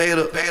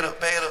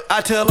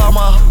I tell all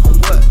my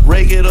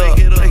rake it up,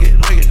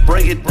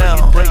 break it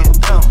down, back it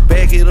up,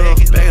 rake it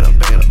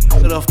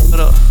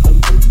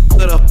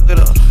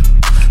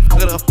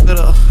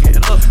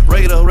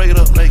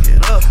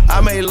up.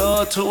 I made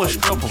love to a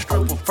stripper.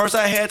 First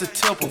I had to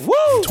tip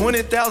her.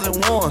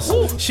 20,000 once.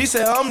 She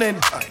said I'm that.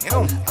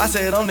 I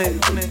said I'm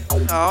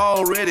that. I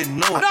already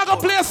know it. I'm not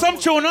gonna play some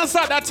tune. Don't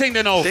start that thing,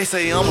 they know. They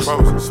say I'm a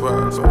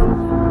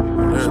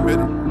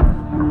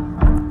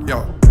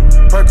Yo,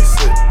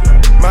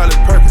 Percocet, Miley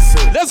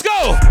Percocet. Let's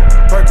go.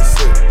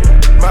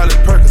 Percocet, Miley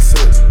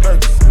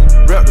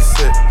Percocet. Rep the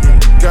set,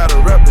 gotta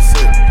rep the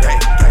set.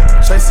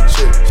 Chase a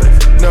chick,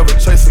 never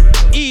chase a.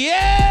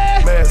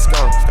 Yeah. Mask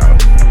on,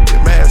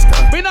 get mask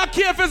on. We not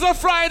care if it's a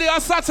Friday or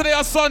Saturday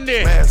or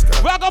Sunday. Mask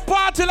on. We're gonna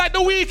party like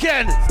the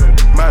weekend.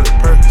 Miley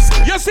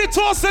Percocet. You see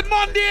Toasted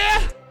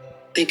Monday?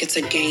 Think it's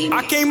a game.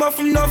 I came up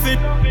from nothing,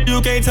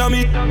 you can't tell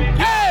me.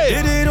 Hey!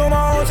 Did it on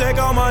my own, check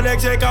out my neck,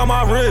 check out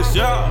my wrist,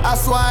 yeah. I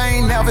swear I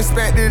ain't never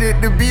expected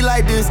it to be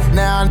like this.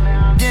 Now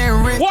I'm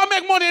getting rich. What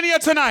make money in here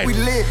tonight? We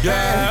lit,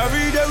 Yeah,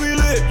 every day we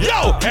lit.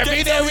 Yo,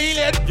 every day we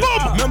lit.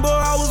 Boom! Remember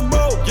I was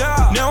broke,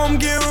 yeah. Now I'm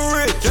getting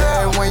rich.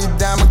 Yeah, when you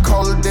diamond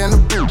colder than a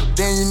boot,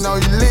 then you know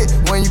you lit.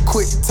 When you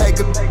quick to take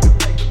a,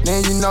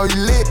 then you know you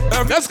lit.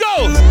 Let's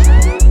go!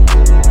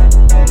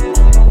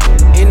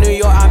 In New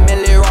York, I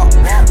merely rock.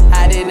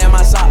 Hiding in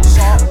my socks.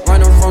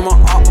 Running from a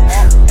up.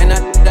 And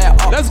that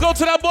up. Let's go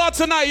to that bar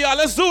tonight, y'all.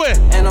 Let's do it.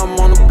 And I'm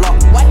on the block.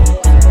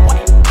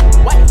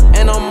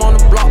 And I'm on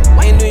the block.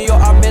 In New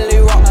York, I merely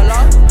rock.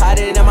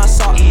 Hiding in my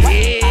socks.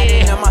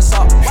 Hiding in my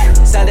socks.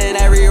 Selling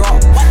every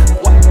rock.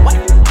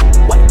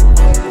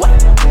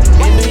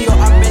 In New York,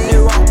 I merely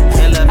rock.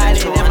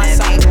 Hiding in my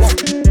socks.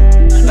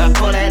 I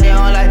pull that they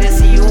don't like to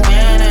see you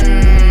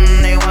winning.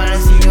 They wanna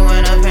see you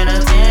in a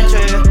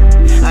penitentiary.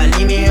 I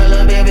need me a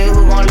little baby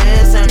who gon'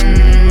 listen.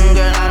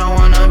 Girl, I don't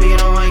wanna be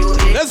the one you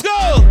hit. Let's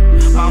go!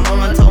 My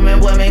mama told me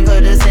boy make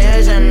a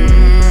decision.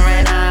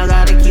 Right now I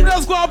gotta keep.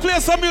 Let's go and play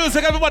some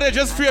music. Everybody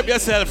just free up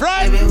yourself,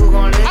 right? Baby who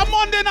gon' listen. On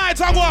Monday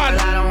night, I'm one.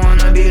 Girl, I don't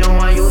wanna be the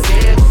one you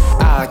hit.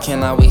 I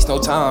cannot waste no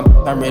time,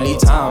 I'm really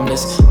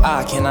timeless.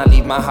 I cannot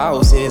leave my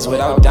houses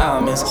without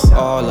diamonds.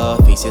 All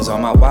the faces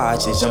on my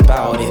watches jump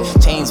out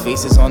it. Chains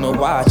faces on the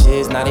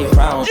watches, now they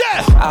frown.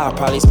 Yeah! I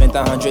probably spent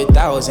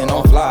 100,000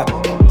 on fly.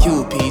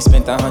 QP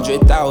spent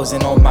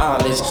 100,000 on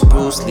mileage.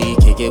 Bruce Lee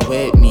kick it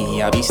with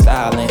me, I be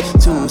styling.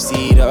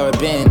 2-seater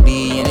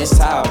Bentley and it's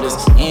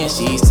topless, and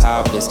she's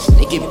topless.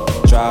 Naked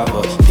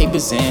driver,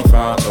 papers in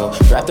frontal,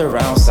 wrapped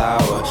around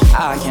sour.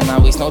 I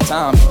cannot waste no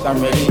time,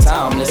 I'm really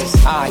timeless.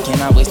 I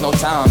cannot waste no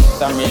time,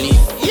 I'm really.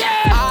 Yeah!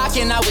 I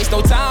cannot waste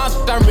no time,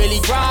 I'm really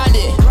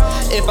grinding.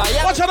 If I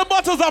ever watch how the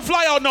bottles that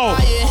fly out now.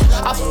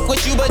 I f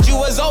with you, but you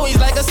was always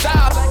like a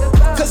stop.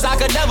 Cause I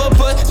could never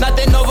put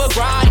nothing over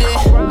grinding.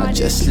 I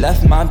just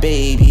left my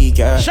baby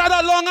girl. Shout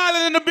out Long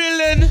Island in the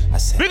building.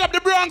 Big up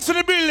the Bronx in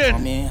the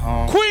building.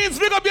 Queens,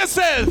 big up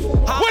yourself.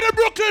 Where the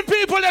Brooklyn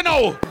people they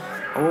know?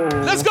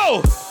 Let's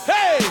go.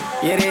 Hey!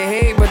 Yeah, they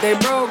hate, but they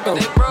broke them.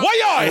 Why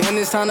y'all? And when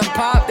it's time to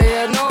pop, they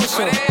had no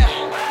show.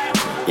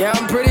 Yeah,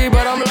 I'm pretty,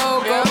 but I'm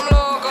loco.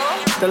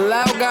 The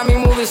loud got me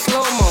moving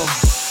slow-mo.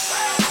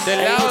 The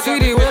Hey, yo, loud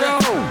Tweety, what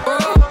up?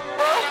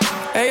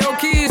 Hey, yo,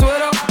 Keys,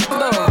 what up?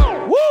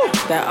 Woo!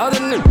 That other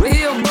nigga,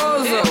 he a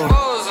bozo.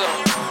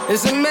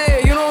 It's a mayor,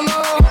 you don't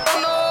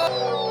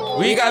know?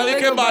 We got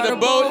liquor by the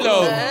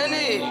boatload.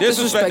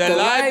 Disrespect the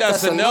life,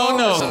 that's a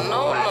no-no.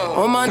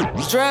 On my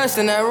dressed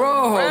in that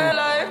rojo.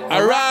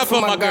 I ride for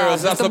my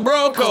girls, that's a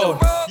bro code.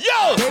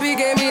 Yo! Baby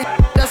gave me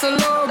that's a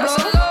low blow.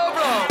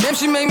 Damn,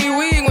 she made me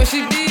weak when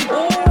she deep.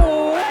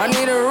 I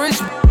need a rich,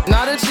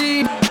 not a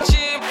cheap.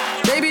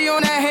 Baby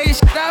on that hate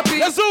shit, I be.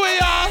 Let's do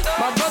it, y'all.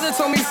 My brother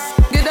told me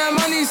get that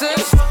money,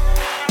 sis.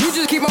 You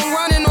just keep on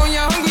running on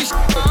your hungry shit.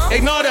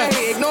 Ignore that.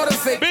 Hey, ignore the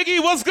fake. Biggie,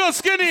 what's good,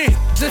 skinny?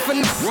 Just for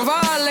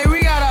violate,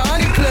 we got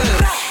 100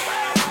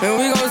 clips. And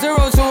we go 0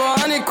 to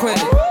 100 quid.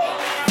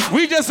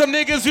 We just some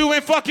niggas you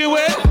ain't fucking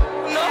with.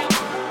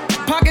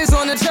 Pockets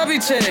on the chubby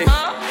chick.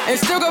 And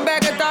still go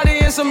back a thotty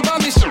and some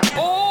bummy shit.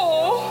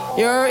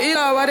 You heard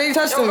Eli, why they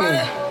testing me?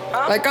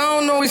 Like I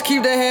don't always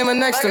keep the hammer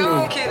next to me.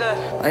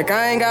 Like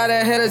I ain't got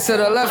a header to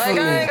the left of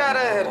me.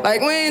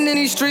 Like we ain't in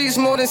these streets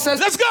more than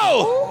sex. Let's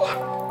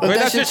go! Wait,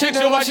 that's your chick,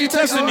 so why she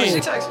texting me?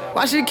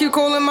 Why she keep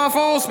calling my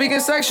phone speaking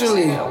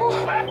sexually?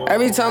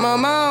 Every time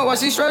I'm out, why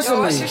she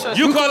stressing me?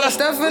 You call her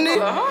Stephanie?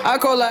 I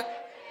call her.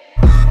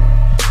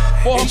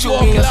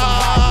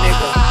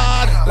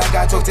 Like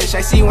I told Tish,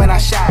 I see when I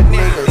shot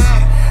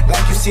niggas.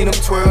 Like you seen him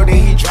twirl, then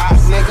he drop,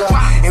 nigga.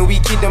 And we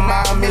keep the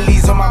mile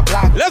millies on my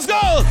block. Let's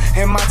go!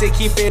 And Monte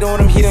keep it on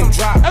him, he done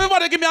drop.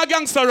 Everybody give me a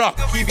gangster rock.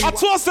 A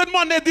Toasted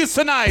Monday this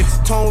tonight.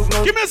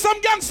 Give me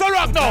some gangster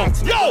rock now.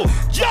 Yo,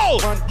 yo,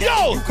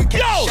 yo,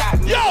 yo,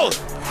 yo.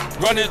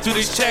 Running through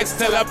these checks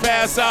till I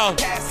pass out.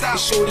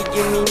 Shorty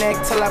give me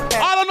neck till I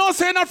pass. I don't know,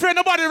 say not afraid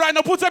nobody right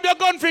now. Put up your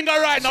gun finger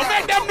right now.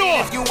 Make them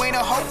know. If you ain't a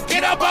hoe,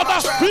 Get up,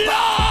 Baba.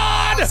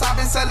 Lord! I've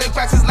been selling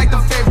classes like the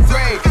 5th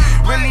grade.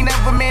 Really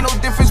never made no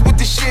difference with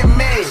the shit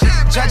made.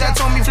 Judge, I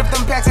told me flip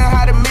them packs and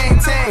how to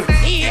maintain.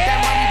 Yeah. Get that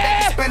money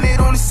back and spend it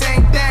on the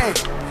same thing.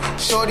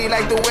 Shorty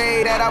like the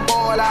way that I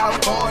ball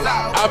out.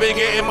 I been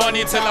getting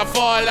money till I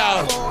fall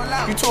out.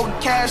 You talk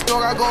cash,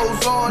 dog, I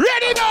goes on.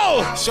 Ready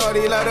now.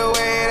 Shorty love the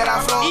way that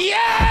I flow.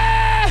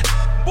 Yeah.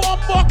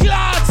 Bumbo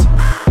clot.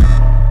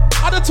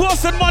 At the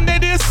Toasted Monday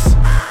this.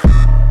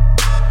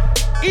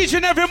 Each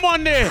and every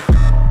Monday.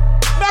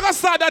 I'm gonna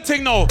start that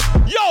thing now.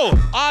 Yo,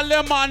 all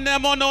them man,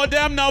 them know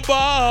them no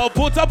bow.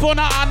 Put up on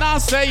a hand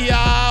and say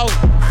yo.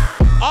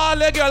 All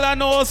the girl I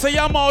know say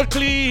your mouth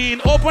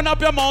clean. Open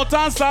up your mouth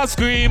and start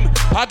scream.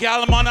 A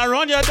girl man I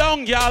run you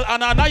down, girl,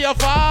 and I know your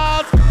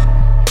fault.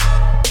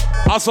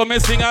 Also me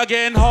sing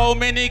again, how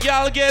many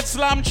girl get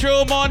slammed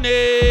through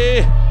money?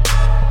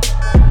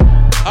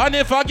 And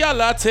if a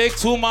girl I take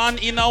two man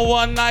in a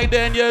one night,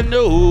 then you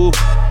know.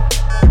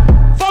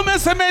 For me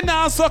say me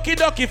now sucky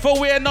ducky for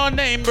wear no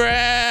name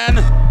brand.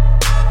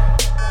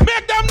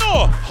 Make them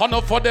know.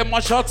 Enough for them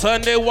a shot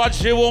and they watch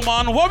the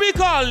woman. What we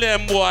call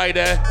them boy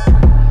there?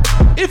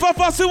 If a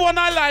fussy one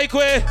I like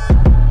way.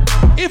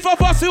 If a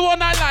fussy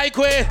one I like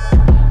way.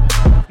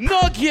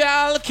 No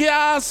girl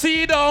can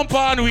see down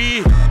pan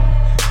we.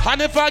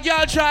 And if a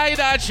girl try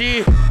that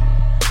she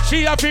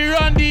have to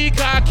run the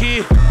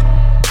khaki.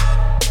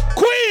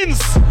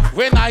 Queens.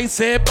 When I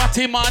say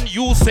batty man,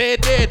 you say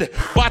dead.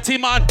 Batty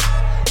man.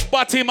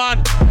 Batty man.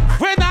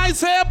 When I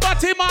say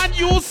batty man,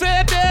 you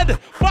say dead.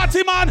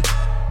 Batty man.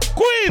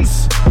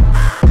 Queens.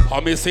 I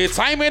me say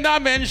time in a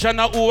mention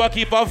who I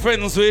keep our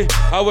friends with.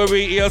 How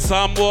we hear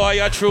some boy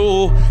are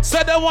true.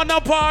 Said they wanna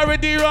party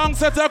the wrong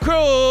set of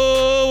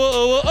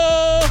crew.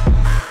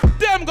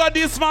 Them got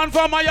this man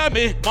from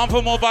Miami, man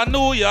from over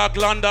New York,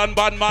 London,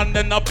 bad man,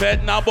 then a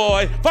pet na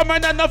boy. For me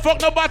then no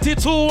fuck nobody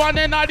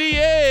 2-1 in the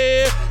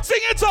air. Sing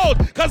it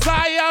out, cause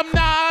I am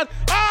not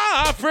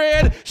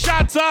afraid.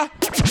 Shatter.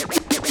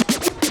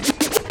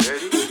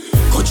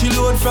 Coachy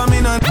load from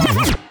in and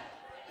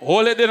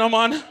Hold it there,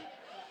 man.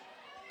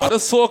 The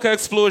soca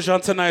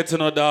explosion tonight, you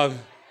know, dog.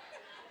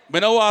 Me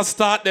no want to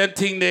start that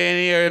thing there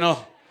in here, you know.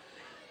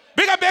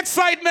 Big up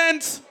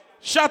excitement.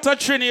 Shatter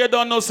Trini, you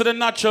don't know, so the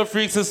Natural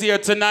Freaks is here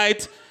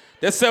tonight.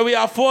 They say we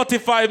have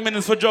 45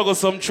 minutes for juggle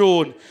some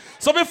tune.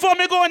 So before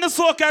me go in the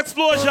soca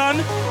explosion,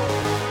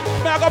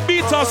 I gotta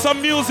beat us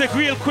some music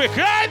real quick,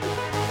 right?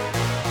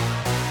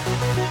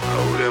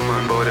 oh, them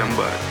man, bow them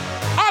bad.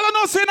 All I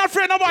know, say not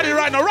afraid nobody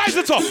right now. Rise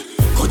it up.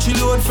 Coachy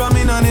load from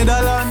in a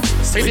Netherlands.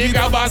 See the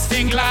grabbers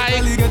thing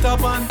like Get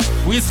up on.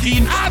 we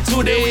skin out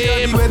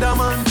today. The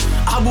weatherman.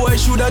 A boy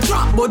shoulda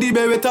drop, but the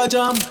beretta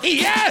jam.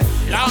 Yeah,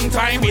 long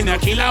time in a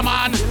killer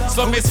man.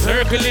 So me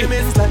circling.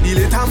 Like the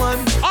little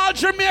man. All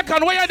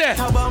Jamaican, where you there?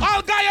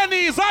 All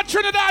Guyanese, all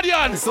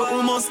Trinidadian. So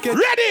we must get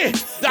Ready?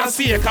 That's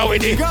the echo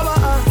with it.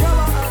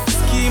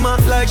 Schema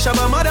like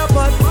Shabba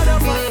Motherpot.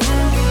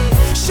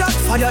 Shot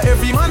fire,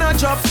 every man a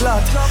drop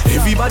flat.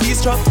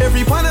 Everybody's trapped,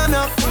 every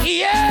banana.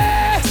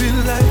 Yeah! Feel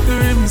like the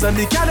rims and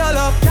the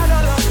Cadillac.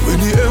 When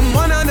the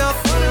M1 and up.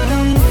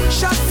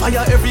 Shot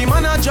fire, every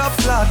man a drop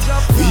flat.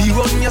 We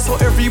run ya so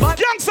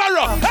everybody. Youngster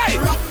rock, hey!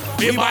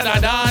 Be madder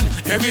than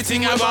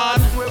everything I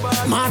want.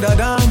 Madder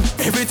than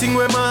everything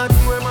we mad.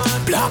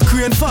 Black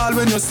rain fall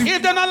when you see.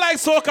 If they not like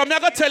soca, me I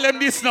gotta tell them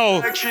this now.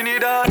 Like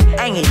Trinidad.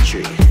 Hanging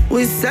tree.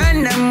 We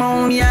send them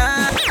on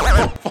ya.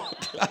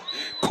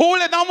 Cool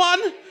it now,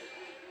 man.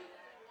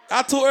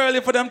 Not too early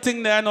for them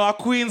thing there, you know. Our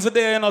Queens are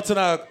there, you know,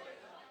 tonight.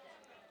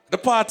 The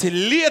party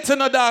late, you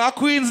know, dog. Our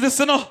Queens this,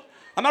 you know.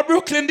 And our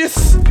Brooklyn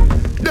this.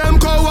 Them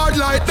coward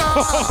like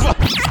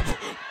that.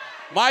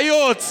 My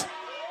youth.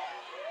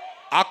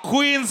 Our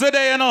Queens are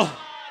there, you know.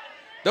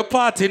 The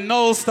party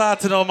now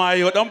starting, you know, my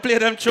youth. Don't play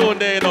them tune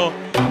there, you know.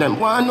 Them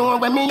want know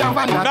when me have a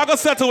I'm not gonna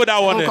settle with that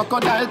one there.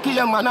 crocodile came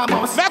and a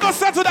bus. I'm not gonna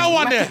settle that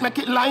one there. Make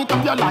it light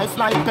up your life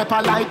like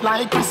pepper light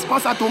like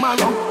Christmas or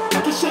tomorrow.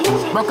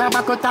 Rock a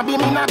back out be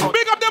me na go.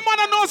 Big up them man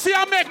and no see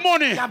I make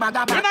money.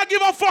 We not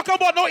give a fuck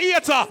about no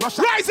eater.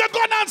 Rise your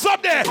gun hands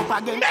up there.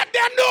 Make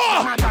them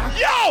know.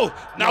 Yo!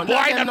 Now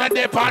boy, them not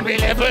dip on me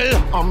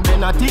level. They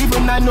not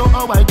even I know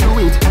how I do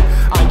it.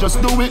 I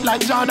just do it like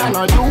Jordan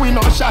or you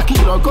know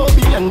Shaquille or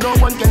Kobe and no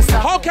one can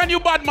stop. How can you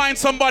bad mind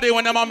somebody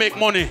when them a make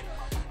money?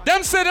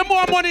 Them say the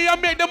more money you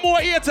make, the more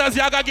haters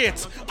you gotta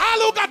get. All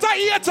who got a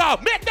hater,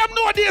 make them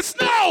know this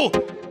now.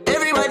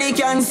 Everybody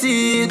can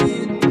see it.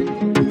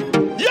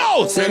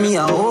 Yo! Say me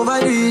a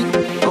overdo it,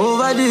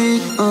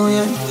 oh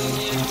yeah.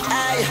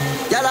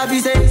 Aye, y'all have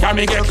say, Can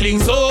me get clean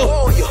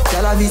so?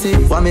 y'all have say,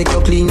 why make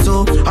you clean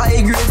so?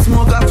 High grade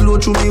smoke a flow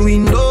through me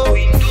window.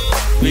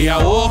 We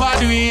are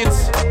overdo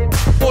it.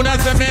 Who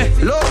does me?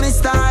 Love me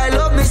style,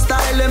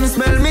 let me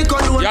smell me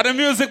cologne. You're the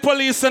music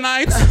police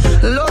tonight.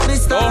 Love me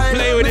style, Don't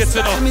play with it,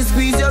 you know. me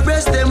squeeze your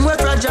breast, them we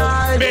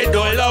fragile. Me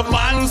don't love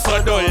man,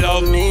 so don't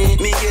love me.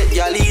 Me get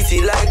y'all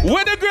easy like.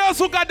 Where the girls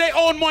who got their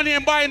own money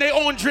and buying their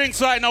own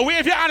drinks right now,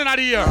 wave your hand in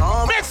the air.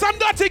 Make some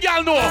dirty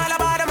girl know. All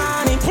about the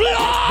money.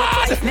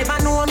 Blood!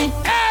 Never know me.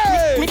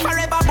 Hey! Me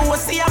forever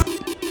bossy.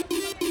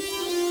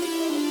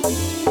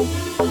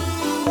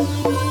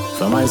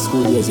 From my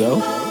school days, yo.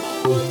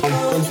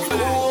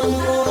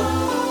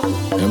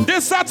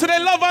 This Saturday,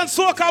 Love and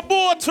Soca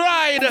boat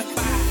ride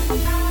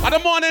at the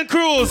morning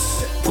cruise.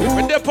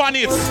 We're dip on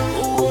it.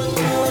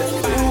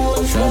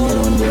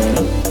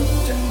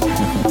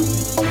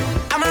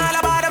 I'm all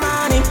about the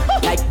money.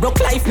 Like broke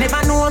life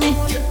never know me.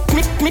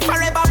 Me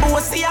forever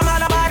bossy. I'm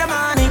all about the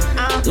money.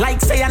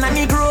 Like say I'm a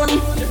Negroni.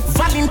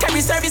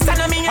 Voluntary service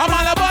and me. I'm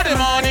all about the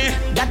money.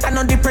 That I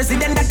know the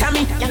president that I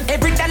me.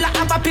 Every dollar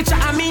have a picture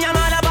of me. I'm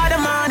all about the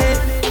money.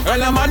 Well,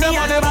 the money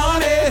and the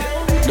money.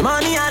 The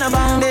money and the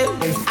money.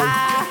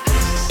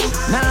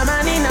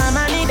 No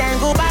money, then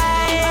go buy.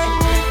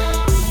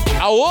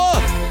 Oh.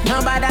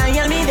 Nobody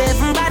hear me, they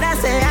from bad I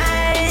say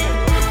aye.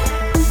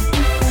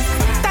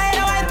 Tired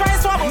of white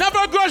price swap.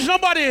 Never grudge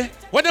nobody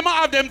when them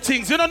have them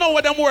things. You don't know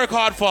what them work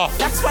hard for.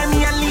 That's why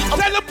me and Lee.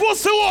 Tell the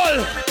pussy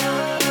wall.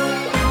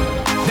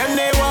 Them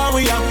they want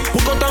we up. Who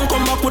got and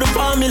come back with the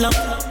formula?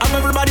 I'm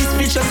everybody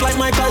speechless like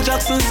Michael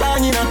Jackson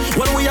song, you know.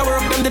 When we are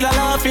work, them did a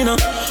laugh, you know.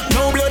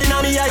 No blood in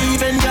me, I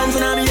even dance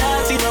in me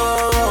heart, you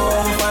know.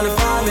 For the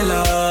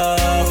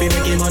formula, we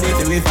making money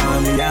till we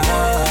family,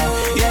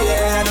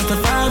 yeah, that's the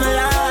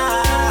formula.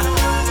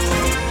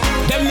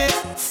 Them they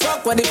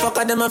fuck what the fuck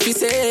are them if you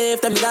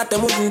safe. Them that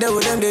them wouldn't do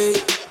with them day.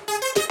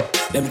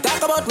 Them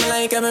talk about me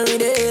like every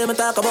day. Me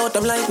talk about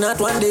them like not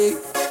one day.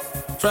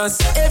 France,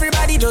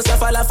 everybody just a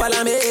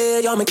follow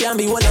me. Yo, me can't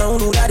be one on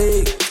who that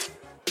day.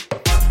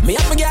 Me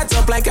have me get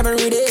up like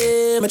every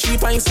day. My 3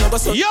 pints no go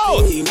so.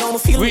 Yo,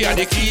 we are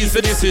the keys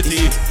to the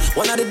city.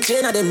 One of the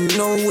gen of them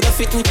know who that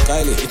fit me.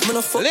 Kylie, it me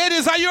no fuck.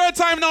 Ladies, are your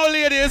time now,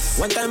 ladies?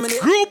 One time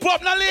group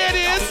up now,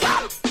 ladies.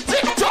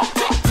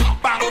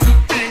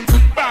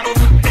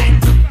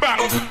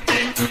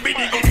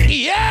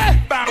 Yeah.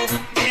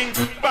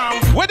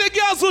 When the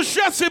girls who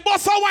stress me,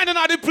 bust a wine in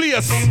the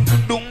place. When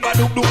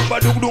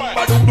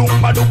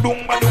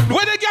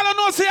the girl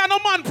know say I no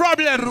man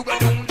problem.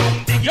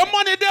 Your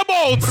money they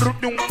bout.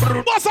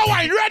 Bust a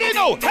wine, ready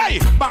now. Hey.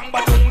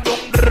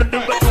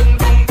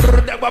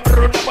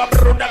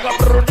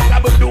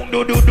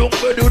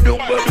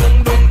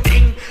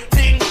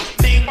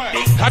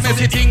 Come and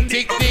say ding,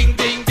 ding, ding,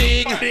 ding,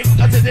 ding.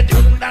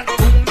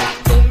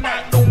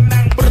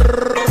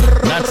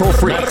 Natural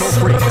freaks.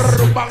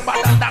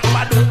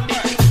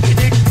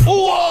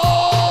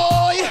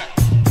 Whoa!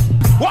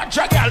 Watch a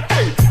girl,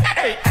 hey,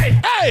 hey, hey,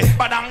 hey.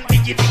 Badang,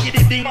 diggy, diggy,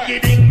 ding,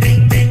 ding, ding,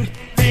 ding,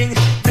 ding,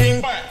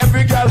 ding.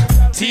 Every girl,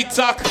 tick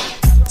tock,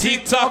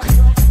 tick tock,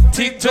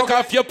 tick tock.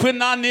 If you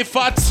put on the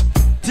fat,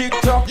 tick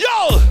tock,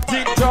 yo,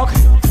 tick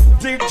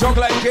tock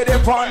like get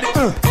it on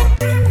the.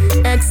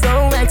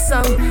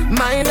 XOXO,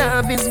 my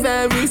love is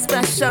very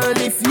special.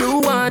 If you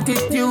want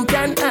it, you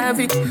can have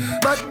it,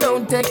 but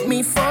don't take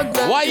me for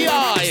granted. Why?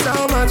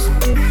 So much.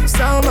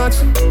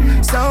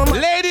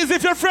 Ladies,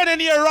 if your friend in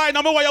here right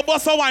now, why you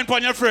bust a wine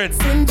pon your friend?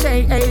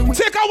 Take a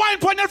wine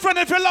pon your friend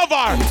if you love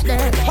her.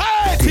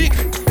 Hey, tick,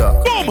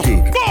 boom,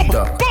 boom,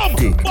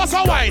 boom. Bust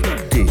a wine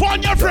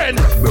pon your friend.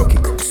 Broke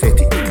it, set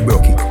it,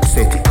 broke it,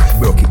 set it,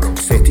 broke it,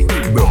 set it,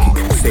 broke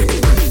it, set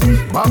it.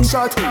 Back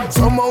shot,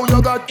 somehow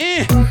you got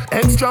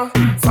extra,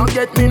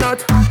 forget me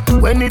not.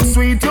 When it's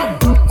sweet, you,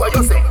 what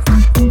you say?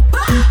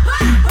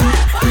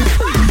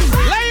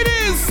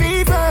 Ladies!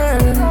 Fever,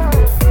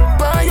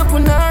 buy your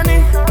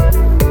punani.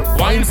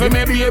 Wine for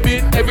me,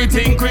 baby,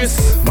 everything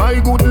Chris. My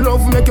good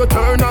love make you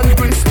turn and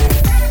crisp.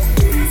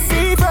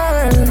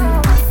 Fever.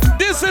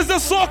 This is the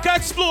Soca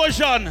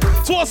Explosion.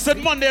 Twisted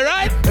Monday,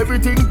 right?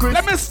 Everything crisp.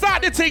 Let me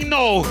start the thing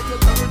now.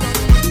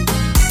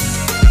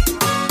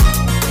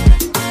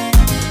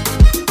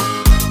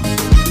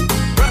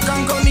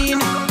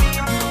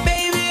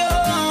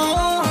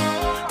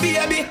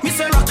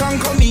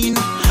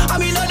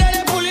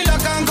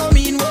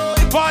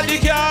 Party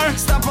car,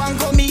 stop and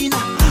come in.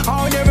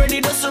 How they ready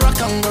to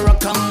rock and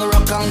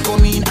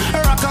come in.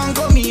 Rock and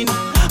come in.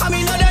 I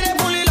mean, now they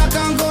pull it like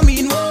and come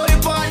in. Oh, the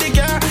party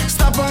car,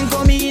 stop and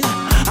come in.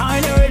 How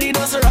they ready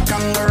to rock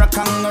and come in.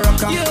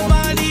 Your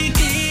body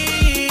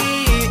clean,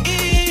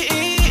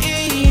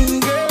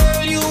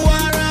 girl, you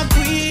are a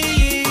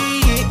queen.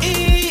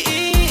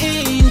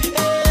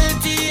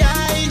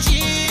 LTIG,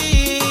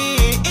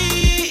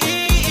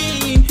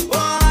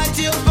 want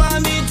you for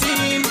me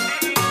team.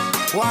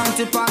 Want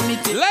you for me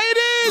team.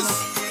 ladies,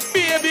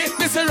 baby,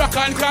 this is rock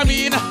and come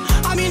in.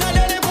 I mean,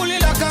 they pull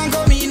it like and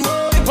come in.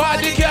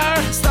 Party car,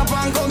 stop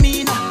and come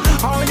in.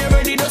 How they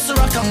ready to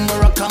rock and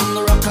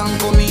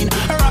come in.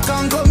 Rock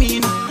and come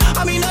in.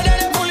 I mean,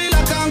 they pull it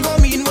like and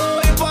come in.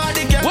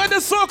 Party car. where the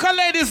soca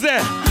ladies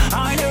there?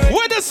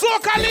 Where the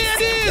soca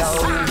ladies?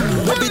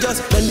 Baby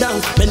just bend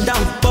down,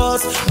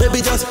 pause.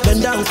 Baby just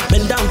bend down, pause.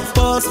 Baby just bend down,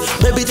 pause.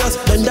 Baby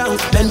just bend down,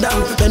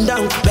 pause.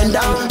 Baby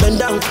just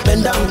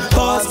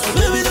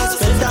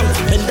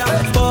bend down,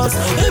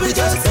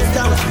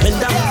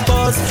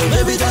 pause.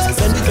 Baby just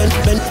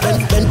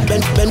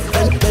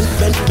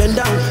bend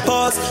down,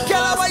 pause.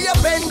 Girl, why you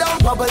bend down,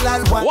 bubble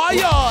and wine?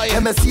 Why?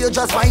 Let me see you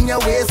just wind your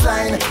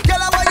waistline. Girl,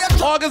 why you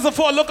August the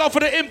 4th, look out for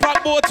the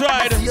impact boat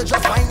ride. You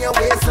just wind your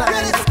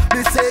waistline.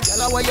 Me say,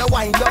 girl, how you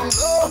wind down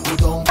low? You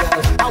don't,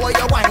 girl. How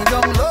you wind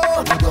down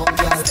low? You don't,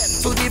 girl.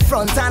 Step to the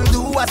front and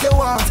do what you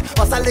want.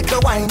 Bust a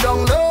little wind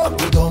down low.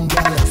 You don't,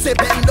 girl. Say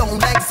bend down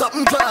like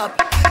something drop.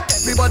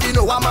 Everybody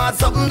know I'm at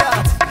something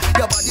that.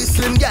 Your body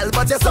slim, girl,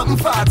 but you're something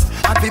fat.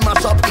 And we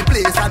mash up the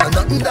place and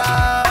nothing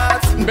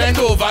that. Bend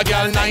over,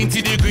 girl,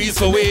 90 degrees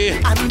away.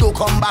 And don't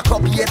come back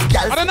up yet,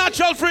 girl. And the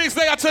natural freaks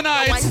there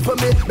tonight. Wine for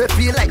me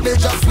feel like me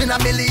just win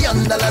 $1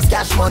 million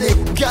cash money.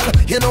 Girl,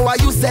 you know why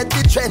you set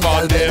the trend,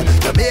 girl. You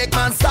make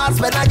man start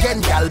spend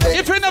again, girl.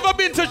 If you've never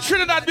been to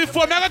Trinidad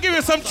before, I'm gonna give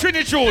you some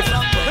Trini tunes.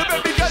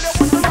 Baby girl, you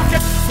want to rock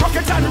it, rock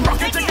it and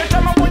rock it. You get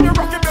them when you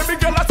rock it, baby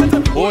girl. I said,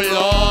 oh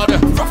Lord.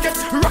 Rock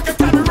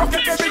it and rock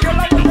it, baby girl.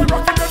 I want to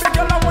rock it, baby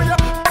girl. I want you,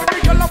 baby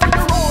girl. I want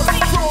you roll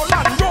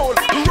and roll,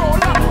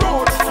 roll and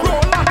roll.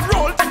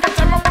 You get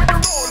them when you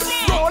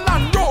roll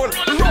and roll.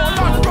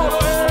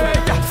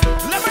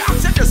 Let me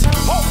ask you this: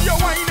 how you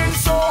whining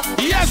so?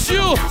 Yes,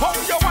 you. How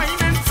you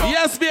whining so?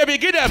 Yes, baby,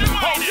 get them.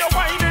 How you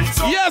whining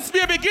so? Yes,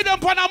 baby, get them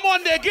on a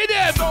Monday, get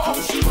them.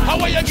 How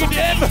are you get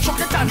them? Chuck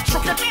it and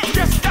chuck it.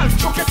 Yes, girl,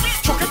 chuck it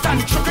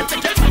and chuck it.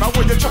 You get them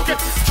when you chuck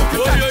it and chuck it.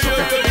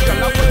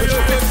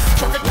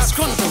 Chuck it. Let's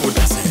control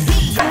this.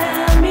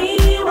 Tell me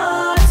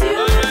what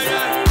you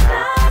think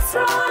that's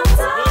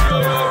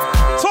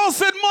wrong.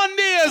 Toasted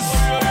Mondays.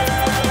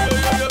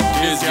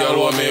 This girl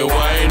want me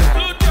wine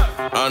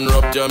and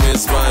rupture me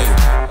spine.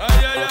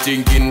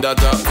 Thinking that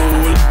I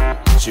cool,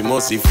 she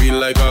must feel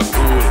like a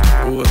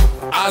fool.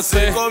 I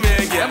say, come here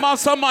again. Them have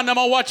some man, them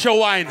a watch your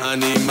wine.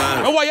 Animal.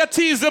 And why you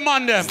tease them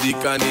on them? The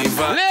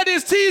carnival.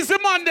 Ladies, tease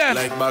them on them.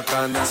 Like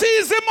bacana.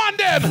 Tease them on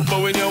them.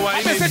 But when you're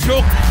whining, I say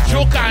joke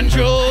and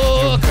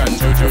joke. Joke and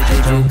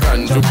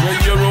joke.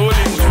 When you're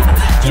rolling,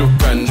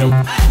 joke and joke.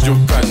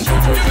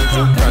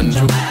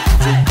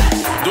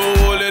 Don't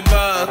hold it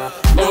back.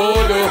 No,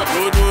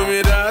 don't do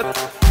me that.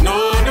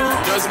 No,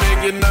 just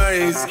make it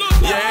nice.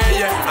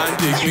 Yeah, and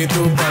take me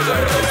to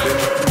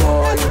paradise.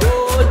 Boy,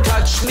 don't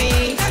touch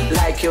me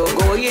like you're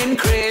going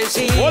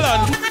crazy. Hold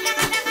on.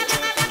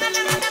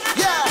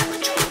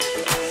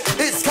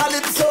 Yeah, it's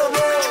Calypso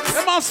Rose.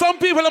 Them are some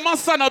people that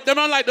must stand up. They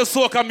don't like the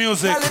soca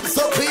music.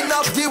 Calypso queen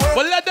of the world.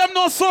 But let them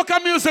know soca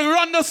music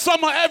run the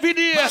summer every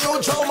day.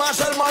 Joe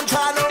Marshall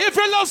Montano. If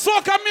you love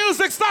soca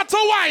music, start to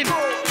whine.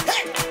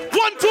 Hey.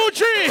 1, 2,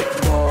 3.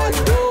 Boy,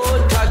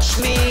 don't touch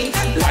me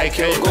like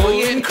you're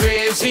going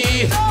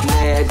crazy.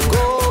 Let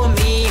go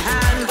me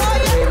hand.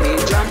 Let me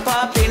jump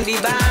up in the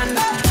band.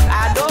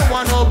 I don't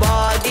want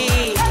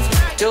nobody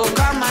to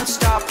come and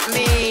stop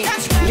me.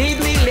 Leave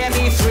me, let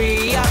me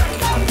free up.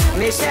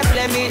 Me step,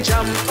 let me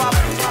jump up.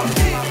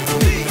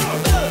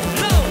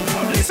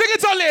 Sing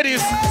it all,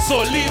 ladies. So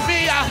leave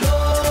me out.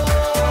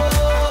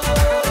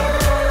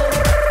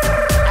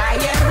 I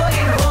am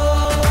going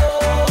home.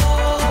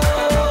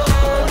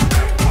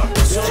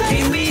 So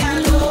leave me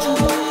alone.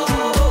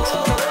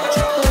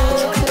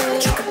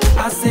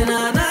 I say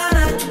na na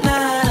na na.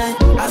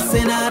 I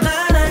say na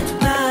na na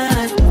na.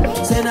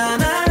 Say na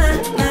na na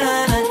na.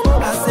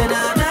 I say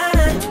na na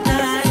na na.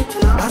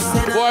 I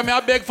say na. Boy, me I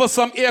beg for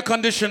some air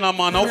conditioner,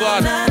 man. Oh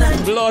God,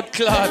 blood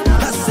clot.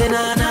 I say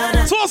na na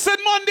na. Toasted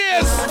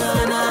Mondays.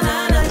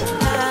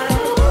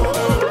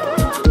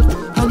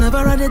 I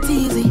never had it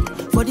easy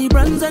for the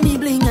brands and the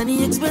bling and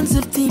the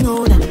expensive thing.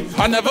 Oh, that.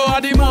 I never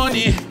had the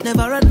money.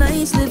 Never had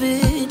nice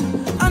living.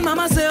 And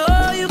mama say,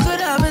 oh, you could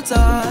have it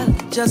all.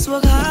 Just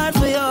work hard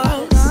for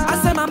yours. I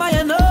say, mama,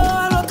 you know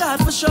I'll work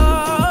hard for sure.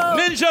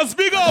 Ninjas,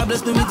 big up. God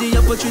bless me with the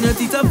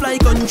opportunity to fly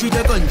country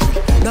to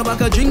country. Now I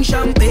could drink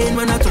champagne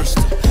when I thirst.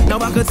 Now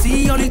I could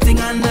see only thing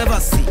I never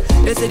see.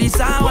 They say this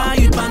how I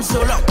you'd been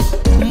so long.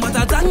 But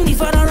I thank the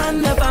father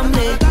and the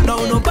family.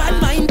 Now no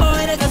bad mind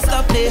boy, they can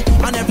stop play.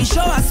 On every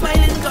show I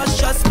smiling cause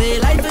trust me,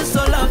 life is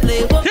so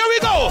lovely. Whoa. Here we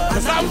go.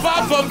 Cause I'm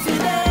far from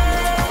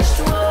finished.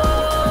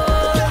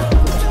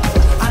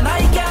 And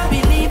I can't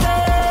believe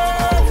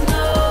it,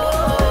 no.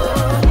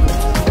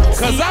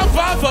 Cause I'm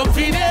far from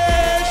finished.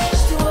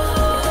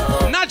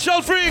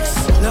 Natural freaks.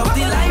 Love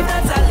the life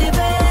that I live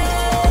in.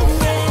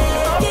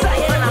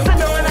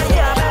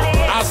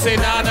 I say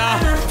nana.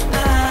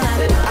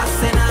 I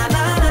say na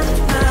na na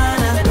na.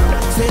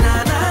 Say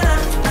na na na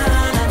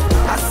na.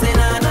 I say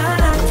na na na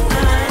na.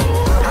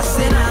 I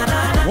say na na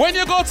na. When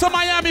you go to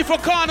Miami for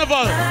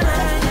carnival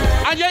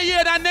and you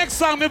hear that next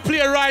song me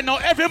play right now,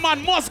 every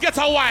man must get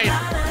a wine.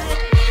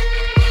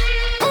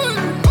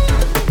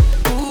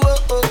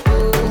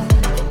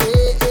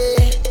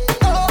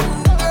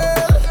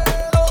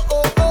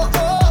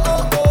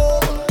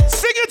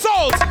 Sing it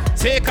out.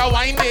 Take a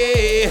wine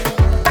day.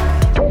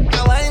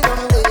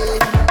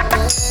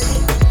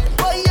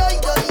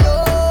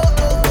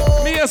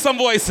 Me hear some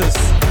voices.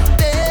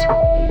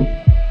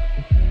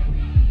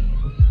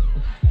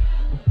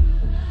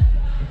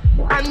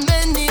 And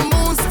many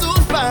moons to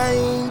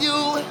find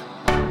you,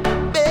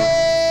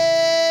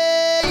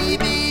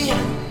 baby.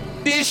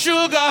 The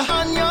sugar.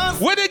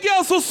 Where the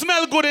girls who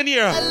smell good in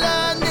here?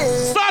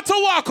 Start to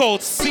walk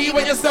out. See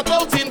when you step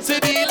out into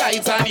the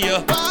light and you.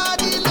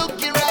 Body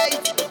looking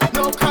right.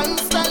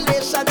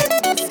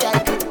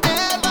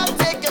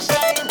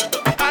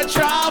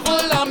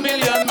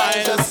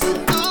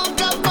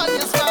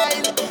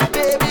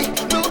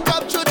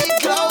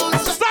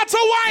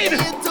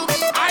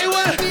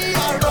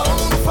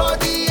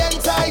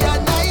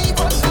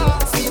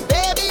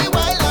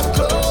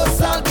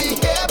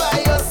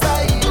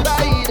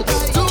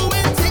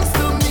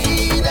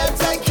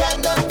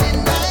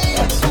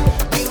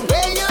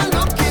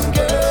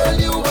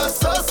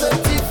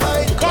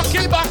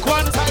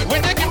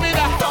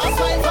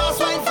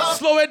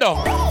 it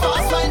down.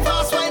 Fast wine,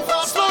 fast wine,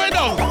 fast Slow it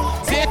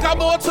down. Take a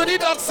boat to the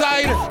dock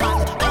side.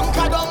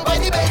 Anchor down by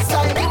the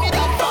bedside. Give me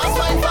that fast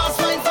wine, fast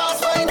wine,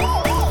 fast wine.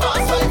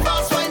 Fast wine,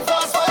 fast wine,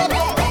 fast wine.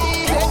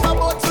 Take a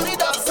boat to the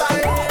dock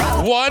side.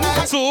 1,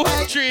 2,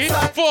 3,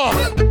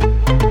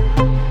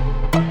 4.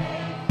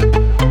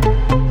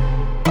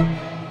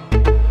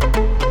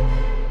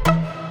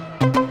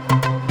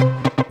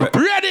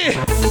 Ready?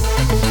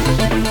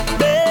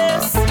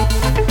 Bass,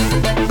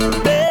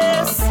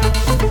 bass,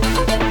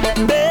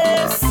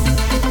 bass.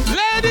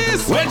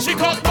 Ladies, when she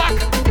cock back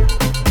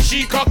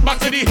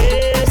to the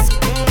Yes,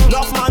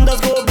 enough man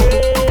does go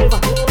brave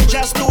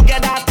just to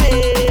get that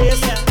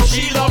taste.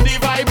 She love the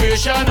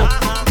vibration.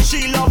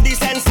 She love the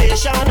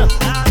sensation.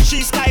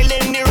 She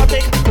styling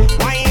erotic.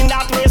 Wind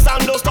that waist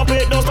and don't stop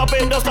it, don't stop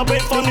it, don't stop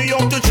it. From New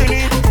York to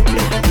Trini.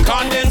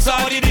 Condense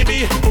all the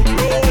DB.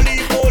 Roly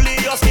poly,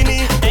 you're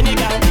skinny. Any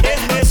guy, if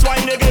this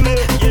wine you give me,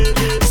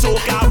 so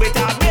car with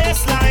a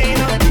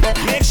baseline.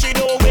 Make she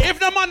do it. If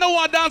the man don't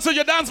want to dance, so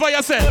you dance by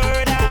yourself.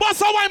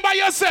 Bust a wine by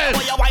yourself.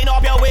 When you wind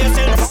up your waist,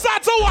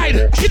 Start to wine.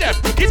 Get them,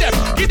 get them,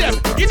 get them,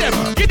 get them,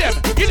 get them,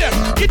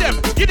 get them,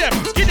 get them,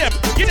 get them,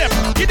 get them,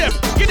 get them,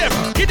 get them, get them,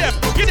 get them,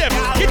 get them,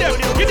 get them,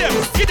 get them,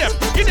 get them,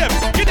 get them,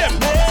 get them.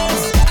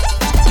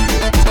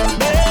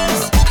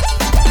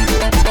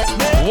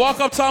 Walk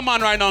up to a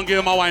man right now and give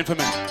him a wine for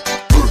me.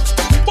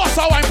 Bust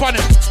a wine for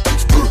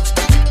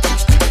him.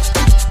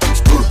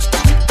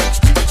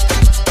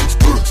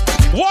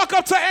 Walk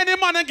up to any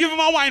man and give him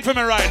a wine for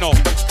me right now.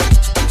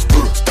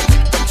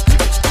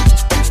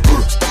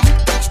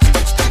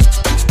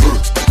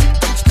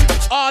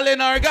 All in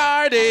her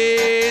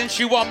garden,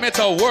 she want me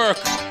to work,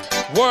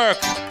 work,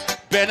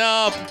 bend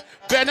up,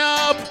 bend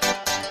up.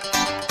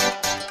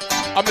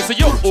 I'm gonna say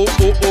yo, oh,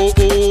 oh, oh,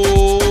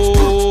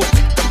 oh.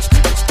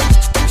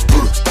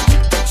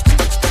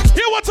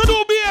 Here what to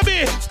do,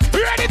 baby?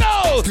 Ready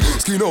now?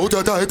 Skin out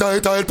a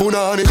tight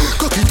punani.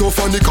 Cock it off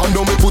on the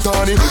condom me put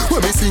on it.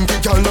 When me sink it,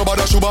 girl,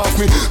 nobody should off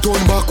me.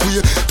 Turn back way,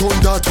 turn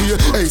that way.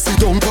 Hey, sit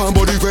down, pan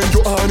body when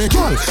you on it.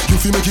 Girl, you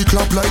feel make it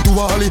clap like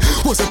Duali.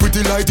 Was a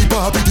pretty like the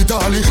Barbie, the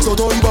Dolly. So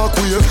turn back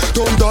way,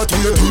 turn that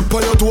way. Tip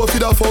on your toe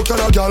for the fuck and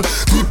a girl.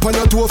 Tip on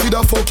your toe for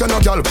the fuck and a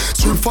girl.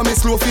 Strip for me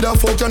slow for the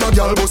fuck and a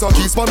girl. Boss a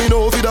kiss for me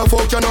now for the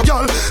fuck and a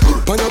girl.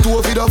 Tip on your toe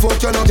for the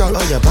fuck and a girl.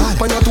 Tip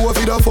on your toe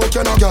for the fuck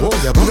and a girl.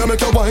 When you make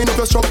your wine up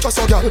your structure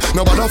so girl.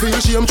 Nobody feel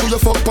shame to your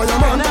fuck by your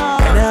man.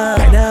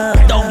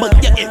 don't bug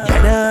your it.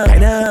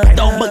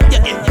 Don't bug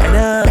your it.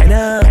 Don't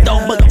bug your it.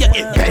 Don't bug your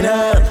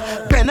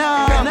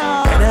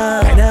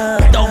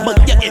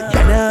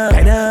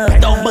it.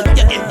 Don't bug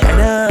your it.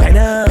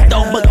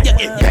 Don't bug your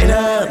it.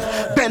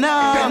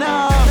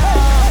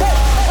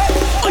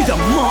 Oh, the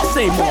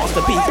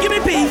masterpiece. Give me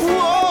peace.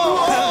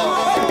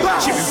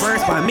 She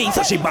reversed by me,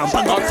 so she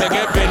bumper got to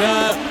get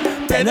better.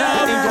 Ain't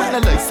got no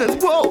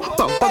license, whoa.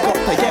 Bumper got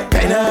to get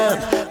better.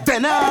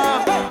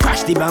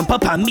 Crash the bumper,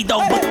 pan me,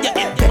 don't bug your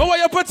it. But why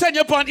you pretend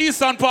you're on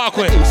Eastern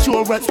Parkway?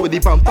 Insurance with the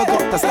bumper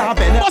got to start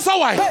better. What's a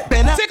wine?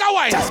 Take a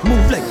wine. Just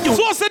move like you.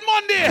 Sauce it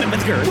Monday.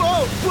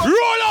 Whoa, whoa,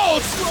 Roll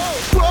out.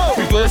 whoa.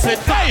 Reverse it.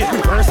 Hey.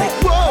 Reverse it,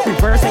 whoa.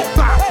 Reverse it,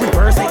 bop.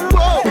 Reverse it,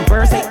 whoa.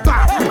 Reverse it,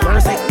 bop.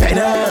 Reverse it,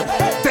 better.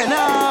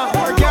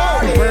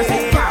 Reverse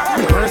it, bop.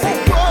 Reverse it,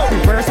 whoa.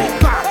 Reverse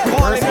it, bop.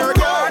 Reverse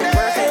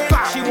it,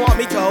 bop. She want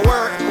me to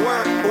work.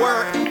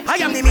 I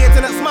am the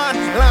maintenance man,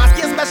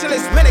 landscape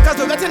specialist. Many cause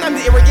the veteran, I'm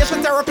the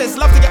irrigation therapist.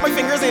 Love to get my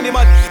fingers in the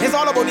mud. It's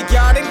all about the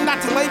garden,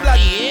 not to my blood.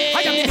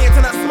 I am the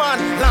maintenance man,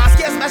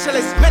 landscape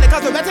specialist. Many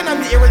cause the veteran,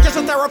 I'm the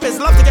irrigation therapist.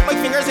 Love to get my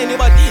fingers in the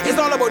mud. It's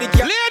all about the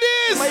garden.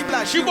 Ladies, My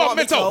blood. she want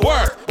me to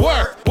work.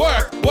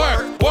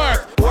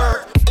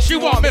 She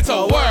want me to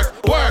work.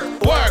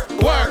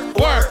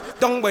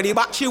 Down by the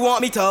back, she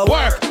want me to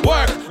Work.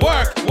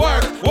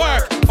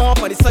 on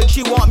for the side,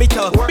 she want me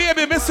to work.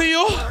 Baby, me see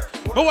you.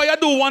 But why you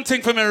do one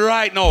thing for me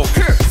right now?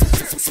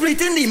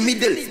 Split in the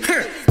middle.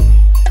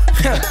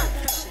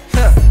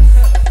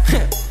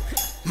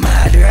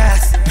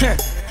 Madras.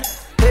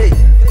 Hey,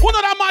 One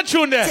of that mad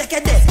tune there. take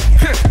a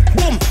death.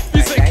 Boom.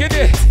 You say, kid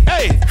it.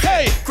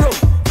 Hey. Crow.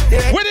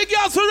 When the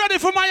girls are ready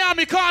for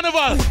Miami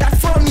Carnival. That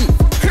for me.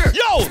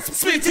 Yo,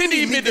 split in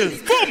the middle.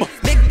 Boom.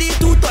 Make the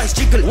two toys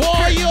jiggle.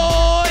 Why,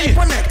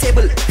 On a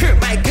table.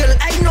 My girl,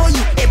 I know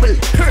you able.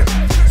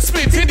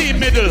 split in the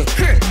middle.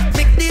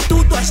 Make the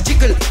two toys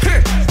jiggle.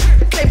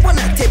 Climb on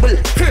a table.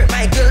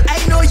 My girl, I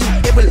know you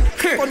able.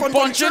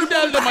 Punch and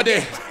tell them a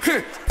day.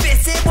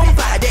 Face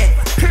bumper there.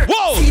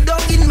 Whoa. Sit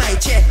down in my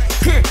chair.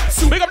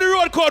 Make up the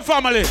road code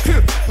family.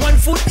 1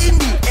 foot in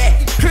the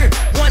air.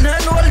 1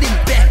 hand holding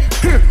back.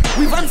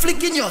 With 1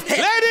 flick in your head.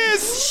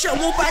 Ladies, Show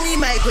me bunny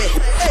my way.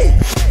 Hey.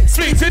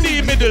 split in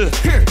the middle.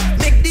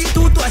 Make the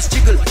two toys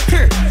jiggle.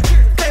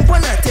 Climb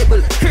on a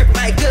table.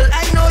 My girl,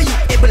 I know you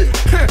able.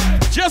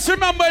 Just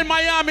remember in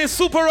Miami,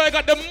 Super Roy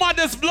got the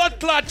maddest blood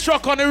clot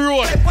truck on the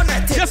road. Climb on a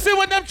table. Just see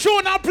when them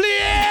tune and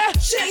play.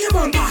 Shake your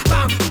bum,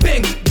 bam,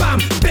 bing, bam,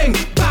 bing,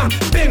 bam,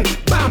 bing,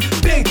 bam,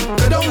 bing.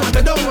 Go down,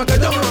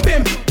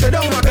 bim. Go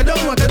down,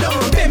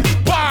 bim.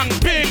 Bang,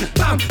 bing.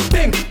 Bam,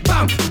 bing,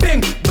 bam,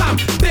 bing, bam,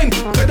 bing.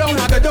 Go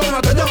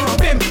down,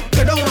 bim.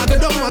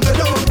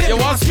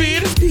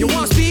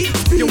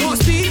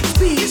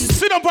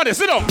 on this,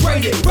 sit down.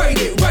 Ride it, ride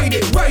it, ride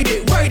it, ride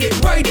it, ride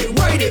it, ride it,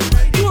 ride it.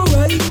 You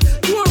alright,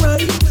 you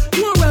alright,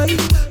 you alright,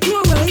 you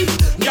alright.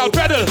 Y'all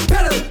pedal.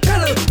 Pedal,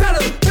 pedal,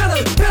 pedal, pedal,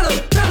 pedal,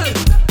 pedal.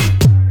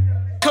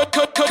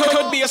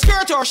 Could be a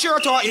skirt or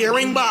shirt or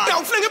earring bar.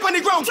 Now fling it on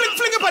the ground, fling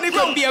it on the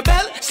ground. Could be a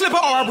belt,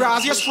 slipper or a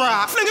brassiere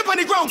strap. Fling it on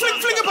the ground, fling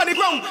it on the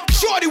ground.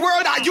 Show the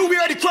world that you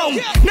wear the crown.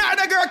 Now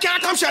the girl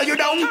can't come shell you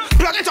down.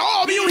 Plug it to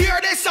all, you hear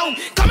this sound.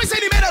 Come inside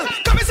the middle,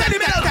 come inside the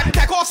middle.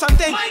 Take off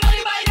something.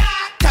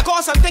 Take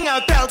off something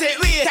and belt it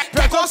with.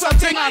 Take off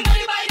something and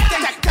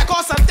take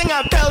off something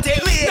and belt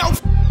it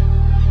with.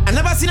 I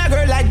never seen a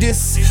girl like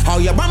this. How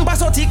your bumper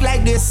so thick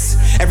like this?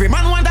 Every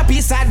man want a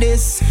piece of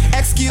this.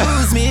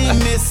 Excuse me,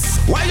 miss.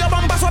 Why your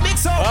bumper so big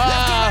so?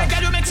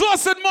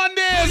 Toasted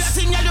Mondays. You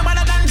sing you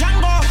better than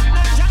Django.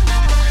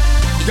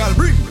 Girl,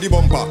 bring the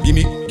bumper,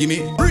 gimme,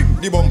 gimme. Bring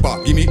the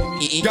bumper, gimme.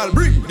 Girl,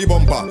 bring the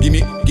bumper,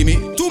 gimme,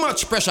 gimme. Too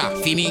much pressure,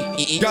 fini.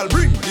 Girl,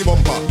 bring the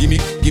bumper, gimme,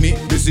 gimme.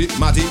 Busy,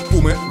 Matty,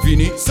 Pume,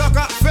 Vini.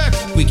 Sucker, fake,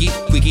 quickie,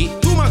 quickie.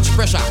 Too much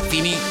pressure,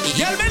 fini.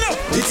 Girl, bend up.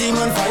 The thing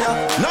on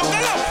fire. Now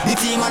get up. The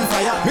thing on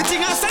fire. Me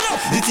thing a stand up.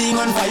 The thing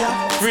on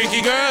fire. Freaky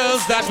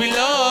girls that we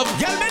love.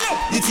 Girl, bend up.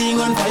 The thing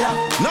on fire.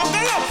 Now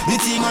get up. The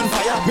thing on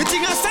fire. Me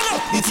thing a stand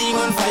up. The thing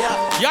on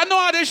fire. Y'all know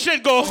how this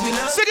shit go.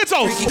 Sing it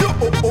out.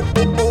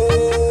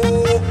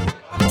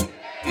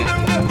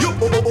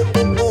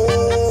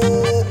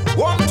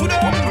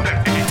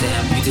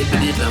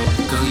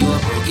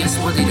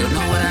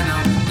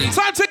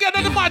 Time to get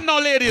on the man now,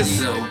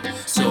 ladies.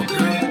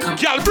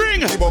 Y'all bring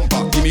the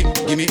bumper, gimme,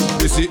 gimme.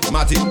 Busy,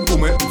 Matty,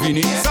 Pume,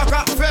 Vini.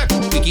 Sucker, fake,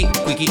 quickie,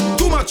 quickie.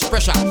 Too much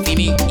pressure,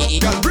 fini.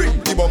 Girl, bring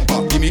the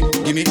bumper, gimme,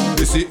 gimme.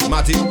 Busy,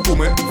 Matty,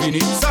 Pume, Vini.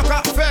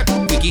 Sucker, fake,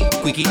 quickie,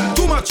 quickie.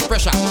 Too much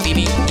pressure,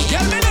 fini.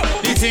 Girl, bend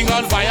up. the thing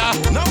on fire.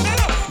 Now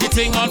get up. The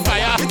thing on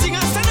fire. The thing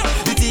a stand up.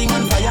 The thing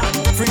on fire.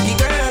 Freaky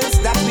girls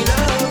that we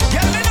love.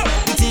 Girl, bend up.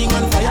 The thing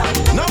on fire.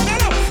 Now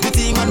get up. The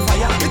thing on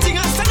fire. The thing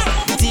a stand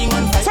up. The thing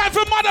on fire. Time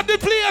for mad up the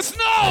place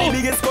now.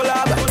 Biggest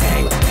collab.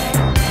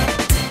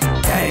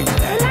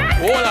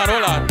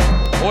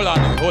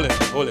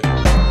 Hold it.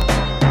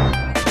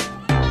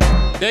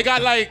 They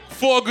got like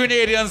 4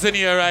 Grenadians in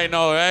here right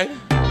now, right?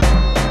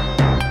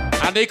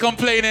 And they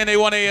complaining they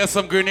want to hear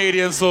some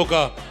Grenadian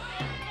soca.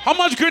 How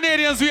much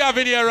Grenadians we have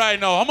in here right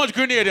now? How much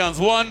Grenadians?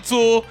 1,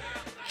 2,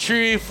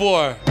 3,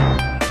 4.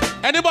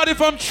 Anybody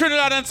from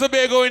Trinidad and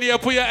Tobago in here?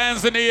 Put your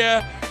hands in the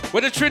air.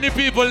 With the Trini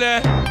people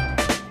there.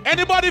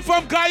 Anybody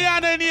from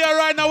Guyana in here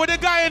right now? With the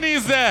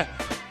Guyanese there?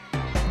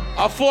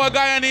 4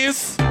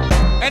 Guyanese.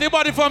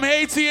 Anybody from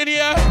Haiti in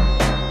here?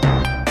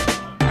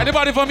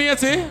 Anybody from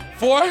Haiti?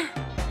 4,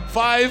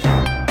 5.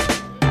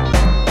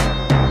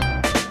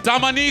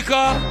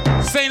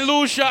 Dominica, St.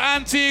 Lucia,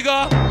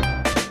 Antigua.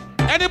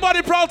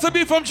 Anybody proud to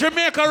be from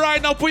Jamaica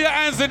right now? Put your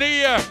hands in the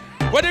air.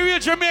 Where the real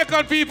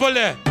Jamaican people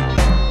there?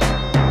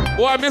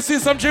 Oh, I may see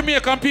some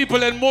Jamaican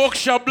people in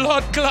Moksha,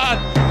 blood clot.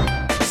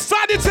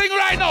 Start the thing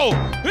right now.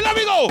 Let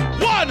me go.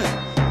 1, 2.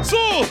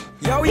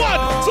 1,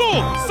 2.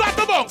 Start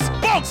the bounce.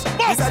 Bounce.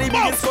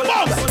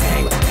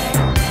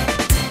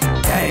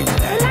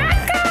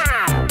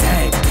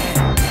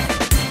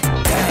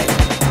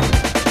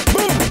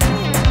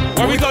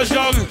 When we touch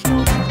down,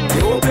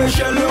 you won't play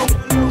shallow.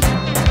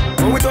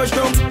 When we touch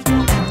down,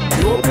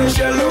 you won't play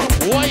shallow.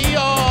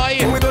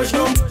 When we touch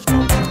down,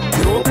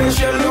 you won't play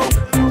shallow.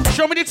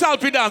 Show me the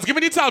talpy dance. Give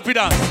me the talpy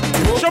dance.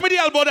 Show me the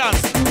elbow dance.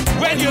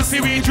 When you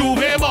see we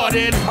Juve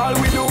morning, all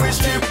we do is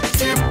chip.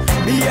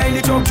 Behind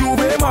the truck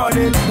Juve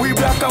morning, we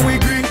black and we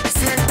green.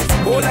 Sick.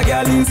 Hold a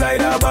girl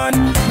inside a van,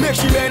 make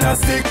she bend and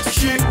stick.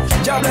 Shit,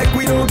 job like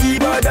we don't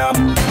give a damn.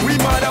 We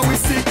mad and we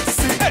sick.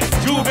 Hey,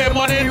 Juve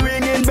morning,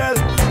 ringing bell,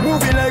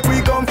 moving like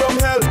we come from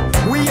hell.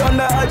 We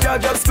under a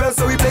job spell,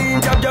 so we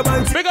playing jab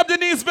and pick up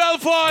Denise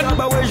Belfort.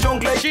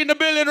 She in the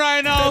building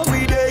right now.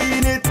 We day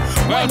in it.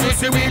 When we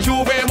see we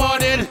Juve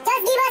morning,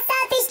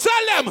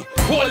 tell them,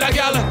 hold a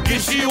girl,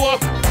 give she walk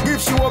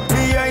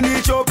behind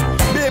the truck.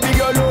 Baby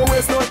girl, no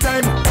waste no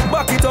time.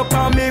 Back it up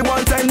on me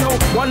one time now.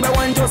 One by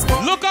one, just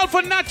come. Look out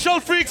for natural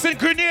freaks in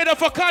Grenada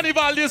for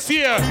Carnival this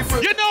year.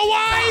 You know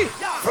why?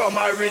 From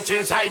my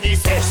riches, I need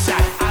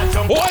session.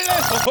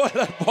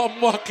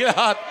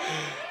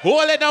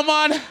 Hold it, now,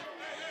 man.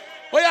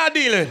 What y'all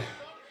dealing?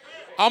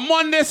 A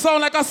Monday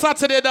sound like a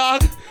Saturday,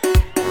 dog.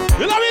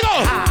 Let me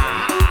go.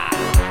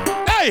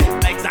 Hey.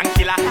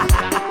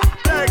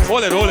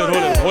 Hold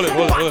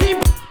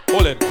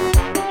it.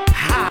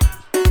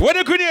 Where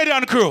the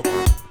Grenadian crew?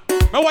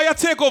 Now why you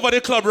take over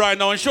the club right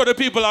now and show the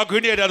people how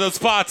Grenada does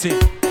party?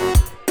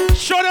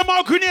 Show them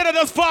how Grenada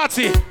does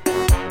party.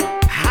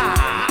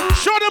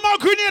 Show them how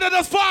Grenada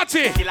does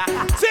party.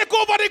 Take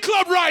over the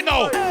club right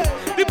now.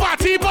 The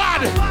party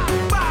bad.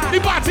 The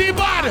party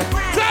bad.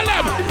 Tell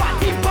them.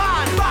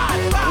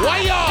 Why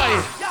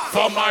y'all?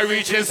 From my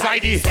reach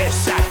inside the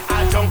session,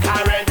 I drunk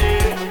already.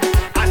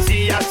 I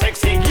see a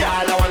sexy girl,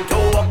 I want to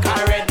walk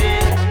already.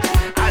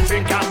 I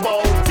drink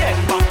about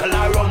 10 buckle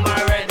of rum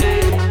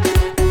already.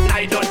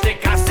 I don't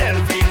take a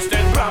selfie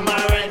instead from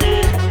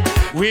already.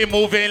 We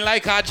moving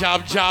like a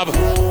job.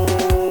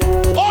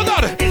 Hold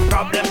on. It's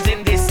problems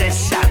in this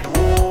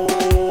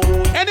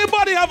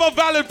Anybody have a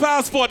valid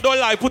passport? Don't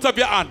lie. Put up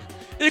your hand.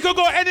 You can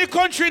go any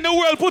country in the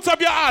world. Put up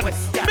your hand.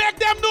 Make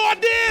them know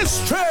this.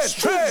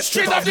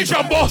 Straight off the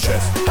jumbo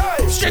jet.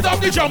 Hey, straight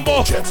off the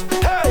jumbo jet.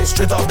 Hey,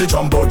 straight off the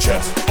jumbo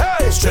jet.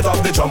 Hey, straight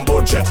off the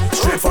jumbo jet.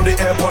 Straight from the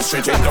airport,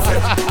 straight in the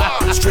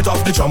fit. Straight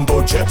off the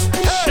jumbo jet.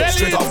 Hey,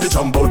 straight off the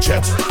jumbo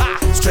jet.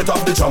 Straight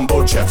off the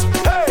jumbo jet.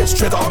 Hey,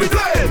 straight off the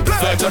plane.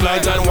 Flight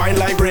tonight and wine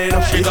like rain.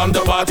 Beat on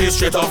the party,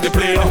 straight off the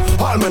plane.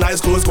 All my nice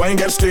clothes go and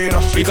get stained.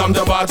 Beat on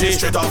the party,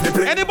 straight off the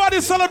plane.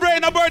 Anybody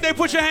celebrating a birthday,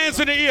 put your hands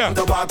in the air.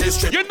 The party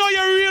straight. You know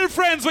you're real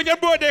friends when your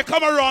birthday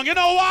come around. You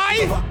know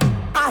why?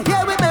 I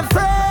here with my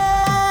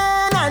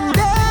friend and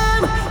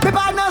them. We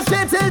partner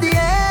straight till the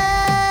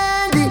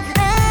end. The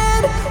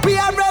end. We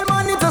have real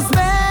money to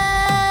spend.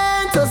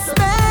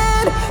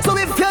 So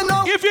if you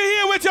know, if you're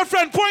here with your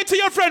friend, point to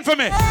your friend for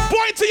me.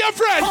 Point to your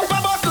friend. Pop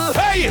a bottle.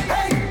 Hey,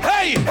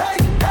 hey, hey.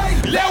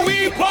 Let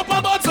we pop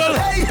a bottle.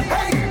 Hey,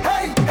 hey,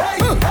 hey, hey,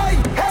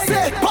 hey.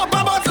 Say pop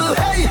a bottle.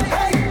 Hey,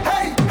 hey,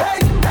 hey,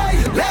 hey,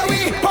 hey. Let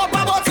we pop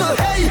a bottle.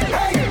 Hey,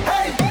 hey,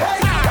 hey,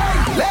 hey.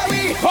 Let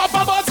we pop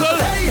a bottle.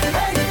 Hey,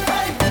 hey,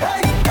 hey,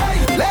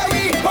 hey. Let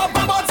we pop a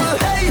bottle.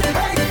 Hey,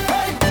 hey,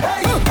 hey,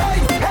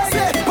 hey.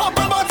 Say pop a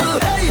bottle.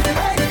 Hey,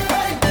 hey,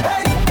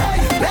 hey, hey.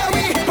 Let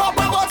we pop a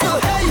bottle.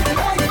 Hey,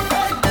 hey,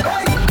 hey,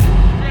 hey.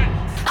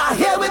 I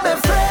here with my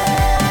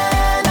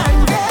friend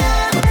and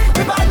them.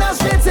 We partner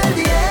straight till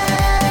the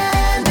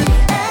end.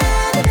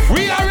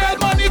 We are real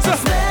money to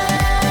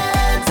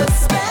spend.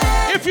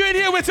 If you're in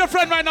here with your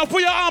friend right now,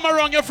 put your arm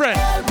around your friend.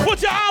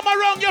 Put your arm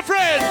around your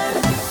friend.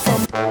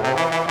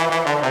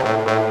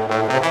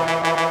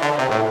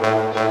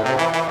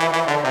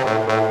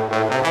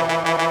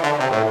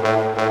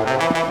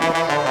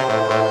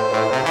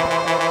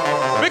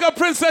 Big up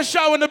Princess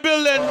Shaw in the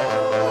building.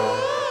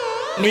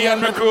 Me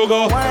and my crew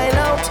go wild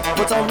out,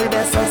 put on the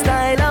best and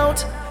style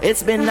out.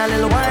 It's been a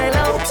little while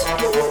out.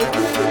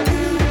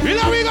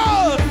 Here we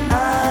go.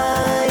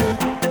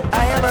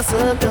 I have a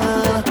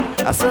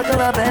circle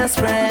of best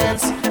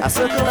friends, a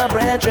circle of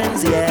brethren,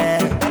 yeah.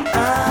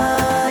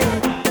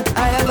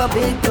 I have a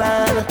big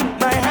plan.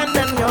 My hand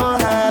in your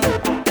hand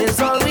is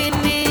all we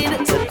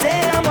need.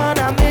 Today I'm on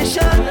a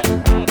mission.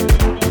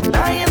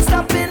 I ain't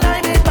stopping,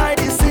 I made my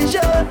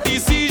decision.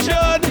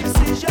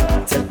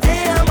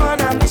 Today I'm on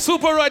a mission.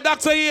 Super right,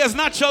 Dr. E.'s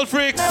Natural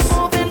Freaks.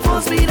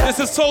 This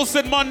is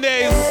SOUNDZ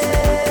Mondays.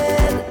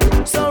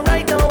 So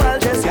right now I'll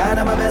just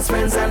gather my best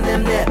friends and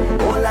them there.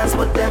 All hands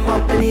put them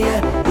up in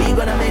here. We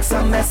gonna make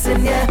some mess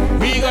in here.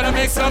 We gonna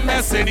make some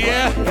mess in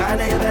here.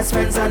 Gather your best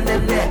friends and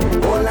them there.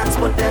 All hands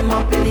put them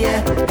up in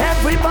here.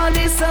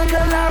 Everybody circle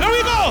around. There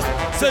we go.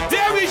 So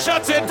there we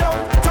shut it.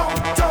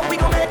 Don't we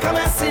gonna make a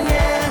mess in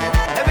here.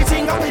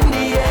 Everything up in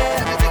the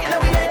air.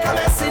 We make a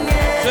mess in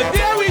here. So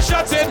there we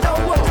shut it.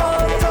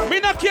 Me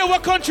not care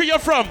what country you're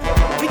from.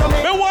 Me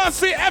want to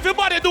see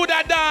everybody do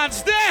that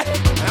dance there.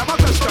 I have a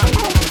question.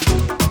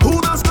 Who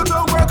does go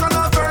to work on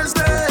a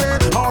Thursday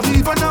or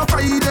even a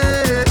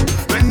Friday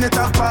when it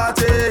have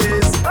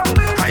parties?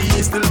 I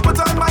still put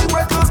on my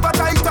wet clothes, but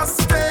I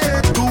just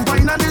stay to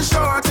wine and the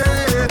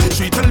shorty.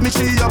 She tell me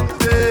she up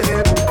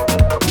there.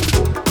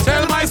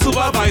 Tell my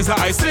supervisor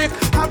I sick.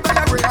 After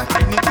every I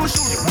need to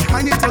shoot.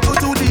 I need to go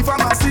to the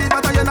pharmacy,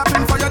 but I end up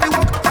in fire the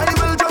walk. I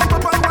will jump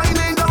up and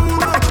winding down.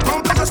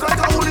 Come just like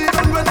a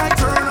hooligan when I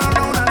turn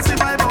around and see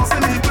my boss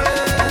in the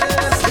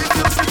place. If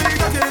you see me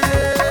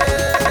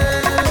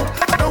again,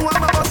 I don't want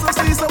my boss to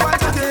see, so I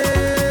duck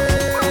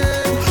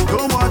it.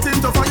 Don't want him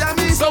to fire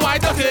me, so I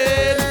duck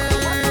it.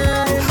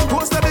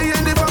 Who's to be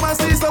in the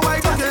pharmacy, so I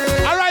duck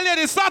it. All right,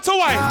 ladies, start to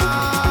wine.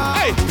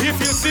 Hey, if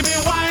you see me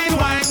wine,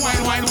 wine,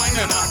 wine, wine, wine,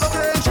 you know.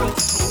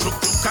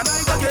 Can I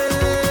duck it?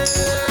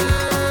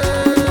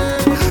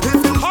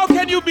 How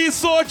can you be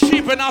so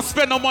cheap and not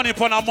spend no money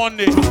on a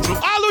Monday?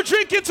 All who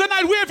drinking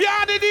tonight, wave your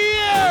hand in the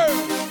air.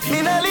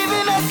 Me not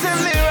living up till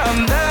me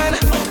I'm done.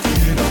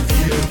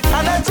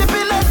 I'm not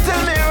chipping up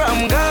till me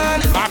I'm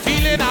gone. I'm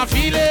feeling. I'm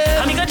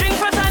gonna drink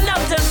from sun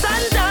up to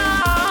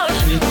sundown.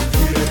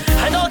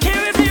 I don't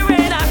care if the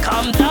rain I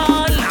come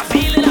down. I'm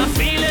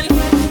feeling.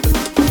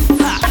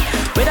 Ha.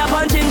 With a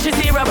punching she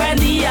syrup and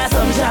the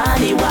some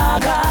Johnny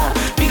Walker.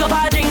 Pick up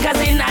our drinkers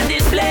in at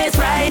this place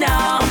right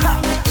now.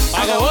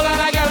 I go hold on,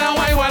 I get on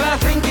wine while I'm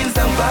drinking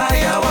some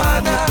fire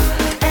water.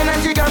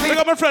 Energy got me. Pick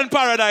up my friend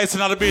Paradise in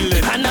the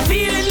building. And I'm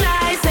feeling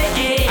nice,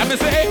 eh. I'm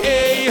say,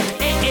 hey.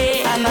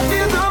 And I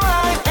feel so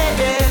right,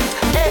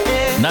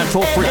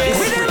 Natural Freaks.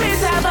 With the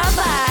miss have a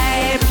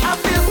vibe. I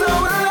feel so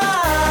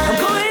alive. I'm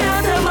going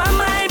out of my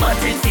mind, but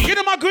it's Get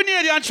him a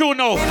grenade and tune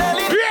now.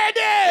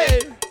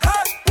 Ready?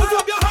 Put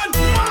up your hand,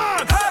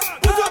 man.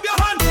 Put up your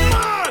hand,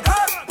 man.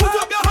 Put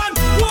up your hand.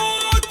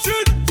 Watch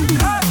it.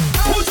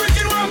 Who's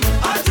drinking rum?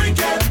 I drink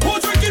it.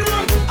 Who's drinking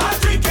rum? I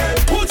drink it.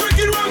 Who's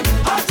drinking rum?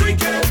 I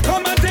drink it.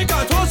 Come and take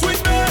a toast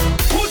with me.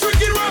 Who's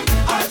drinking rum?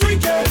 I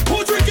drink it.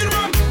 Who's drinking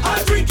rum?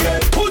 I drink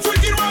it. Who's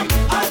drinking rum?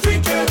 I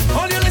drink it.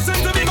 All you listen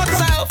to me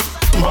myself.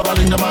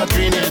 Bubbling the mad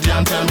grenade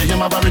and tell me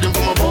him a rhythm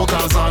for my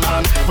vocals on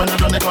hand. when I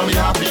done they call me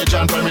half page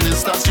and Prime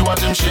Minister Stewart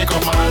him shake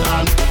up man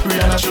hand.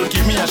 Rihanna should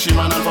keep me a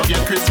shimmer and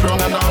forget Chris Brown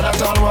and all that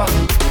all one.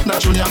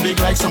 That junior big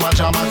like so much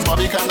Max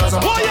Bobby can does a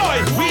we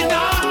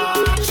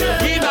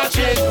not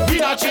change, we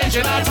not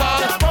changing at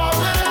all.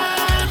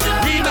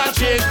 We not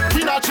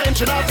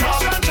changing at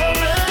all.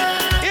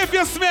 If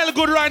you smell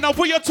good right now,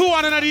 put your 2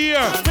 on in the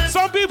ear.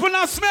 Some people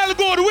not smell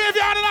good, wave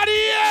your hand in the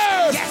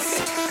ear. Yes.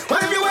 Well,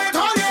 if you wait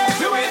all year,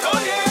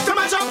 to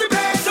mash up the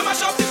place,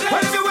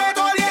 Well, if you wait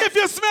all year, if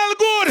you smell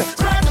good,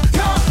 spread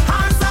your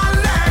hands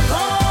and let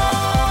go.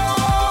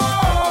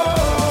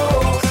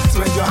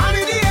 Spread your hand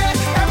in the air,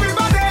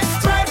 everybody.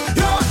 Spread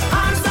your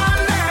hands and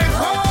let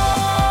go.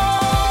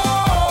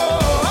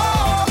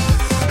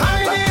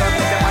 Hand in the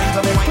air.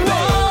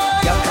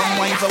 Y'all come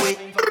wine for it.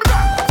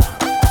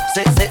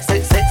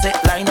 Sit,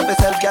 line up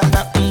yourself, girl.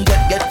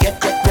 Get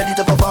ready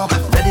to perform,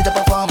 ready to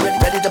perform.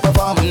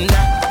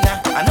 Nah,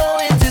 I know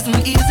it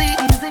isn't easy,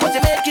 but you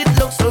make it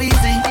look so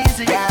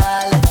easy,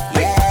 girl.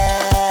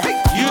 Yeah,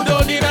 you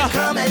don't need a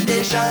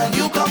commendation.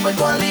 You come with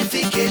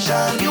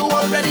qualification. You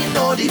already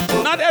know the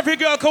book. Not every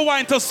girl can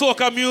wine to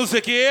soca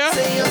music, yeah?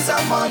 Say you're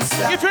a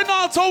monster. If you're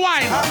not to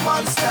wine, a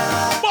monster.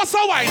 Bust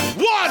a wine.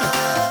 1,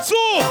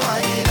 2,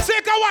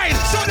 take a wine.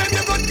 Show them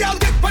you good girl.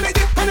 Dip, pon it.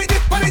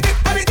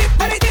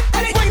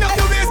 Wind up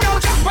your waist, girl.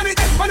 Pon it.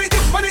 Walk up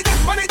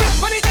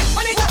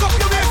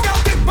your waist,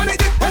 girl. Dip, pon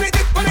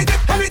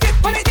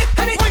it.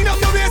 Wind up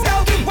your waist,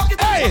 girl. Walk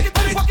it. Hey.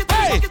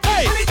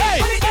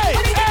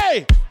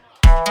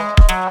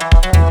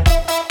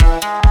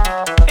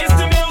 It's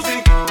the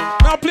music.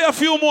 Now play a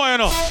few more, you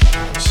know.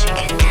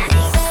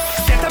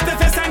 Set up the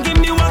face and give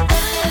me one.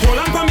 Hold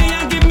on for me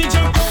and give me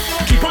jump.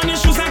 Keep on your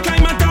shoes and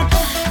climb on top.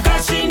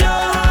 Cause she know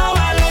how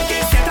I like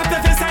it. Set up the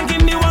face and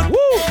give me one.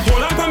 Woo.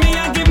 Hold on for me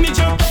and give me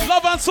jump.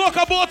 Love and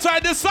soca boat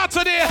ride this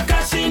Saturday.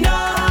 Cause she know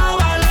how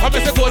I like I'm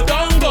it. say go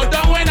down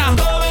when I'm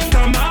going.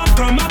 Come up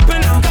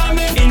and I'm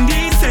coming. In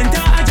the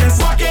center I just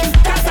walk in.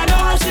 Cause I know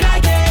how she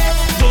like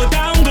it. Go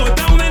down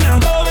when I'm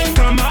going.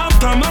 Come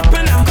up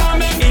and I'm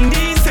coming. In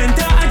the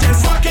center I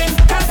just walk in.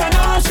 Cause I know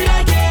how she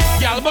like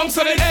it. Y'all bounce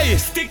on it, hey.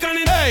 Stick on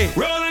it, hey.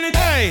 Roll on it,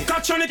 hey.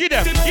 Catch on it. Get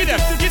them. On your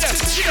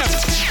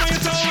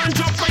toe and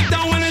drop right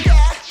down on it.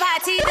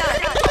 Party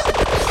done.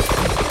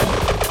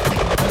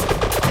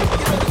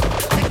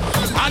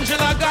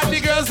 Angela got the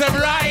girls them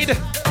ride.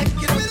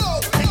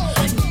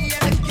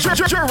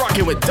 You're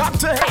rocking with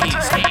Dr.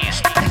 Hayes.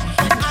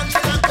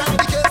 Angela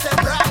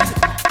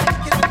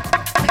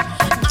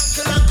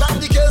got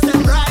the girls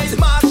them right.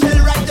 Marshall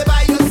right there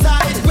by your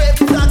side. Wave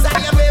the flags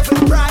and you wave for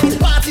pride.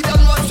 Party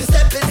done once you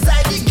step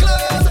inside the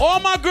club. All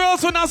my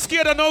girls who not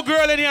scared of no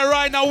girl in here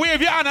right now,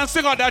 wave your hand and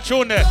sing out that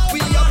tune there. We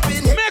up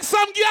in here. Make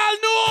some girl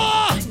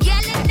know.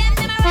 Yelling them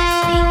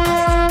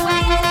around.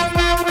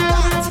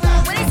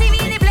 When they see me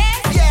in the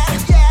place. Yeah.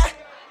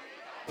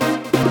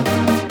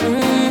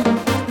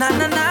 Na.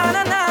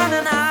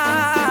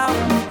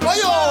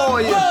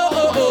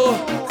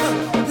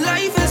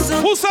 Life is so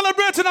Who's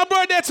celebrating a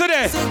birthday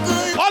today?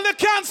 good. All the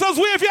cancers,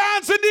 wave your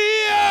hands in the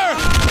air.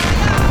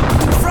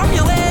 From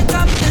your wake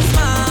up this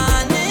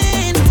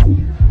morning.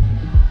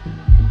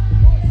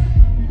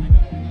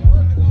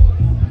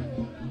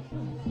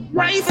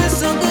 Life is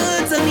so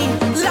good to me.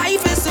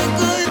 Life is so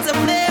good to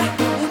me.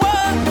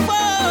 Whoa,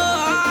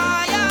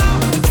 yeah.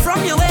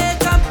 From your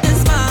wake up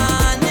this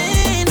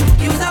morning,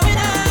 you's a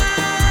winner.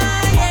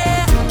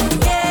 Yeah.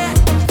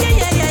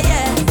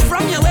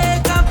 From your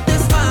wake up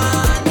this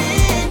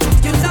morning,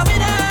 you's a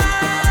winner.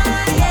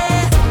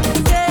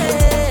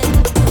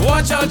 Yeah.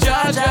 Watch out,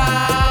 Jaja.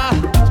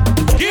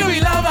 Give me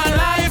love and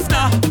life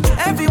now.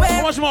 Everywhere.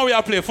 How much more we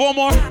are play? 4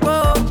 more?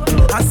 Whoa.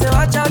 I say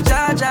watch out,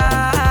 Jaja.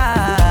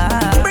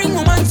 Bring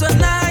woman to a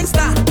nice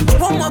star.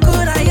 What more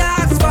could I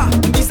ask for?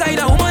 Beside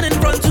a woman in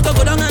front to go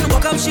down and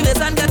walk up she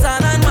and get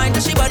on and mind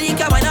that she body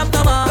can wind up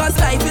no more. Cause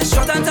life is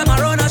short and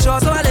tomorrow not sure,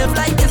 so I live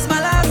like it's my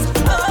last.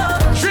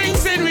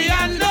 Drinks in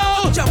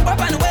Rihanna. Jump up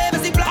and wave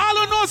as the block. All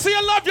who know say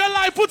you love your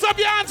life, put up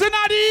your hands in the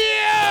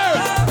air.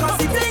 Cause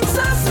it things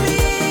so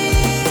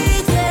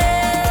sweet,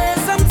 yeah.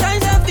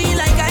 Sometimes I feel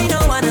like I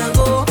don't wanna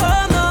go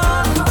home, no.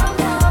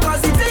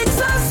 Cause it things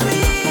so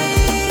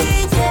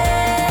sweet,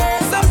 yeah.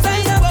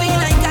 Sometimes I feel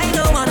like I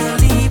don't wanna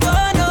leave,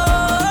 oh no.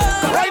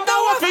 Right now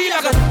I feel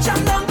like a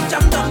jam down,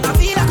 I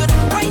feel like a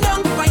wind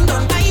down.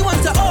 I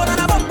want to hold on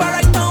a bumper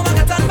right now, I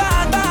got on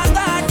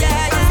bad,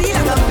 yeah. I feel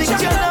like a big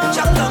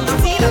jam down, I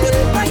feel like a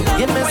wind down.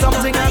 Give me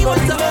something I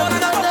want to hold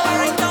on a bumper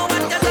right now, I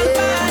got on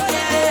bad,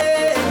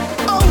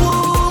 yeah. Oh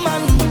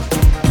woman,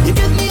 you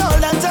give me all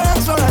that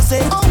thanks for I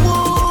say. Oh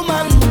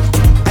woman,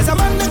 as a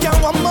man that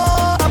can want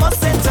more, I must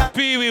say thanks.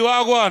 Pee-wee,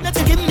 wagwan. That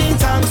you give me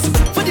thanks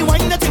for the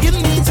wine that you give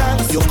me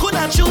thanks. You could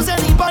not choose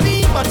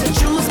anybody, but you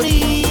choose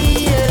me.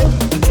 Yeah.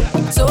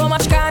 So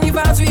much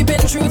carnivals we've been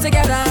through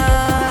together.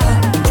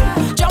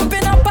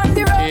 Jumping up on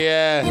the road.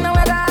 Yeah. You know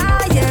what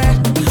yeah.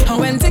 And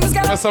when things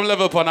get There's some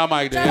level upon our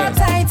mic there. Yeah.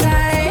 tight.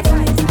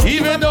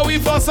 Even though we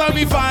fuss and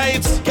we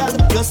fight. Girl,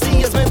 you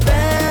see as my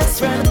best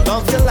friend.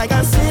 Love you like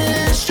a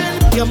sister.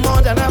 You're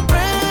more than a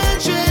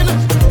brethren.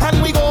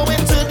 And we go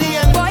into the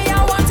end. Boy,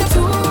 I want you to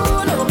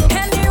know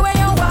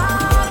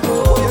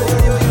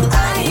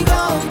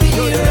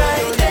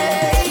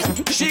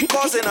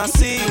wanna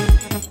see.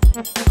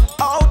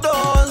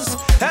 Outdoors,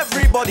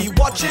 everybody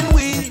watching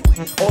we.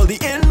 All the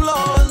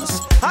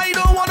in-laws, I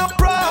don't want no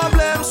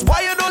problems.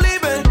 Why you don't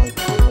leave it?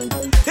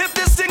 If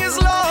this thing is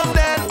love,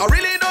 then I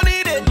really don't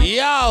need it.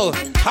 Yo,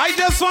 I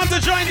just want to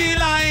join the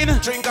line.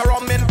 Drink a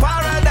rum in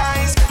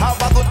paradise.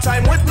 Have a good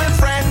time with my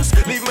friends.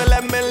 Leave me,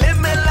 let me live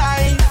my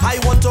life. I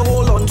want to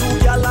hold on to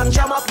y'all and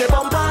jam up the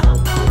bumper.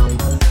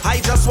 I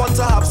just want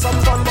to have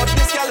some fun, but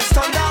this girl is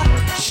turned down.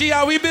 She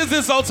are we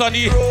business out on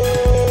the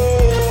road.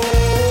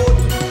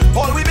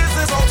 All we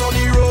business out on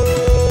the road.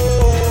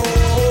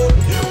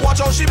 Watch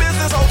how she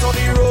business out on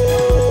the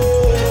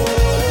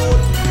road.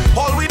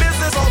 All we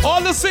business out.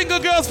 All the single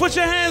girls, put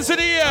your hands in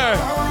the air.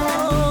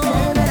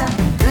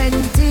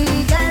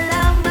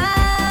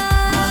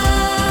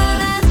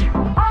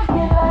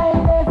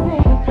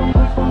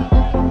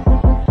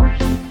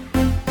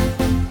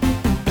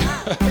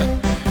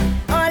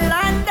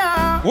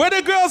 Where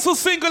the girls who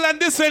single and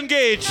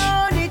disengaged?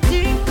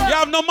 You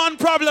have no man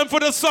problem for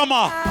the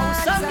summer.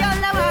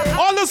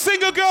 All the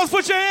single girls,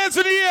 put your hands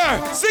in the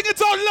air. Sing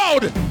it out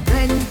loud.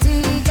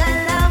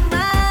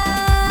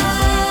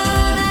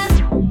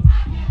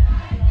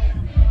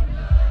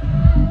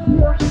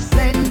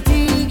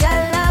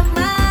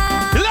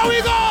 Here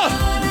we go.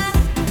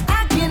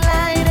 Acting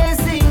like a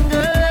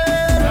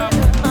single,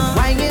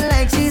 whining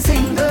like she's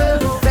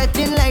single,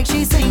 betting like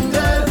she's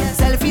single,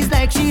 selfies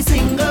like she's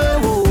single.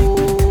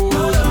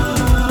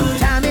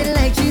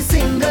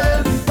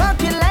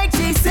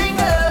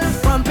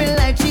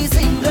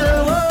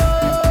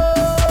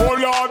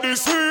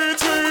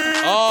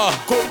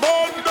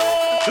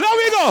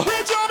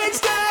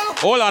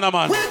 Hold on,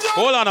 man.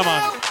 Hold on,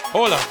 man.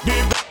 Hold on.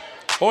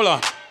 Hold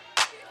on.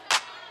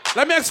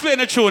 Let me explain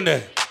the tune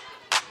there.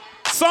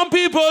 Some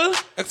people,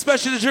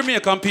 especially the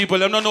Jamaican people,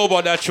 they don't know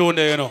about that tune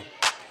there, you know.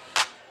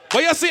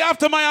 But you see,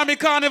 after Miami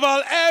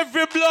Carnival,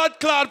 every blood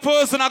clot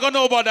person are going to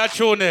know about that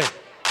tune there.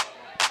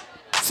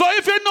 So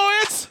if you know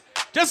it,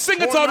 just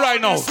sing it out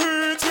right now.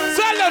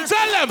 Tell them,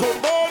 tell them.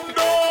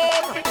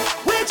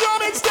 We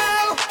drumming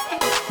still.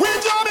 We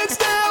drumming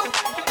still.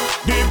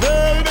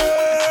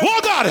 Oh,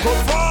 God.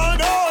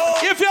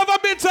 If you ever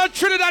been to a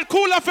Trinidad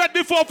Cooler Fest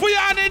before, put your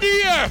hand in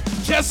the air.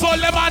 Just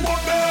hold them and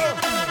walk them.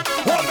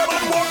 Hold them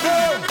and walk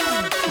them.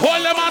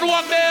 Hold them and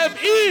walk them.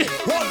 E.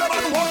 Hold them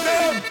and walk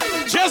them.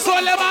 Just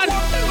hold them and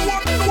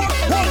hold them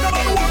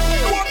and walk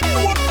them.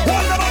 Hold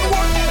them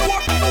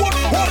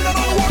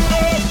and walk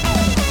them.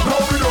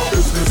 Now we do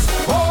business.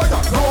 Oh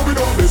yeah, now we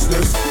do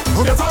business.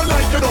 Who get on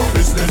like you do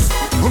business?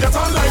 Who get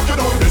on like you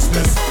do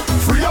business?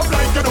 Free up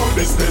like you do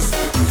business.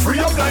 Free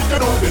up like you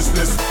do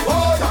business.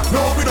 Oh yeah,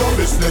 now we do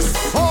business.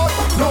 Oh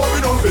yeah, now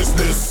we do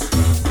business.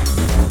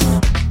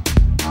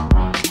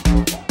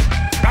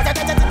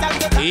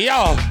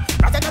 Yo,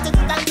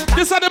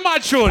 this are the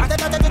mad tune.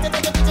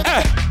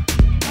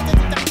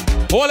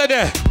 Hold it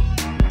there.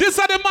 This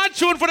are the mad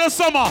tune for the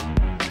summer.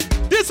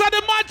 This are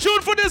the mad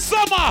tune for the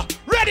summer.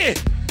 Ready?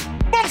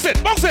 Box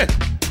it, box it.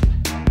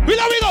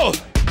 Here we go.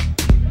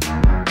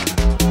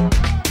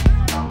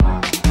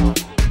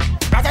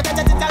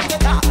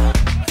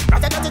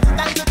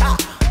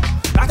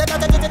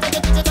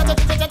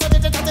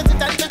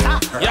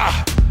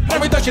 Yeah,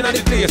 let me touch in on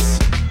the place.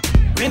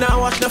 We now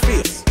wash the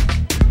face.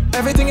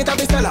 Everything it have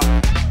is sell out.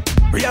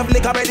 We have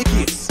liquor by the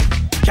case.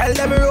 Tell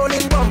them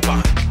rolling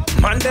bumper.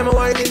 Man them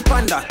whining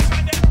panda.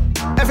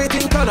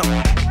 Everything turn up.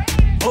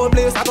 Whole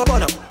place I go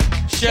burn up.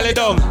 Shell it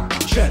down.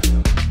 Shell.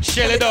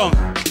 Shell it down.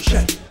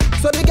 Shell.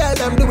 So the girl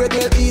them do it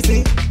real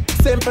easy.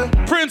 Simple.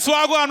 Prince,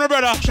 what go on, my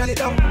brother? Shell it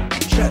down.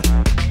 Shell.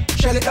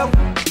 Shell it down.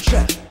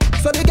 Shell.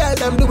 So the girl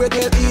them do it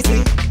real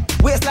easy.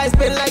 Waistline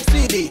spin like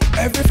CD.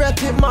 Every fret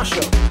hit mash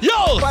up.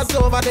 Yo! Pass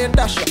over then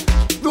dash up.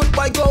 Good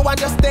boy go and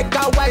just take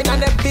a wine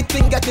and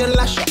everything getting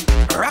lash up.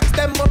 Rocks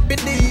them up in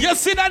the... You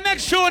see that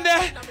next show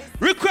there?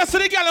 Request to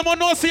the girl, I'm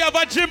know see you have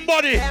a gym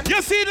body.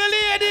 You see the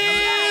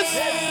ladies?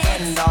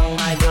 Bend down,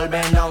 my girl,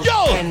 bend down.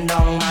 Yo! Bend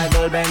down, my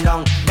girl, bend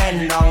down.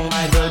 Bend down,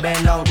 my girl,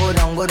 bend down. Go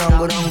down, go down,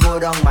 go down, go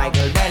down, my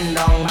girl. Bend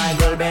down, my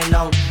girl, bend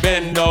down.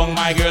 Bend down,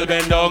 my girl,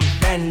 bend down.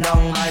 Bend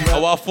down, my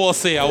girl. Our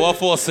force, our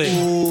force.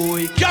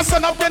 Just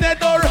stand up in the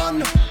door.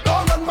 Run,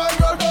 my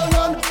girl, don't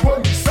run.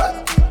 When we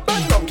set,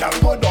 bend down, girl,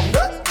 go down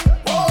there.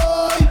 Boy,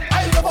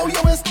 I love how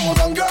you waist go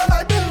down, girl.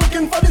 I've been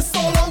looking for this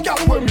so long, girl.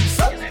 When we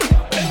set,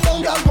 bend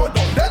down, girl, go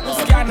down there.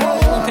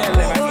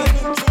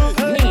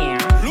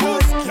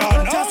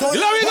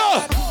 Here we go.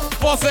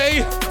 Force.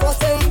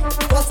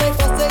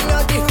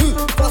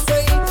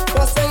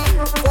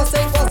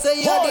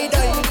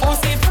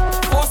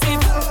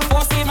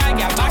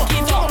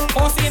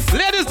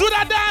 Ladies, do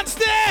that dance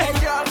there.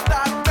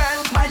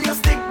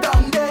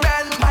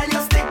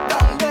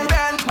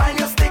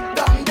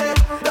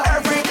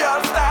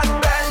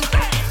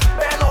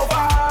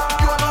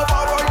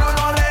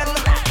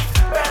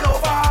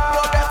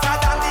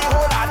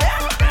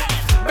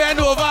 Bend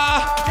over.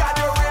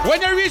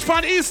 When you reach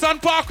from Eastern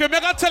Parkway, I'm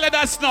gonna tell you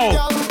that now.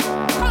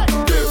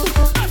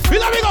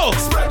 Here we go.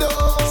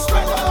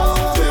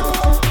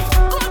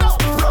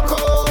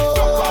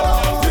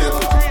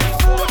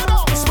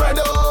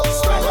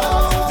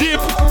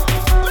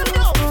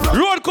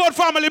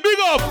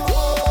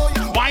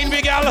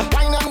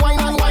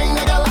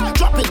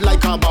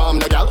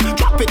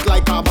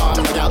 like a ball.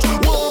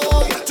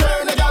 Whoa,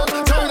 turn a gal,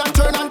 turn and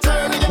turn and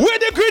turn. Where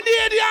the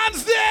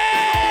Grenadians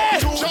there?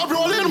 Job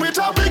rolling with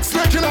a big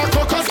snake in a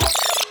caucus.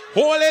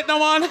 Hold it now,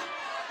 man.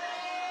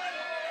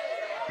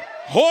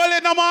 Hold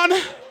it now,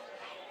 man.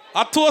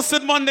 I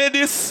toasted Monday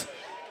this.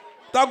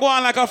 That go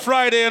on like a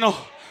Friday, you know.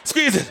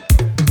 Squeeze it.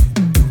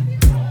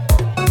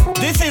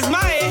 This is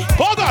my.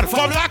 Hold on,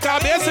 from Laka,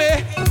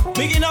 BSA.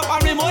 Bigging up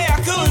every Moya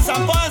Coons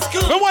and Buzz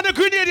Coons. We want the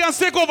Grenadians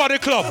take over the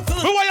club.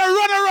 We want you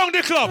run around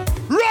the club.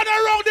 Run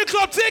around the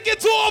club. Take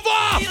it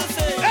over.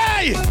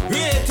 Hey!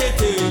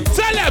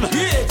 Tell them.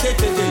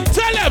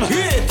 Tell them.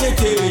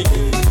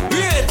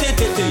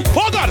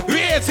 Hold on.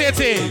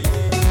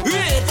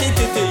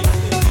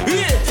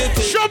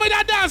 Show me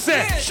that dance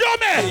there. Show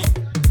me.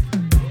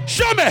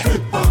 Show me.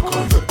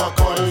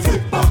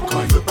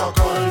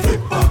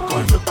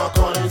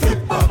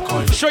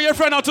 Show your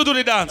friend how to do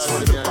the dance.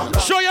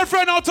 Show your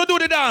friend how to do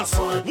the dance.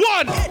 1, 2,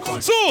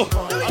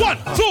 1,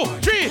 2,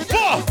 3, 4.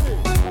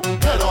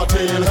 Head or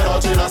tail,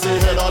 I say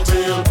head or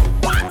tail.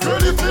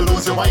 Girl, if you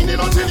lose your whining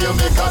until you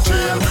make a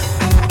trail.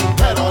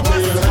 Head or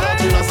tail,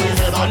 I say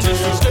head or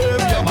tail.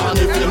 Man,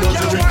 if you lose,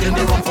 you drinking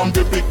the rum from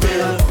the big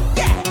pail.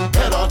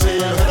 Head or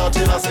tail,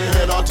 I say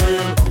head or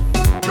tail.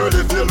 Girl,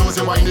 if you lose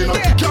your whining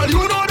until... Girl,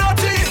 you know that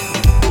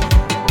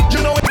thing.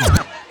 You know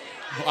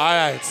it.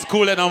 Alright,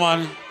 cool it now,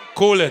 man.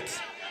 Cool it.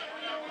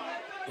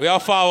 We are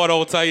forward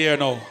out of here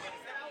now.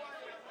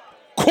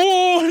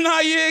 Cool,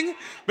 Naying.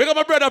 Big up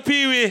my brother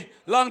Pee-wee.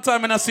 Long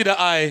time I not see the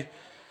eye.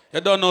 You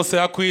don't know, say,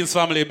 a Queen's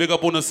family. Big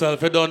up on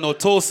yourself. You don't know,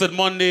 Toasted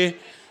Monday.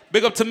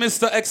 Big up to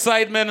Mr.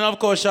 Excitement. And of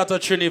course, shout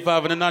out to Trini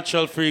 5 and the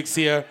Natural Freaks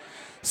here.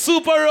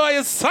 Super Roy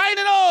is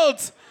signing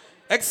out.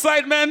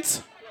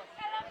 Excitement.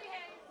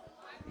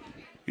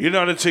 You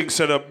know the thing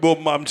said a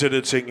boom bam to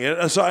the thing. You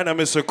know, sign of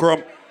Mr.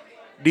 Crump.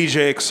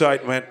 DJ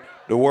Excitement.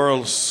 The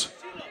world's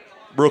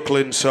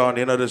Brooklyn son,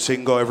 you know the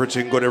thing go,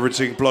 everything good,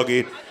 everything plug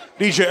in.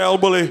 DJ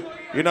Elbully,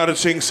 you know the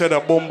thing set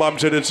up, boom bam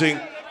to the thing.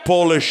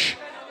 Polish,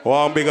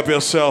 wow, big up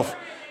yourself.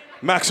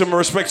 Maximum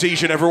respect to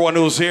each and everyone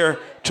who's here.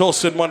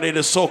 Toasted Monday, the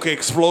Soca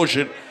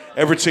Explosion.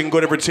 Everything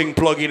good, everything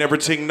plug in,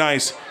 everything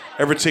nice,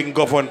 everything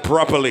governed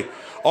properly.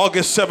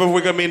 August 7th, we're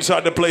gonna be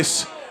inside the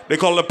place. They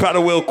call it the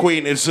Paddle Wheel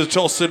Queen. It's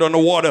toasted on the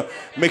water.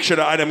 Make sure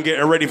the item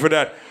getting ready for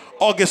that.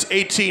 August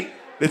 18th,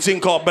 the thing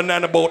called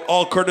Banana Boat,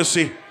 all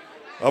courtesy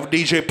of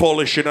DJ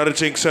Polish, you know the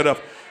thing set up.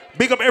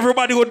 Big up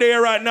everybody who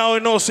there right now, you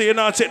know, so you're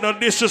not taking no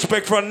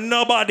disrespect from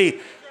nobody.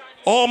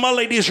 All my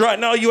ladies right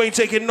now, you ain't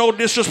taking no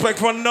disrespect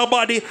from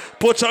nobody.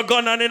 Put your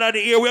gun on in the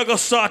ear, we're gonna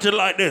start it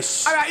like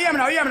this. Alright, hear me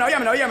now.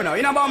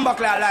 You know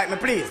bumbuckler like me,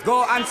 please.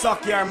 Go and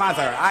suck your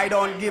mother. I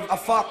don't give a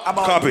fuck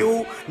about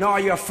you, nor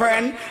your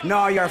friend,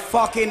 nor your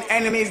fucking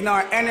enemies,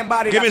 nor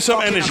anybody. Give me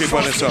some energy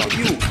for this song.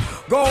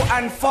 Go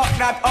and fuck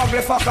that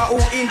ugly fucker who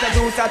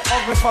introduced that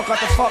ugly fucker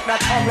to fuck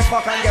that ugly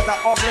fucker and get that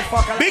ugly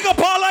fucker. Big up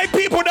all like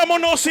people that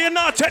want to see you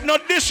not take no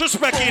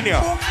disrespect in here.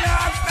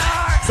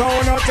 So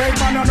no take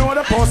man, you know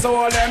the post, so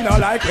all them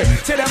don't like me.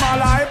 See them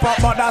all hype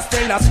up, but that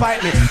still not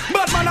spite me.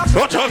 But man,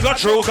 don't talk the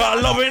truth, I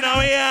love it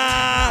now,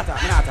 yeah.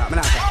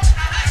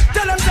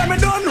 Tell them say me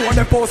don't know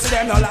the post,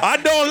 them don't like. I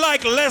don't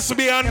like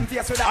lesbian.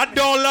 I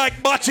don't like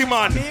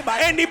Batman.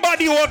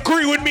 Anybody who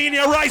agree with me in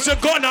your rise a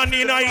gun on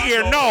in our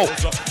ear, no.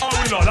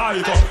 We no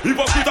like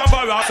hypocrite and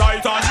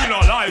parasite and we no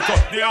like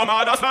they are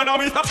mad as man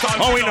and we stop time.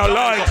 Oh, we no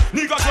like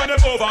niggas when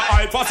them over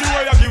hype, pass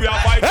where you give you a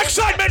fight.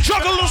 Excitement,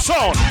 juggle the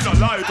sound. We no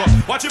like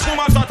watch it from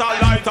a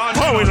satellite and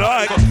oh, we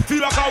like feel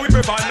like how we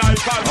prefer night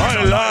and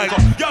I like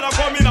girl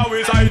come in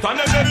our sight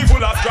and then they full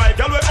of strike.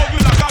 Girl we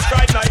ugly like a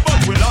strike night,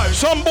 but we like.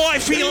 Some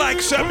boy feel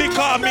like say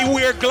because me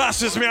wear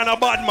glasses, me and a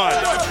bad man.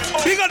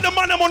 Big up the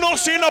man I'm not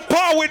seeing a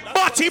par with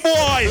Batty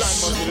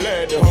boys.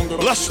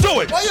 Let's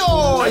do it.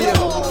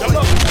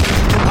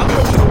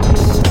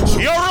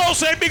 Yo,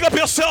 Rose, big up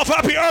yourself.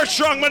 Happy Earth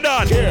Strong, my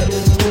dad. Here,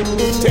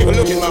 take a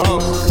look in my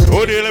house.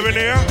 Who do you live in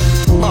here?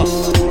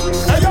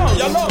 Hey, yo,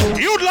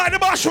 you'd like the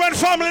Bashman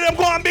family, them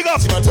go and big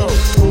up.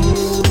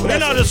 You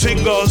know the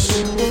thing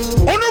goes.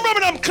 Oh,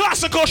 remember them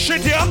classical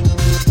shit here?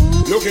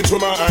 Look into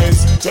my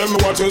eyes, tell me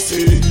what you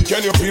see.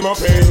 Can you feel my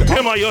pain?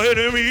 Am I your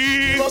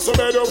enemy? Must a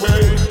better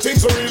way,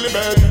 things are really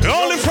bad. The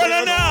only friend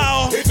I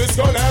now. It is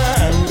gonna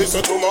end.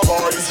 Listen to my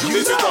voice,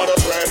 this is not a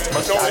threat.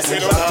 But don't say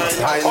no time.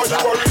 Are you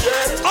worried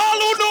yet? All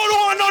who don't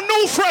want no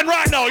new friend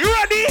right now, you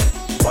ready?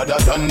 Father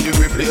done the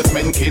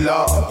replacement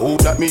killer. Who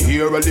that me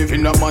here a live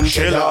in a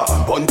Manchella.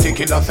 Bunty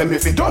killer send me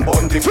fit on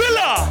bunty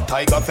filler.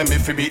 Tiger send me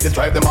fi beat this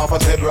drive them off a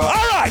zebra.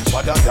 Alright.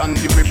 Father done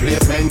the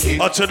replacement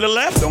killer. To the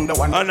left. Down the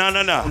one. No.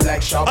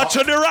 Like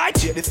to the right.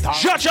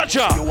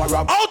 Ja.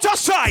 Outer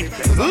side.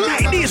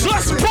 Ladies,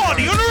 let's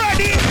party. You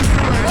ready?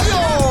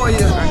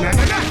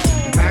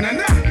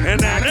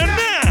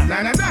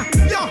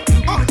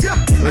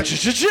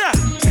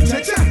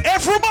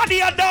 Everybody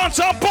a dance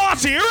and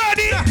party. You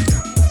ready?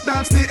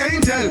 That's the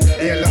angel,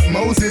 hail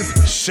Moses.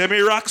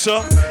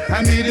 Semi-roxer.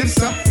 I need him,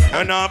 sir.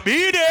 And I'll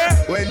be there.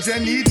 When you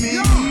need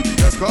me,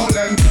 just call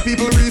them.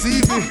 People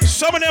receive me.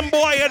 Some of them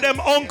boy and them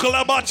uncle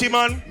a batty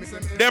man.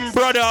 Them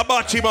brother a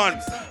batty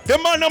man. The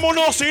man them who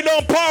know so you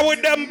don't par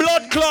with them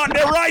blood clot.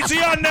 They rising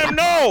on them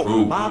now.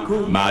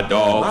 My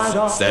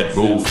dogs, said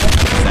roof,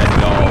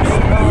 said dogs.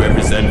 We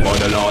represent for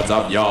the lords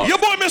of York. Your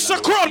boy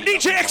Mr. Crumb,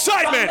 DJ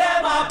Excitement.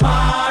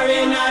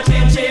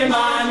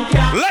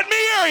 Let me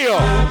hear you.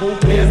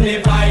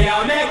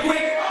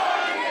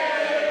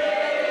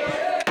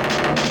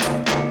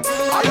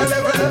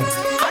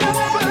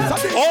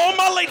 All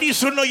my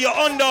ladies who know your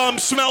underarm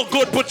smell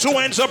good, put 2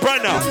 hands up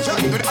right now.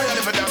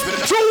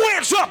 2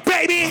 hands up,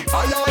 baby.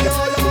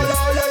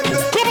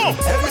 Come on.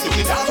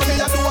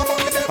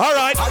 All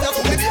right.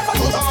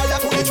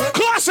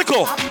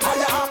 Classical.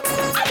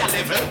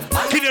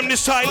 Give them the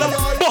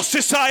styler, bust the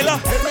styler.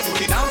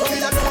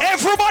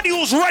 Everybody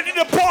who's ready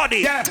to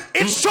party,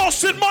 it's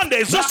Toasted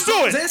Mondays. Let's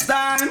do it. This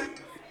time,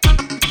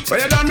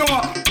 but you don't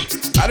know,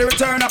 at the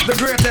return of the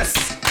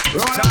greatest.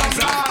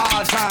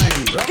 All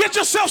time. Get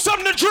yourself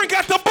something to drink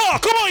at the bar.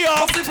 Come on,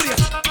 y'all.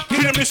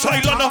 Give them the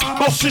styler now,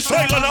 bust the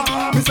styler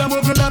now. Mr.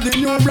 Muggle of the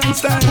new brand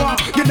style.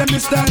 Give them the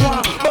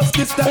style, bust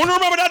the style. Wanna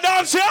remember that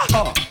dance here?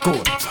 Oh,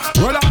 good.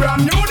 Well, a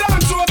brand new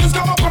dance, so this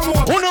come up from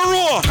what? Wanna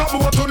roll?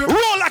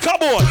 Roll like a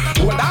boat.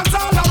 Well, dance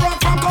all around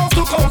from coast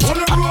to coast.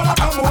 Wanna roll like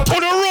a boat.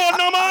 Wanna roll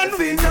now, man?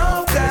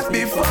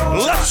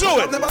 Let's do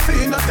it.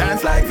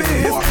 Dance like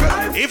this.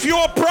 If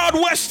you're a proud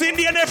West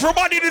Indian,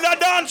 everybody do that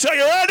dance. Are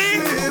you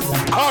ready?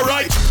 All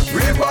right. We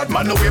bad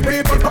man, no we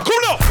people.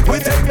 Cool up. We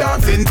take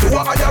dancing to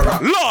a higher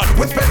rank. Lord.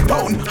 We spend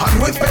pound and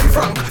we spend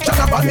franc. Shut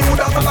up and new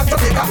dance like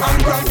Jamaica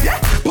and Grand. Yeah.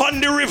 Pon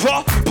the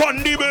river,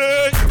 pon the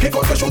bay. Kick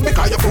out the shoes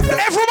because you put them.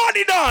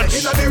 Everybody dance.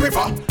 In the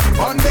river,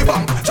 on the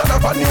bank. Shut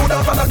up and new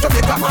dance like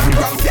Jamaica and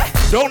Grand. Yeah.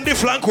 Down the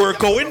flank, we're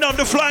going down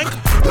the flank.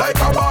 Like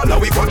a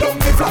baller, we go down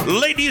the flank.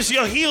 Ladies,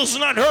 your heels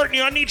not hurting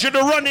you. I need you to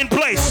run in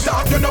place.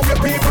 You know your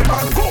people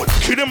are good.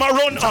 Give them a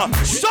run.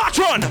 Start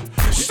run.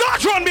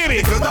 Start run,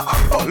 baby.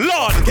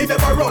 Lord. Give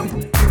them a run.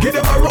 Give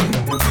them a run.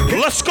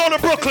 Let's go to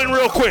Brooklyn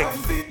real quick.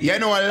 You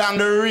know along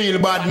the real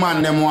bad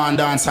man them want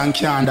dance and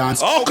can't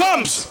dance. How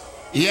comes?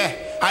 Yeah.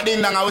 I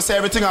didn't know I would say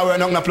everything I wear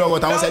not gonna plug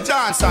out. I would say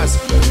dancers,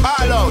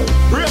 all out,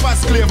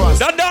 ravers, clavers.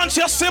 That dance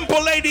is simple,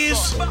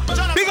 ladies.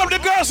 Big up the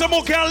girls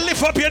who can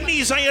lift up your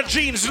knees and your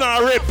jeans now,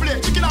 rip.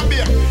 Chicken and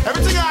beer,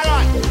 everything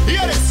alright.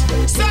 Hear this,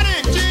 steady,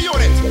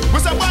 G-Unit.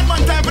 What's a bad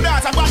man time for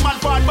dance, a bad man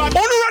forward, bad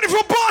man. Are you ready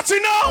for party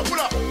now? Pull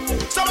up.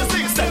 Someone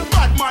sing, say,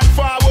 bad man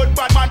forward,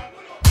 bad man.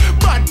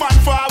 Bad man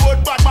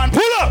forward, bad man.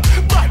 Pull up.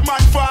 Bad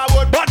man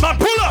forward, bad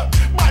man, pull up.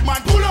 Bad man,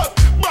 pull up.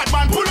 Bad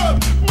man, pull up.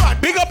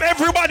 Big up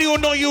everybody who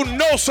know you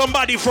know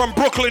somebody from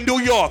Brooklyn, New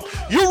York.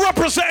 You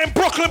representing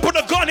Brooklyn, put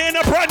a gun in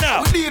up right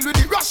now. We deal with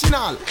the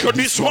rational. Could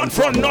this one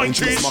from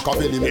 90s?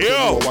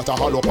 Yo.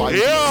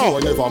 Yo.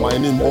 Never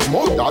mind him of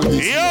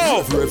MONDAYZ.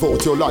 Yo. Rev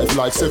out your life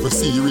like 7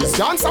 series.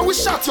 Dance and we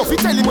shot you, we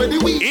tell him where the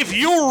week. If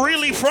you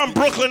really from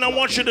Brooklyn, I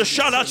want you to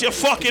shout out your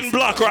fucking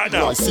block right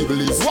now. What?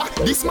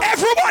 This man.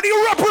 Everybody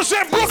who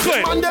represent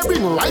Brooklyn. And they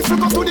bring rifle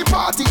go to the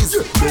parties.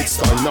 Next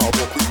time now,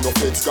 but with no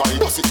fence guy.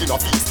 Bust it in a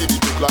piece, did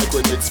it look like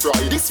when it's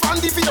fried. This fan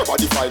the video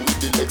body fine with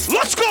the next.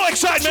 Let's go,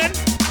 Excitement.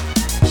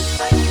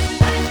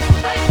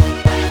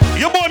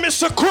 Your boy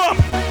Mr. Crumb.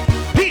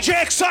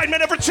 DJ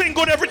Excitement, everything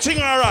good,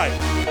 everything alright.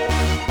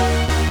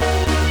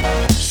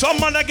 Some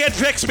man a get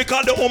vexed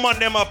because the woman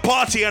them a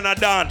party and a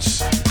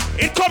dance.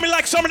 It coming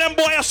like some of them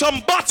boy are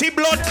some batty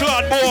blood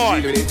clot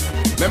boy.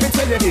 Let me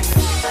tell you this.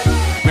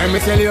 Let me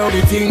tell you how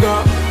the thing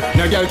go.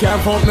 No girl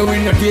can't fuck me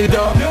with no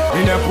dildo.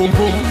 In a pum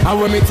pum,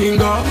 how when me thing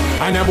go.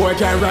 And a boy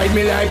can ride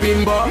me like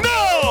bimbo. No!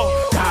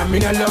 Me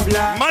no love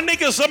life. My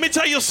niggas, let me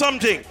tell you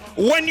something.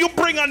 When you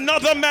bring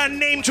another man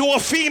name to a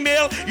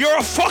female, you're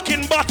a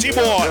fucking batty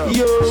boy.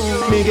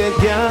 Yo, me get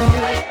down.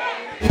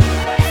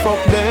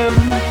 Fuck them,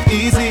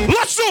 easy.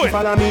 Let's do it.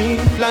 Follow me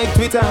like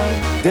Twitter,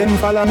 then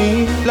follow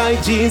me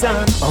like Jesus.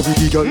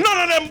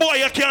 None of them boy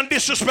you can't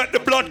disrespect the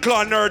blood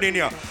clot nerd in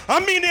here. I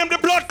mean him the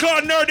blood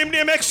clot nerd, him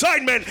name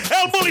Excitement.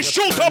 El Bully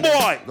Shooter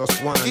boy.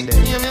 Just one day.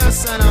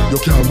 You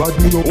can't bad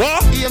me up.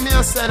 What? Hear me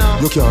a sinner.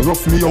 You can't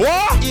rough me up.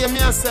 What? Hear me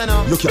a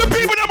sinner. You can't. The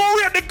people that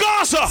are at the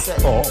Gaza.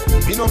 Oh.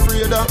 Be no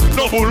afraid of.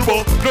 No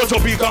bulbo, no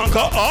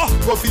topicanka.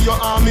 Go for your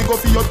army, go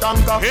for your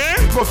tanker. Eh?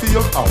 Go for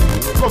your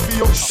go for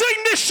your.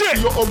 Sing this shit.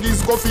 Your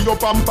huggies, go for your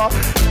pamper.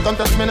 Don't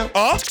touch me now.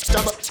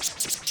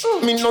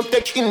 Me no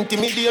take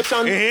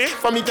intimidation.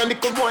 For me, can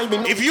boy, me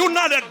no. If you're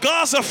not a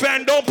Gaza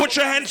fan, don't put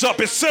your hands up.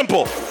 It's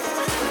simple.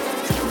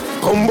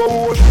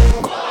 Combo.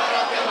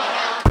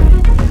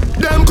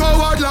 Them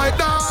coward like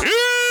that.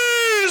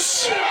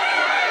 Yes.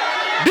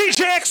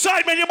 DJ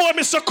Excitement, your boy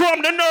Mr.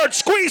 Crumb, the nerd.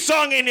 Squeeze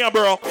song in here,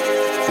 bro.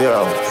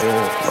 Yeah,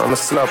 I'm a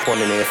slap one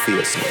in your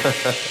face.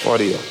 What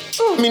are you?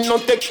 Me no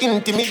take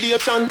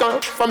intimidation.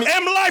 For me,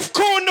 M Life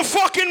crew in the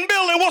fucking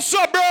building. What's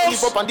up, bros?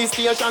 Keep up on this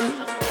station.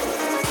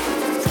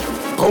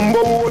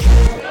 Combo.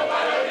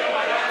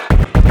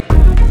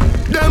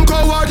 Them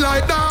coward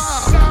like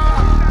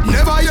that.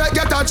 Never yet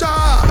get a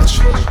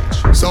charge.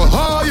 So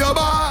how you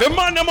bad? The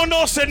man them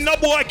know said no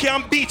boy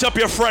can beat up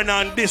your friend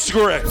and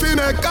disgrace. The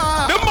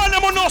man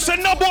them know said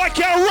no boy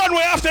can run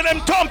way after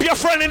them thump your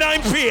friend in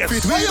him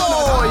face.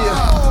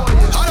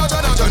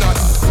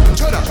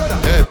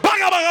 Bang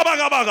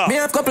Banga. Me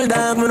have couple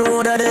dog, me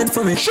know that dead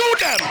for me. Shoot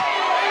them.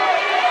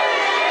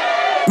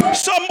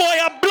 Some boy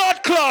a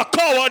blood clot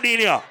coward in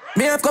here.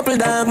 Me have couple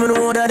dog, me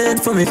know that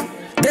dead for me.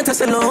 Better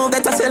say love,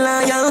 better say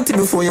loyalty.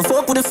 Before you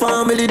fuck with the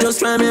family,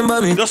 just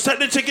remember me. Just take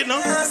the ticket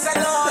now. Take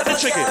the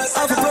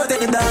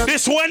ticket.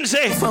 This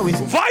Wednesday,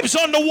 Vibes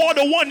on the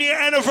Water 1 year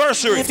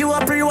anniversary. If you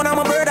are pre one, I'm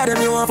a bird, then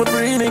you want to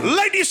pre me.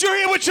 Ladies, you're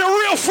here with your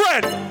real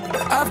friend.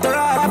 After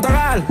all,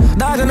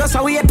 dog and us,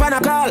 we pan a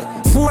call.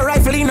 4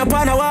 rifle in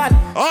upon a wall.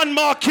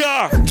 Unmark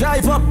car.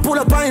 Drive up, pull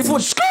up on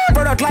foot.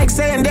 Product like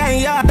saying, damn,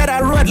 yeah,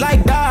 better road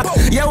like that.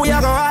 Yeah, we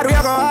are go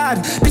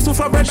hard. This one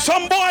for bread.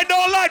 Some boy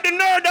don't like the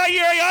nerd that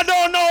year, I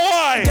don't know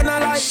why.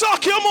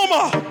 Suck your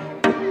mama.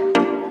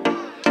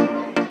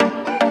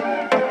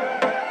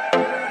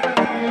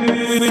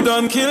 We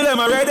done kill them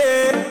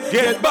already.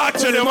 Get back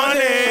to the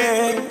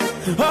money.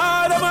 The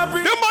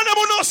man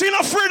will not see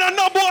no friend and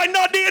no boy,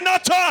 no day, no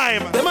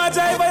time. Them a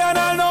drive and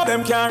I know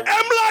them can't.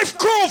 M-Life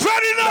crew,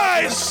 very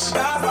nice.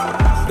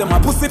 Them a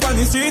pussy on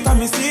the street and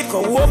me see it.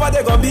 Go over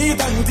they go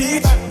beat and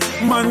teach.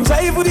 Man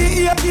drive with the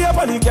ear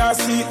on the car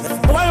seat.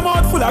 My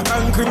mouth full of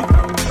concrete.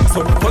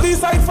 So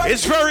police I fight.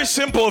 It's very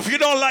simple. If you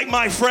don't like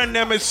my friend,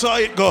 them it's how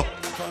it go.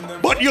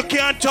 But you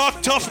can't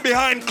talk tough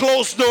behind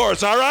closed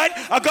doors, alright?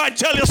 I gotta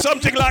tell you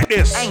something like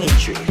this.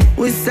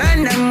 We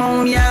send them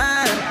on,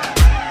 yeah.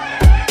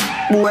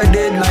 Boy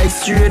dead like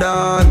straight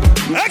dog.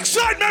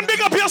 Excitement, big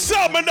up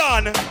yourself, man.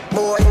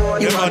 Boy,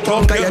 you a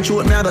punk, I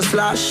throat me a go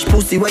slash.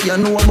 Pussy, what you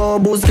know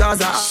about booze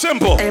Gaza?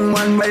 Simple.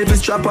 M1 rifle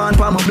strap on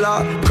for my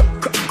block.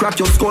 Crack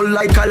your skull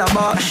like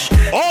calabash.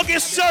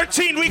 August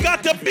 13th, we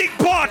got the big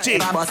party.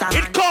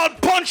 It's called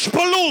Punch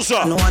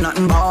Palooza. No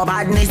nothing but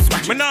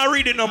badness. Me not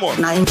read it no more.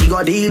 90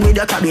 go deal with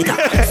the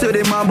cabita. Say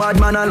them a bad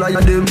man, I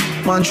liar them.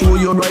 Man show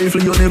your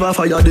rifle, you never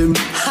fire them.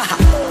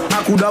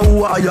 I coulda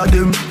wire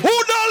them.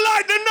 Who don't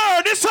like the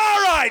nerd? It's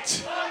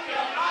alright.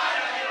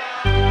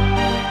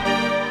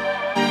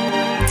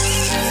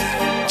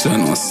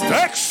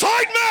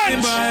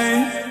 Excitement!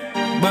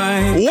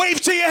 Bye.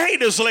 Wave to your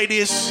haters,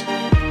 ladies.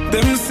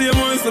 Them same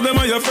ones, so them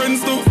are your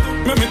friends too.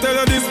 Let me tell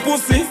you this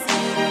pussy.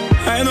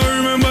 I don't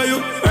remember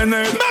you. And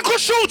I Michael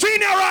shoot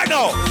in here right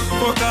now.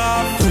 Fuck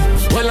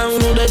off. Well, I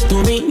know that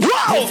to me.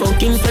 Wow!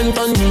 Fucking friend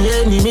on the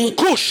enemy.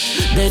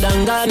 Kush. They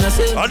done gonna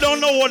say. I don't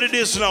know what it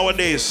is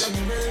nowadays.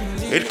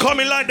 It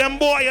coming like them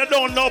boy, you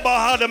don't know about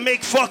how to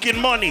make fucking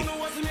money.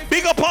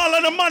 Big up all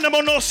of the man, them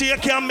know see you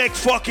can't make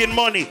fucking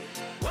money.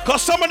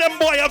 Cause some of them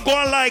boy are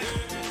going like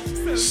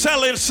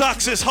selling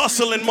socks is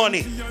hustling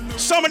money.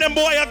 Some of them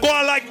boy are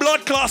going like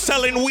blood clot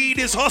selling weed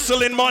is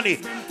hustling money.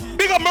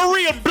 Big up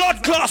Maria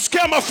blood clot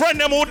scammer friend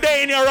them who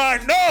day in here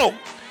right now.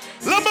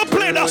 Let me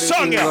play that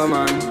song here.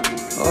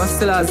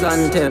 Hustlers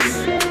and them.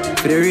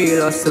 For the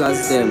real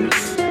hustlers them.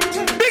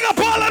 Big up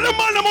all of the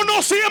man them who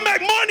know see you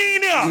make money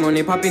in here.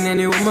 Money popping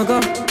anywhere we go.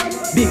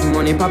 Big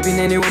money popping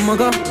anywhere we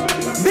go.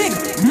 Big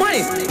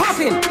money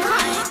popping.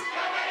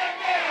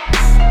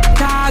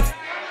 Tag.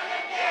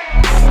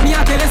 Me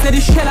a tell you say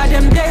the shell of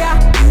them there.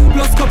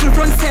 Plus couple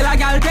front seller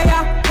gal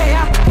there.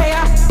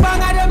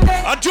 Bang of them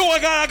there. I do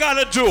what I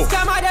gotta do.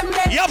 Some of them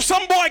there. You have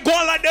some boy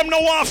going like them no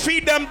want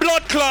feed them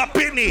blood clot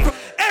pitney.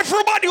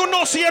 Everybody who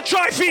knows see you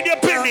try feed your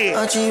pitney.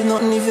 Achieve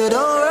nothing if you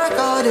don't work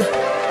hard.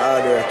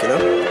 Hard work, you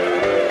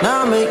know.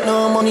 Now make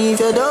no money if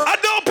you don't. I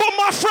don't put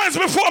my friends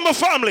before my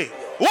family.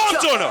 What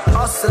to know?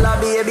 Hustler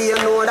baby, you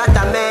know that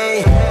I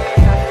may.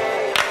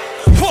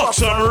 Fuck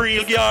some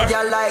real girl.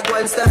 You like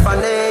Gwen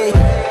Stefani.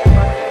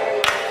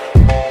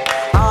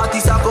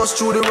 Artists that goes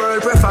through the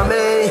world prefer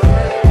me.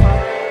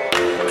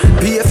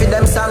 Pay for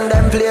them song,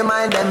 them play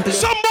mine, them play.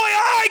 Some boy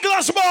a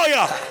eyeglass boy.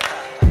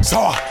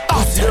 So,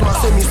 them a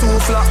say me too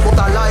flat, but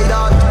I like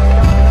that.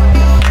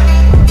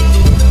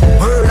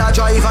 World a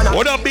drive and a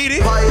what up,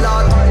 BD?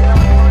 pilot.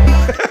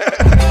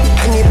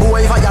 Any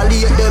boy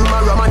violate them,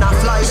 a rum and a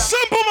fly.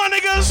 Simple, my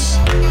niggas.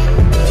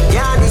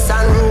 Yeah, this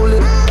unruly.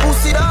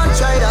 Pussy don't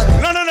try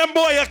that. None of them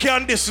boy you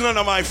can't diss none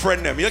of my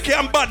friend them. You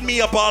can't bad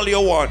me up all you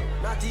want.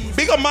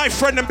 Big up my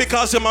friend them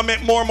because them I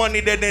make more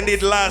money than they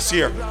did last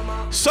year.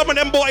 Some of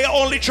them boy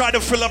only try to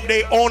fill up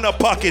their own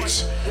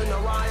pockets.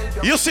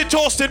 You see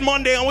Toasted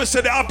Monday and we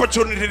said the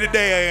opportunity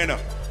today, you know.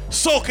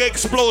 Soca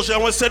Explosion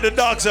and we said the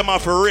dogs them are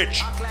for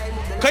rich.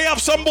 Cause you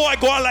have some boy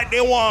going like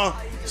they want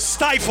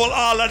stifle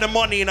all of the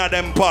money in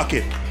them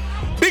pocket.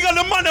 Big up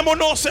the man them will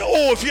know say,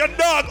 oh, if your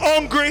dog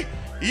hungry,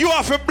 you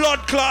have a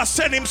blood clot,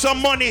 send him some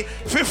money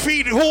for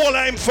feed the whole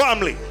of him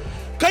family.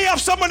 Cause you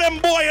have some of them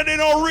boy they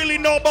don't really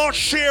know about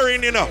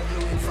sharing, you know.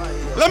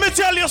 Let me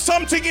tell you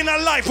something in a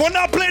life. When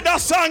I play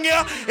that song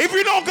here, if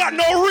you don't got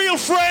no real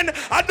friend,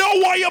 I don't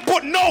want you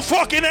put no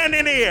fucking end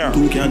in here.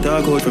 Two can't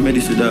talk out from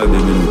medicine dog, them,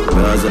 you know.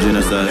 Because of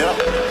genocide.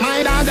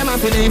 My dog, them a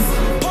Philip.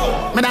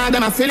 My dog,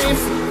 them a Philip.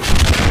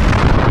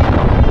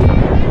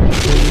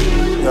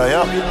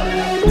 Yeah.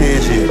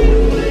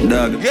 DJ.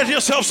 Dog. Get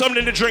yourself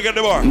something to drink at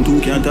the bar. Two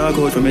can't talk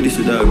out from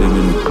medicine dog, them,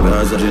 you know.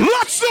 Because of genocide.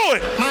 Let's do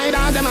it. My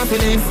dog, them a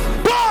Philip.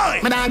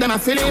 Bye. My dog, them a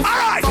Philip. All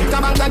right. Fuck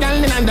about the girl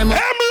in them.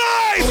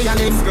 M-Life.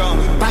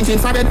 Alright! Punching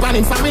for bed,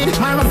 panning for weed.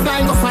 Marrow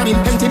flying go for it.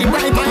 Empty the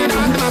bright my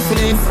dog them a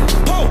feeling.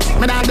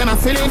 My dog them a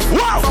feeling.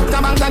 Fuck the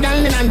bags of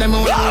girl in them.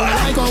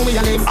 Like how we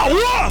a live.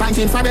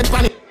 Punching for bed,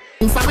 panning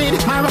for weed.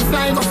 Marrow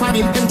flying go for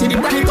it. Empty the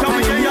bright go for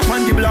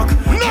it.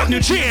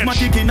 Nothing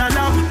changed.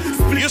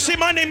 You see,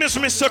 my name is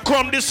Mr.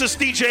 Crumb. This is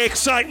DJ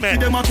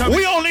Excitement.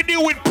 We only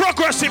deal with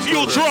progressive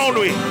youth round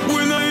we.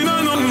 We know you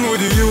know nothing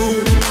with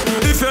you.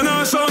 If you're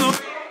not showing up.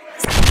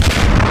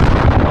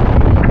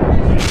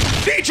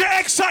 DJ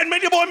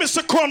Excitement, your boy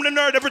Mr. Crumb, the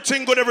nerd.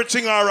 Everything good,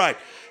 everything alright.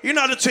 You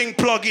know the thing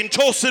plug in.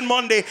 Toasting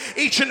Monday,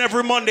 each and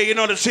every Monday, you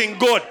know the thing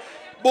good.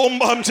 Boom,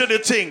 bum to the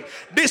thing.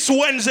 This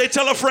Wednesday,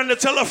 tell a friend to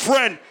tell a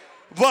friend.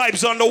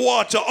 Vibes on the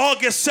water.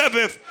 August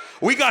 7th,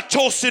 we got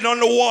Toasting on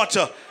the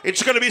water.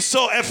 It's going to be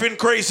so effing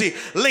crazy.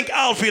 Link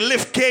Alfie,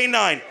 Lift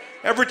K9.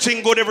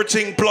 Everything good,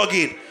 everything plug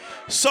in.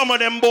 Some of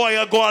them boy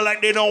are going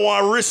like they don't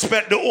want to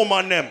respect the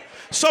woman them.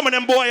 Some of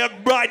them boy are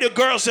buy the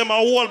girls them a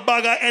whole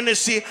bag of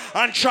energy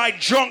and try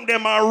drunk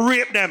them and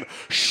rape them.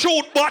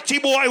 Shoot body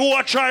boy who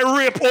are try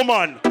rape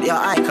woman. Yeah,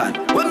 icon.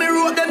 When me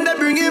wrote them, they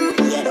bring him.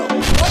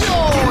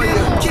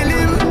 Oh, kill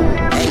him.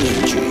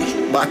 Any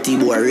tree. Body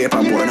boy, rape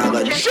and boy, now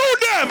God. Shoot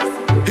them.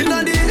 In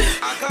the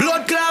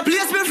blood clot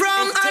place me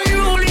from, and you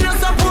only not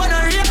support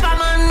a rape a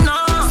man.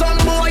 No. Some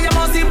boy you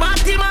must be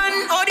body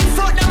man. How the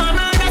fuck them a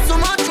murder so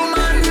much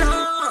man?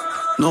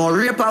 No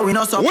raper, we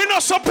not support. We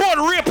not support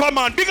raper,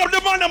 man. Big up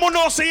the man I'm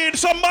not saying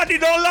somebody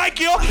don't like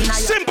you.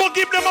 Simple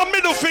give them a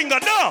middle finger.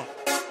 No.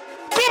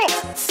 Come on.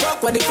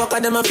 Fuck what the fuck are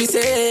them a fi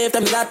safe.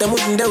 Them that them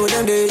wouldn't do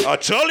them day. I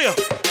tell you.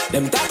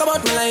 Them talk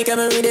about me like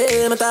every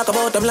day. Me talk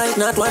about them like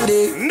not one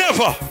day.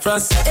 Never.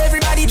 Trust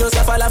everybody just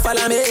a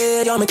follow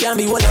me. Yo, me can't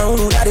be one on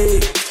that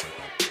day.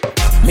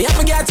 Me have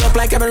to get up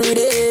like every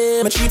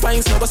day. My 3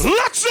 pints no go.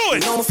 Let's do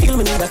it. Now me feel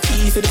me need a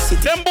key for the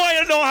city. Them boy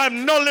don't have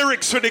no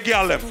lyrics for the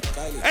girl them.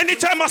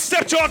 Anytime I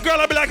step to a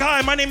girl, I be like,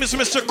 hi, my name is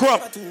Mr.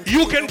 Crump.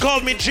 You can call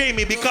me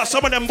Jamie because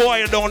some of them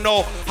boy don't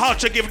know how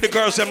to give the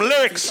girls them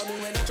lyrics.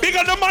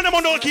 Bigger the man them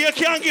on you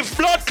can't give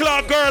blood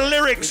clot girl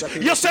lyrics.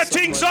 You said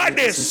things like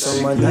this.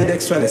 Someone need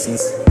extra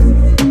lessons.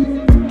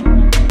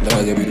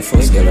 Dog, you be the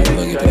first girl I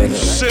ever get there.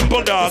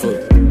 Simple dog.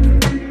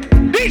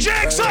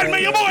 DJ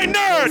Excitement, your boy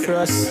nerd.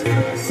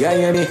 Yeah,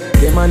 yeah, me.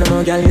 Them man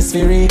no girl is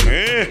free.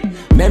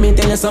 Let me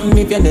tell you something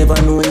if you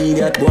never know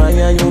idiot boy,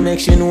 yeah, you make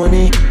she know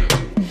me.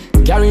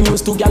 Carry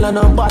news to gal and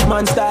a bad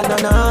man style,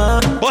 nah.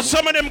 But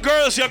some of them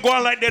girls, you're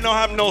going like they don't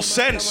have no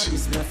sense.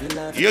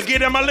 You give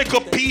them a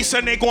little piece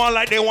and they go on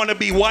like they want to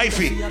be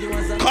wifey.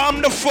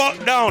 Calm the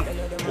fuck down.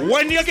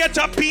 When you get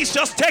a piece,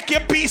 just take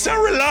your piece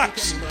and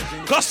relax.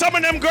 Cause some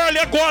of them girls,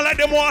 you're going like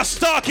they want to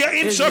stalk your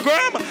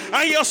Instagram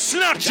and your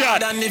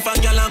Snapchat. And if a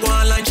gal go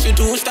on like she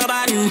too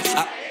stubborn.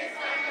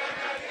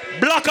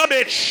 Block a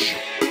bitch.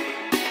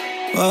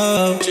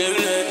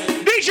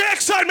 DJ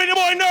Excitement, your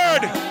boy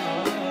nerd.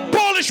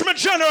 Polishment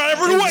general,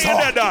 everywhere you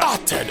there, dog.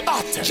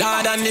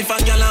 Jordan, if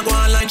a gal go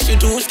on like she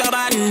too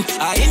stubborn,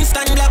 I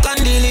instant block and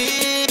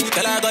delete.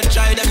 Tell her go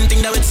try them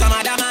thing that with some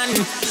other man.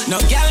 No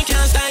gal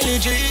can't style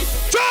it, G.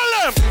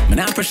 Tell them. Me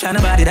not pressure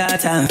nobody that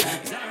time.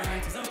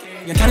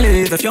 You can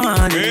live if you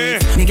want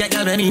it. Me get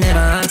gal when me never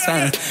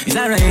answer. It's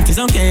alright, it's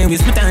okay,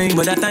 waste my time,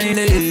 but that time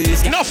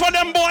is. Enough of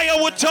them boy I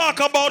would talk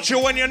about you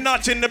when you're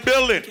not in the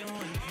building.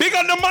 Big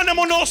on the man them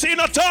no see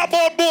no talk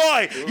about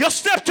boy. You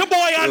step to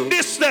boy and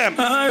diss them.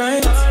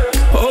 Alright.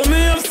 Oh, me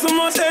have so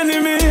much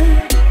enemy.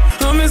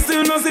 And me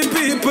still not see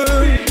people.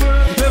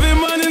 Every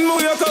man in New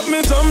York up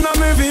me thumb down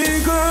me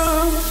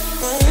vehicle.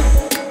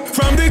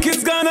 From the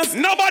kids gonna.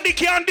 Nobody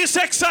can diss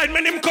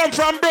Excitement, him come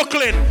from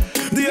Brooklyn.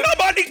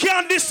 Nobody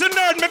can diss the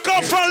nerd, me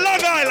come from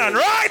Long Island,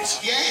 right?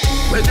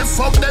 Yeah. Where the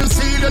fuck them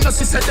feel, you know,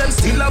 she said them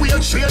still a wheel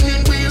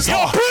training wheels.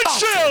 Yo, Prince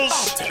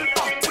Chills.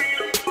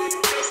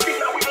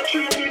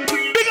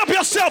 Big up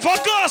yourself, how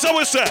goes I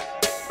will say?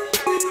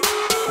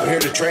 I'm here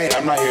to train,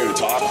 I'm not here to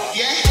talk.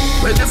 Yeah.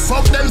 Where the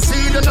fuck them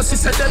feel, you know, she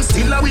said them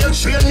still a wheel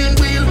training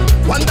wheel.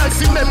 One that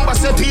fi member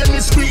say pay me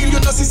screen, you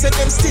know, she said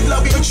them still a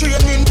wheel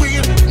training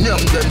wheel.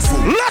 Nyam them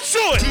fool. Let's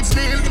do it.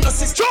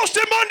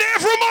 Toasting Monday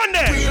every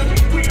Monday.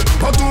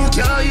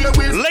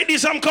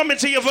 Ladies, I'm coming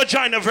to your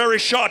vagina very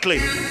shortly.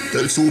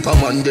 Tell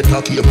Superman get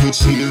lucky up with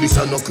shield, this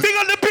a knuckle. Big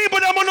on the people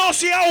that wanna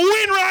see I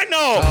win right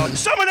now.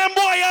 Some of them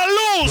boy I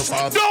lose.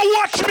 Don't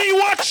watch me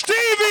watch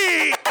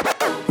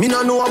TV. Me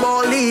no know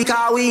about league,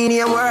 how we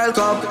in World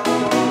Cup.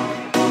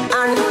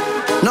 And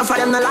none of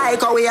them no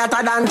like how we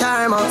hotter than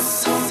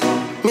thermos.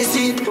 Me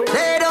see,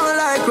 they don't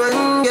like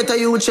when get a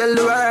youth shell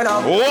the word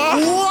up.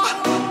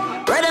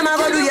 What? Where them a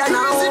go do ya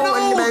now?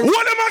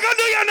 What am I gonna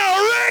do ya now,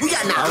 Rick?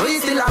 We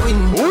still a win.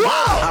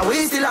 Wow.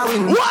 We still a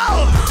win.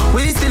 Wow.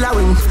 We still a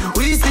win.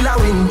 We still a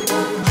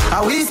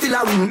win. We still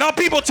a win. Now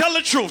people, tell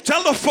the truth.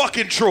 Tell the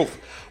fucking truth.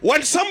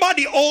 When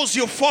somebody owes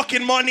you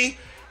fucking money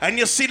and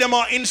you see them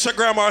on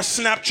Instagram or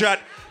Snapchat,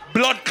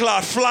 blood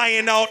clot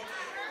flying out,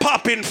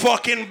 popping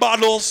fucking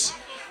bottles,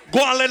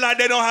 going like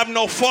they don't have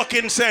no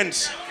fucking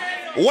sense.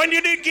 When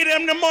you did give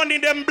them the money,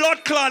 them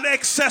blood clot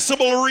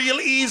accessible real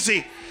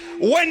easy.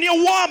 When you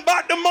want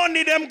back the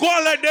money, them go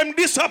and let them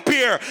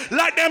disappear.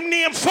 Like them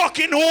name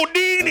fucking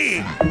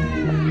Houdini.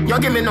 You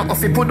give me no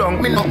coffee put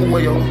on, me no owe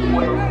you.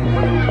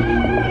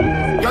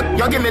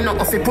 You give me no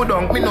coffee put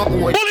on, me no owe you.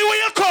 Bully, where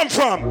you come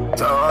from?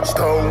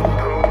 Touchdown.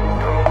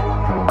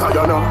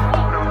 Guyana.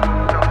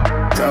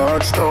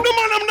 Touchdown. No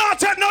man, I'm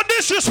not at no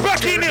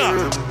disrespect in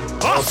here.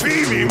 I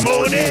feel me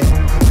money.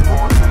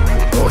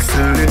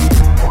 Hustling.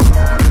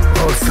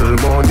 Hustle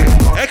money.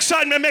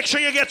 Excitement, make sure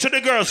you get to the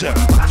girls here.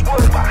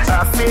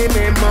 I feel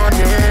me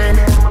money.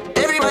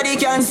 Everybody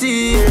can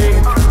see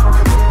it.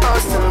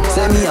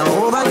 Send me a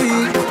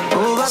overdo it.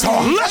 Let's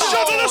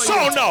show to the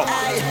sound now.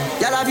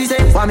 Y'all be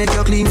say, why make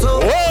you clean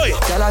so? Oi.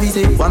 Y'all be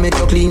say, why make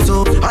you clean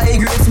so? High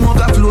grade smoke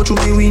a flow through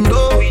the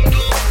window.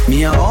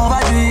 Me a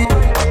overdo it.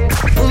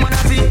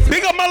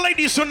 Big up my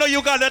ladies who know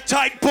you got a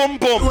tight boom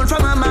boom.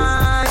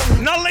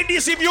 Now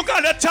ladies, if you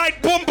got a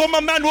tight boom boom,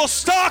 a man will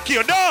stalk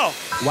you, no?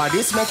 What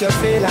this make you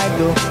feel like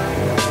though?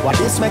 What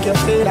this make you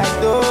feel like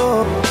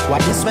though?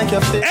 What this make you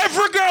feel?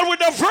 Every girl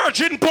with a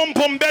virgin boom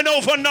boom bend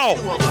over now.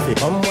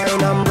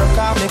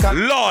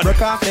 Lord,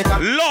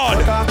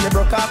 Lord.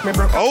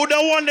 Oh, the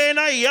one day in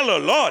a yellow,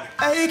 Lord.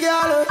 Hey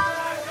girl.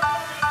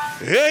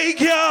 Hey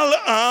girl,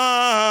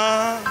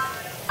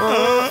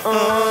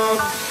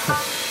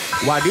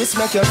 What this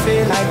make you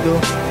feel like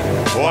though?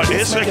 What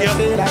this make you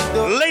feel like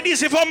though?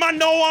 Ladies, if a man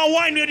don't want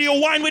wine with you,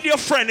 wine with your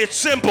friend. It's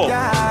simple. Break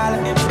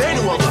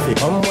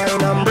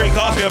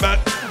off your back,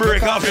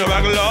 break off your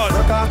back, Lord.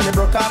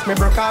 Broke off me,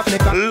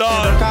 cock.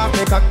 Lord.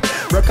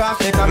 Broke off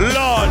me, cock.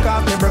 Lord.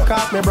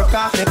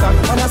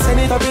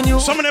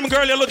 Some of them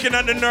girls are looking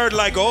at the nerd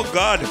like, oh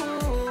God.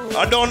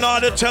 I don't know how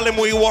to tell him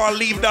we want to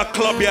leave that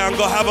club here and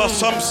go have us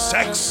some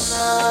sex.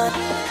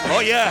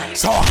 Oh yeah.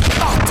 So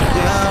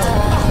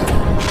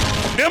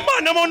the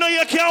man don't know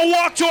you can't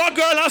walk to a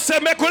girl and say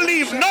make we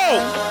leave. No.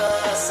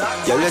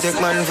 Yo, you take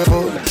man for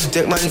food,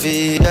 take man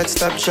for that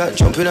stop shot,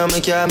 jumping on my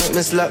car, make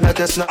me slap like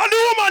a snap. I do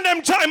woman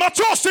them time, I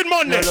toasted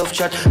Monday. No love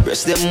chat,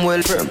 breast them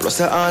well firm, plus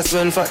the ass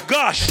well fat.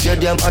 Gosh. You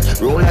damn hot,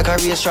 roll like a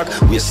race track,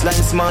 waistline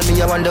small,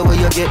 me I wonder where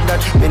you get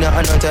that. Me not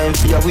have no time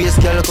for your waist,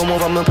 girl, come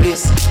over my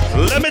place.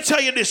 Let me tell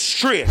you this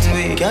straight.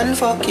 We can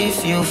fuck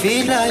if you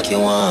feel like you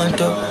want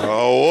to.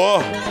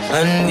 Oh.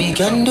 And we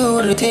can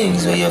do the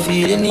things where you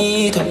feel the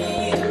need to.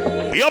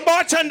 Your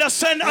bartender,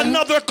 send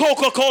another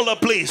Coca-Cola,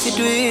 please.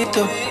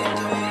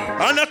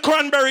 And a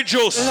cranberry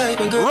juice.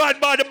 Right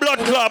by the blood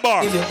club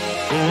bar.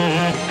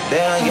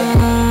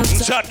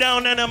 Shut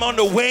down and I'm on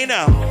the way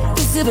now.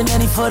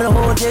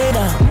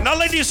 Now,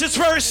 ladies, it's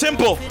very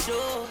simple.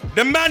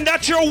 The man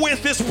that you're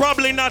with is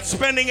probably not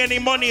spending any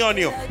money on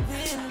you.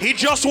 He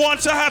just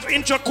wants to have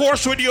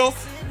intercourse with you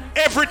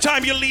every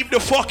time you leave the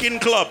fucking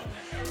club.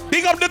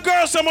 Big up the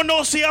girls, someone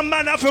don't see a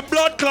man have a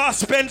blood clot,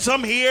 spend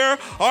some hair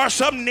or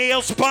some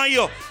nails by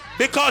you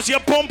because your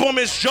pum-pum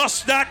is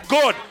just that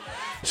good.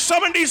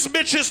 Some of these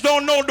bitches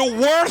don't know the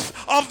worth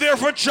of their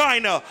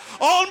vagina.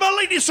 All my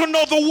ladies who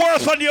know the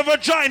worth of your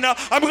vagina,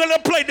 I'm gonna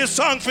play this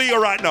song for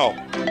you right now.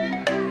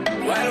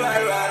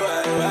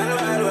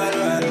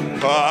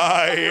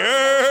 Fire.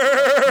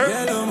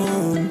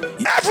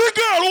 Every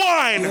girl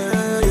whine.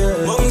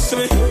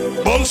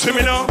 Bounce to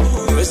me now.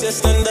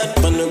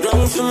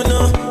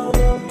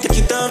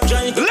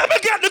 Let me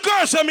get the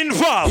girls I'm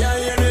involved.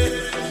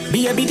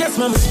 Baby, just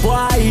mama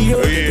spoil you.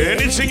 Yeah,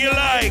 anything you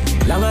like.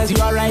 Long as you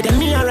alright and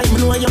me alright, me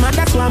know you're mad,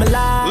 that's why I'm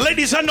alive.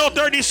 Ladies, I know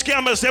dirty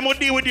scammers, them will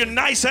deal with you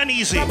nice and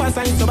easy.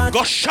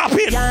 Go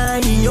shopping.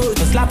 Thank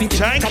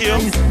you.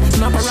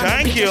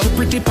 Thank you.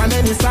 Pretty pan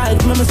any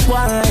side, mama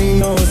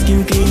spoil.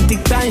 Skin clean,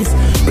 thick ties.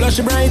 Blush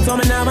bright, so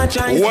me now my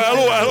chance.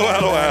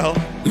 Well.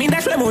 Me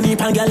dash my money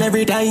pan girl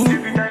every time.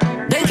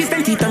 Then kiss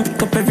them teeth and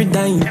pick up every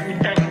dime.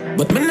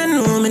 But me no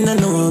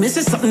know. This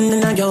is something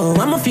that I go.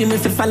 I'ma feel me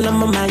if it fall on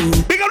my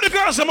mind. Big up the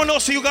girls, I'm gonna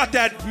see you got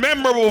that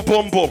memorable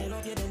boom boom.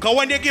 Cause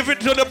when you give it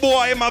to the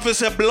boy, him have to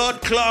say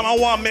blood clot, I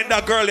want to make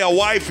that girl your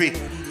wifey.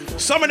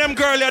 Some of them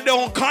girls are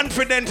don't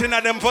confident in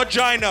them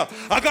vagina.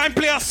 I can't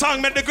play a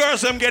song, make the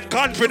girls them get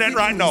confident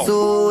right now.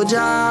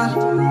 Soldier,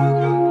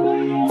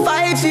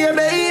 fight for your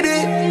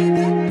baby.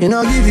 You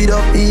know, give it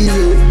up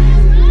easy.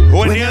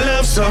 When you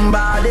love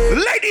somebody.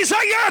 Ladies,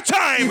 are your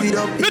time.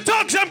 The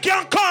dogs them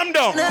can't calm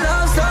down. When you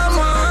love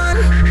someone,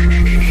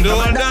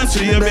 don't dance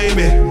to your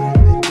baby.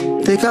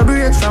 Take a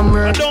break from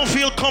her. I don't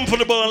feel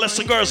comfortable unless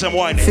the girls them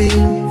whining.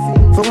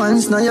 For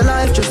once now your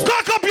life just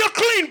cock up your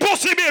clean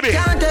pussy, baby.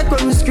 Can't take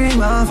when we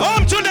scream off.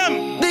 Home to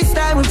them. This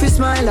time if you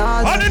smile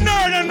hard. On the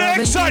nerd and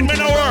the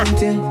excitement of work.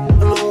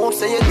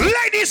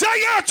 Ladies, are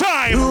your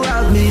time. You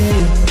have me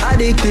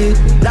addicted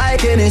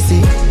like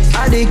Hennessy.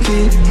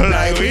 Addicted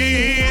like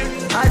weed.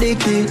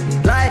 Addicted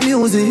like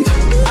music.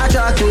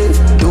 Attracted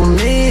to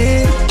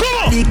me.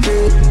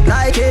 Addicted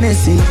like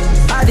Hennessy.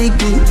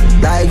 Addicted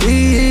like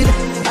weed.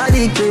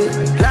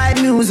 Addicted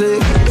like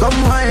music.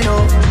 Come wind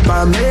up,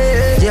 my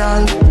man,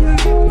 girl.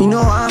 You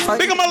know I fight.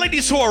 Big up my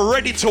ladies who are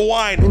ready to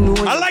whine.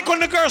 I like when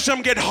the girls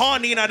them get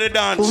horny at the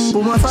dance.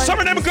 Some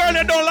of them girls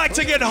that don't like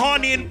to get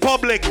horny in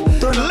public.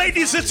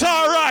 Ladies, it's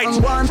alright.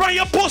 From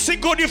your pussy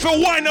good if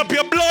you wind up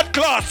your blood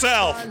clot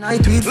self.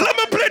 Let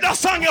me play that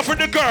song here for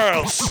the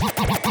girls.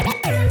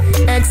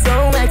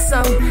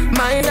 XOXO,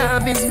 my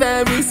love is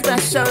very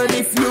special.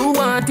 If you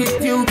want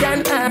it, you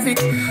can have it.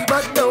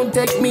 But don't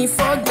take me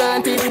for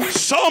granted.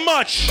 So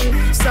much.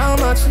 So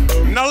much.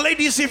 Now,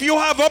 ladies, if you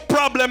have a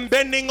problem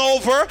bending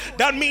over,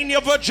 that means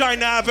your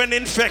vagina have an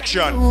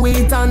infection.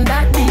 Wait on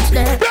that beach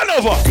there. Bend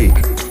over. Tick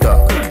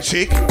tock.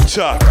 Tick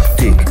tock.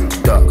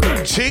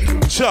 Tick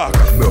tock.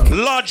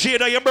 Lord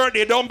Jade, your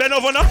birthday, don't bend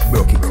over now.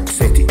 Broke it,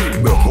 set it,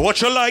 broke it.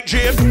 What you like,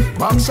 Jade?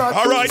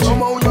 All right.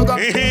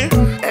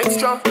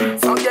 Extra,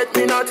 forget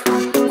me not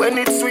when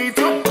it's sweet.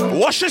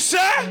 What she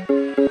say?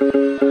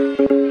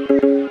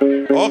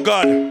 Oh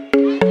God.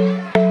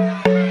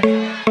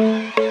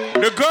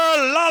 The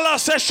girl Lala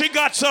says she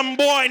got some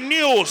boy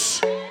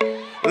news.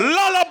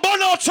 Lala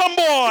burn out some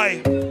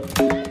boy.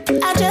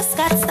 I just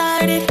got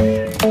started.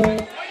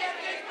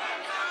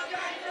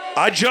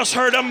 I just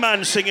heard a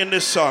man singing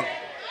this song.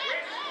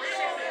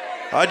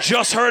 I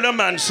just heard a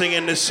man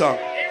singing this song.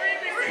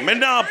 Me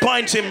now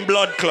point him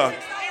blood clot.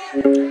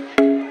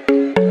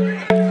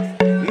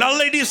 Now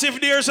ladies, if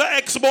there's an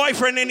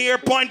ex-boyfriend in here,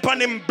 point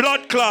on him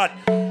blood clot.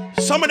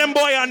 Some of them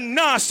boy are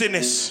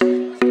nastiness.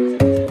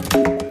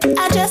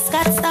 I just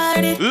got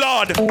started.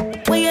 Lord.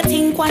 What you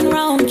think one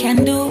round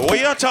can do? What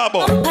you talk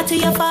about? Up to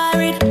your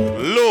forehead.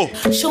 Low.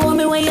 Show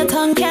me what your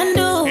tongue can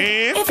do.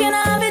 If you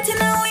not have it in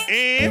a way,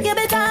 you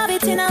better have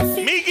it in a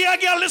feet. Me give a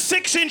girl the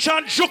 6-inch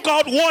and juke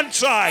out one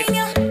side.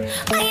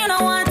 And you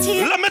don't want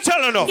it. Let me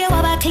tell you now. You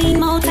have a clean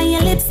mouth and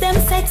your lips them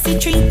sexy.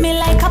 Treat me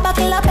like a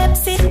buckle of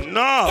Pepsi.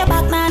 No. Your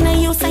back man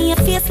and you and your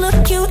face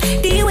look cute.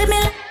 Deal with me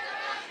like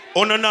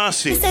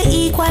Unanasi. it's a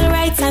equal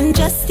rights and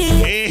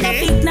justice. Not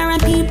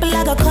ignorant people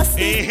I go cuss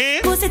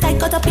it. Pussy tight,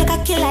 cut up your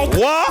cocky like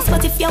what?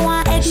 But if you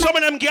want it, some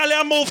of them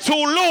girls move too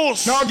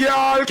loose. No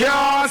girl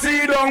can't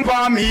see down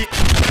for me.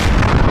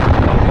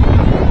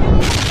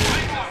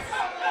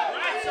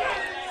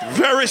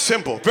 Very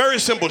simple, very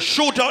simple.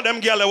 Shoot out them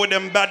girls with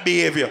them bad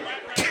behavior.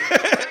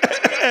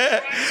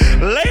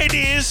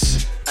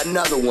 Ladies.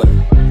 Another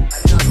one.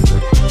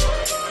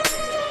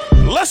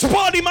 Let's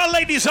party, my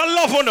ladies. I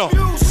love her now.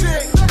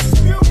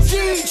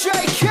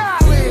 DJ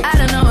Khaled. I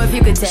don't know if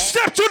you could tell.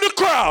 Step to the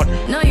crowd.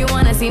 No, you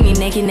wanna see me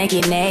naked,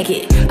 naked,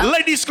 naked.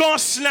 Ladies, go on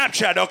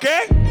Snapchat,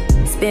 okay?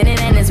 Spinning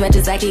in his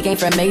wedges like he came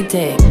from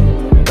Maytag.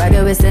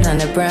 Rocket with it on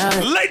the brown.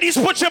 Ladies,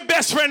 put your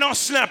best friend on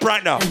Snap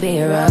right now.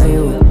 Be around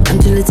you. I'm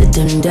too little to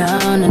turn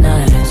down a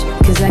notch.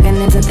 Cause I can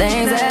into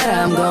things that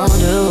I'm gon'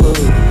 do.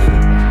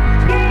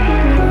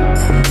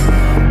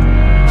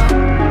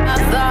 My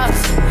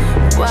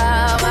thoughts.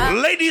 Wow.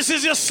 Ladies,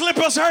 is your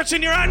slippers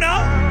hurting you right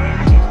now?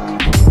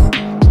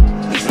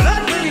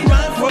 That really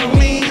right for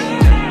me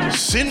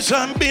since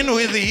I've been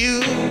with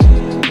you.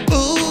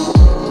 Ooh,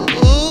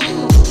 ooh.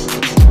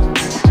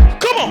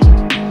 Come on.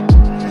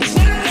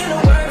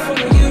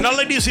 Now,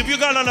 ladies, if you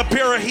got on a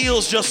pair of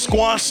heels, just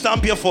go and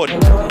stamp your foot.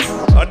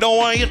 I don't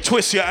want you to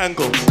twist your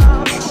ankle.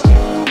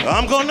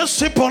 I'm gonna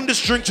sip on this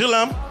drink till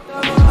I'm.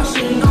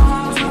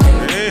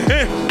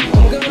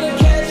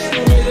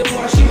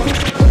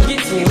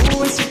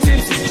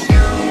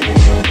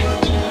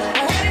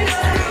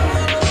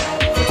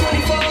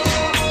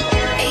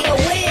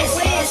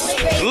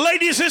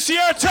 Ladies, it's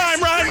your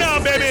time right now,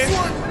 baby.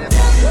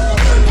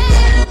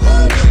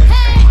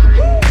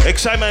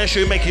 Excitement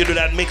should make you do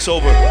that mix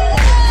over.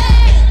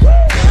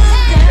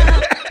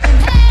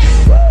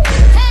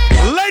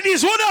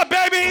 Ladies, what up,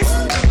 baby?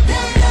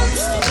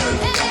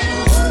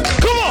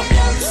 Come on.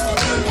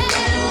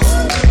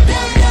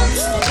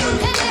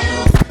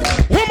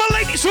 Women,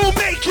 ladies who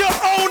make your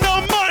own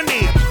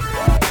money.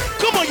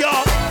 Come on,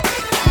 y'all.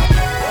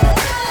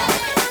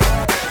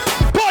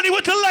 Party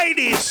with the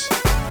ladies.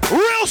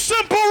 Real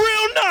simple,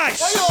 real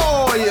nice.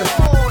 Oh, yeah.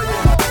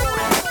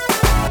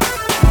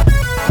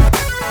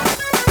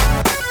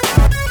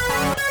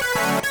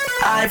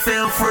 I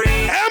feel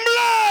free. I'm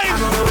live.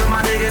 I'm over with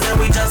my niggas and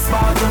we just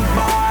bought the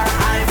bar.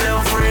 I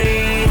feel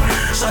free.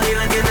 Shorty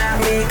looking at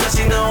me cause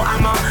she know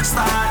I'm a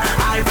star.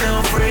 I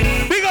feel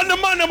free. Big on the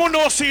man who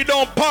know see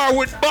don't par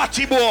with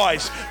Batty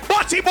Boys.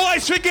 Batty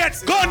Boys forget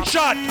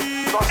gunshot.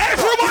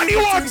 Everybody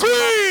who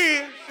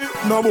agree.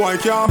 No boy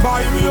can't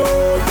buy me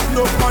out.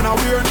 No man a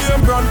wear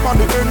name brand from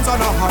the ends and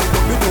a hide.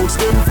 But me toast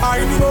them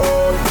find me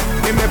out.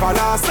 Him never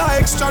last a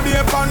extra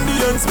day from the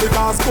ends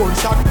because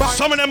gunshot back.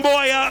 Some of them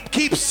boy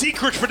keep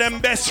secret for them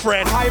best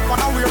friend.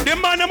 The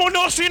man who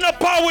know see no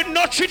power with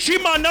no chichi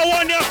man. No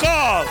one you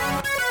call.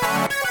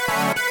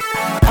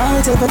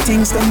 All type of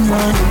things them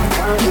want.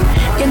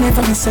 You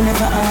never listen,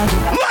 never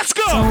argue. Let's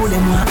go. So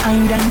them want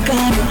hide and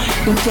guard.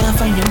 You can't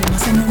find them, you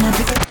say no one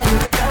pick up.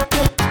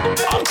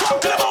 I'm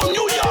talking about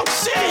New York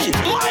City,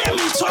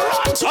 Miami,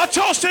 Toronto. A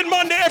toasted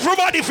Monday,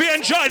 everybody if you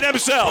enjoy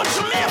themselves.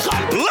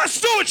 Let's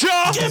do it,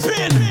 y'all.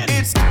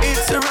 It's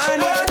a run,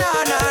 na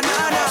na na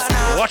na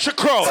na. Watch your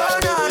crow. Na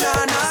na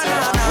na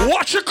na na.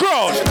 Watch your the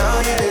crowd.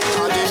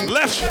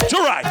 Left to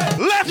right.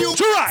 Left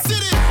to right.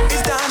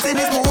 It's dancing,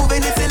 it's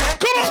moving, it's electric.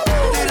 Come on.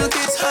 Little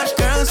kids, hot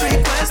girls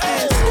request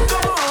this.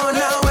 Come on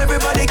now,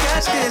 everybody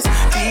catch this.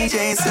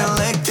 DJ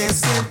select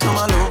this.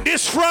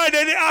 This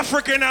Friday, the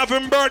African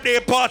having birthday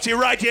party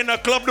right here in the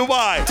Club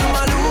Dubai.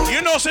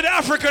 You know, so the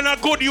African are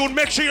good. You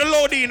make sure you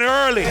load in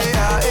early. We're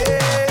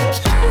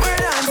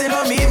dancing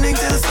from evening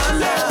till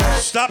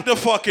sunrise. Stop the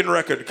fucking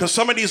record, because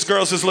some of these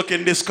girls is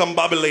looking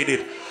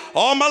discombobulated.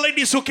 All my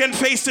ladies who can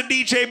face the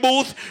DJ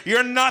booth,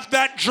 you're not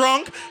that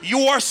drunk.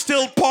 You are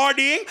still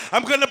partying.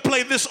 I'm going to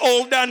play this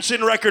old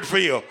dancing record for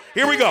you.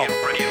 Here we go.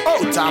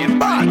 Oh,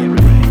 damn.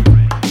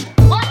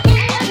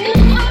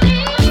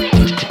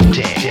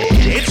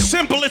 It's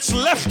simple. It's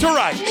left to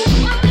right.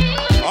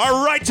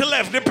 Or right to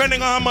left,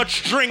 depending on how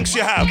much drinks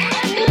you have.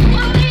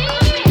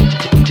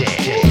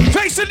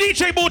 Face the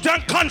DJ booth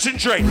and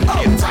concentrate. So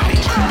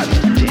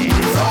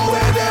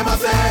where them I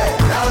say,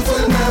 dance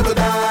will never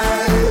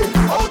die.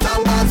 Out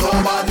and back, so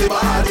body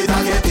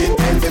that get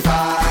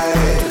intensified.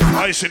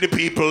 I see the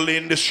people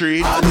in the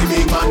street. And the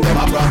big man, them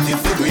a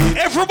practice the green.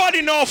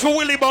 Everybody know for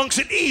Willie Bunks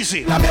it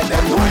easy. I bet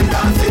them doing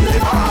dancing, they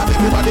party,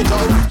 everybody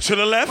jump. To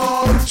the left,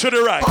 to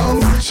the right.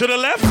 To the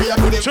left,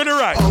 to the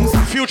right.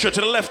 Future,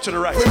 to the left, to the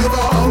right. To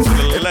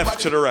the left,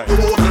 to the right.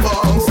 Come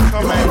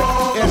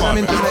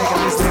on.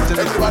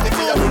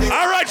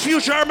 All right,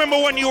 Future, I remember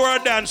when you were a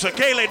dancer.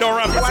 Kayleigh, don't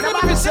run.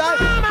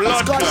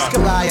 Blood clot.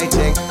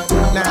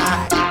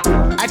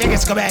 I think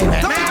it's Cobain.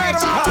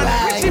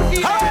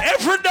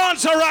 Every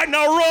dancer right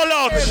now, roll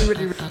out.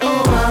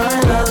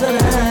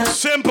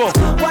 Simple.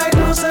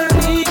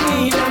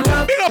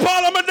 Big up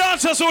all of my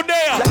dancers who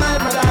there.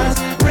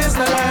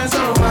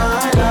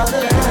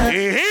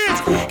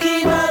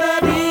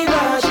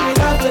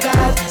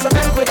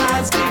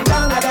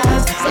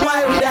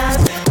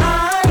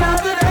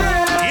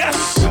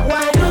 Yes.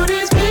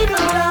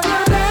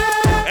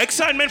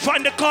 Excitement,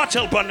 find the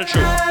cartel on the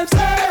tree.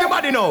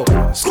 Everybody know.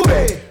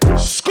 Scooby.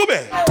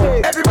 Scooby.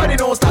 Everybody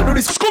knows that do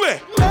this. Scooby.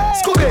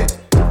 Scooby.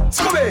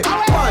 Scooby.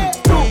 1,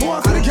 2,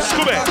 1.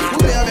 Scooby.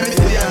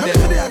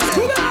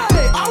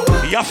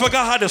 Y'all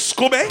forgot how to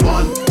Scooby?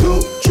 1,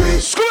 2, 3.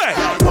 Scooby.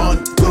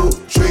 1, 2,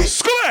 3.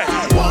 Scooby.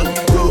 1,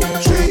 2,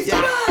 3.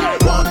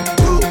 1,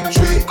 2,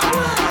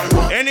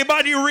 3.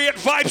 Anybody rate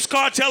Vibes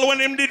Cartel when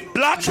him did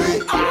black? 1,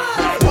 2,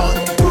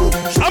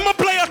 3. I'ma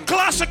play a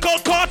classical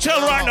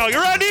cartel right now.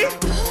 You ready?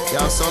 You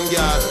have some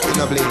girl in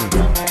a bling.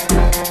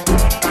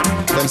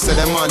 Them say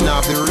them man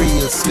have the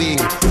real swing.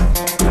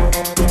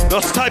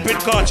 Just type in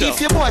cartel.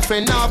 If your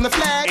boyfriend now have no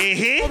flag,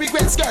 no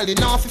regrets, girl, they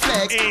not for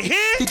flex.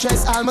 The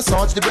dress, I'll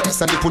massage the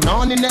breast and they put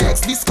on the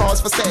next. This calls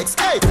for sex.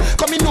 Hey,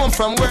 coming home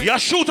from work. You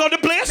shoot out the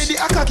place? Maybe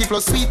a cocky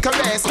plus sweet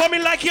caress.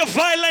 Coming like you're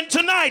violent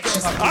tonight.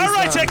 All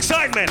right,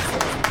 excitement.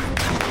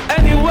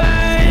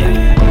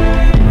 Anyway,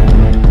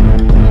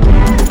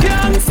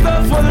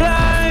 gangsta for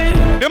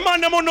life. The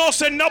man them who know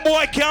say no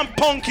boy can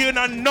punk you in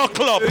a no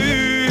club.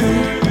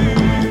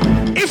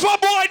 If a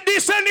boy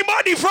diss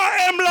anybody from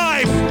M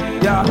Life.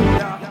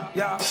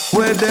 Yeah.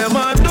 Where them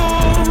a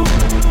do,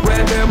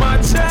 where them a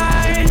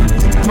try.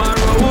 Man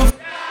roof.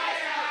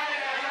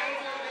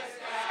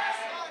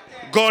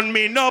 Gun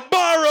me no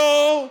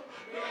borrow.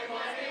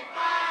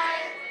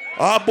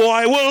 A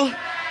boy will.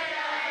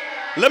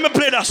 Let me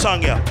play that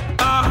song here.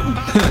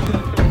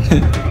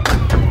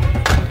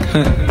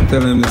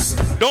 Tell him this.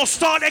 Don't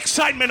start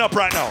excitement up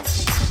right now.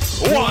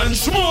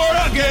 Once more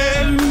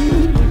again.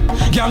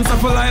 Gangsta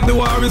for life, the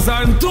war is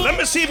on two. Let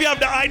me see if you have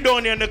the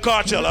Idonia in the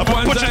cartel. I'm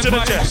gonna put you to the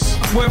test.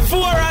 We're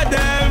 4 of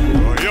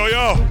them.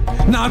 Yo.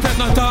 Now take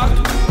no talk.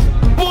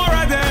 4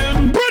 of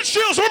them. Bridge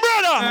Shields, my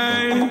brother.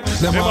 Hey.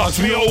 Them must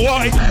be a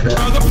white.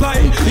 Bird of fly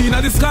in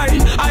the sky.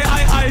 I.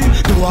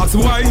 Don't ask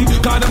why.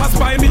 Cause them a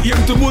spy me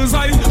aim to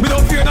bullseye. Me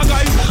don't fear no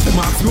guy. Them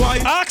ask why.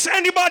 Ask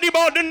anybody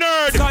about the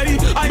nerd.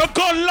 My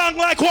gun long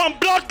like one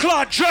blood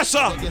clot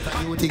dresser.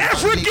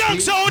 Every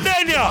gangster out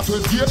there.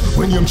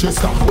 When you're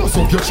Chester, bust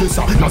up your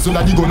chester. Now so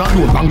that you gonna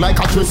roll bang like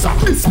a dresser.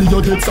 This me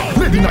your dead sir,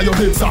 maybe now your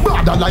dead sir.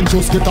 Borderline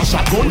just get a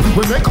shotgun.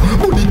 We make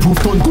bulletproof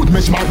gun, good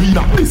mesh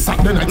marina. This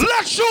Saturday night.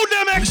 Let's shoot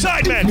them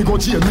excitement. Me go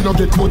jail, me no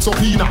get quotes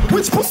subpoena.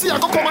 Which pussy I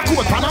go come a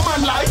court pan a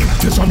man like?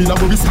 Tesha me la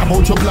worry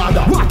about your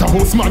bladder.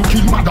 Waterhouse man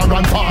kill mother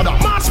and father.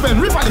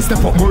 Marchman rivally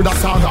step up murder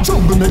saga.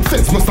 Jungle make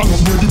fence must stand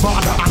up near the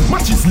border. And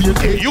matches lane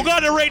 8. You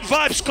gotta rate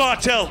Vibes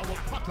Cartel.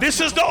 This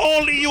is the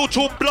only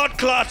YouTube blood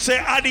clot say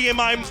Addy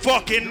I'm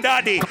fucking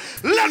daddy.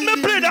 Let me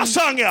play that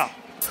song here.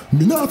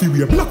 Me nah fi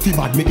wear black fi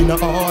bad, me in a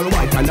all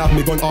white. And have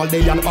me gun all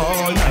day and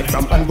all night.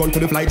 From and gun to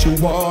the flight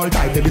through all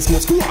tight. There is no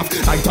screw off,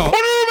 I talk.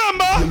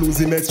 Remember? You lose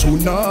him, it's true,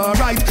 nah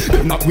right.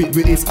 Them not with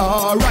me, it's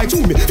alright.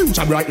 To me,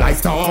 future bright like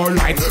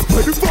starlight.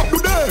 Where the fuck do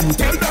them?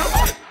 Tell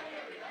them.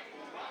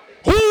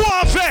 Who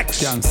are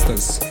vex?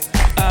 Gangsters.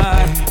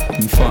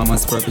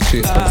 Informers,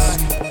 perpetrators.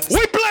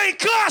 We playing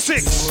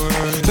classics.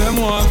 Them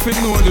want to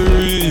know the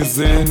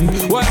reason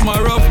why my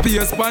rough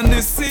PS pan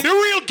this scene. The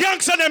real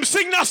gangster them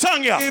sing that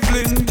song here.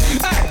 Evelyn,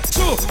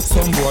 so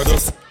some boy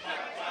just.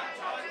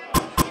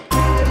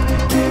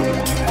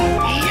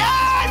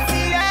 Yes.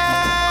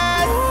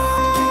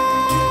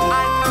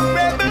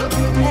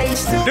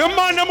 The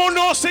man them will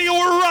know say you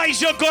will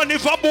rise your gun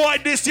if a boy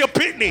this your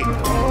pitney.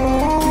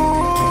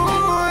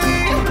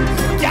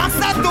 Can't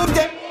stop to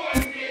them.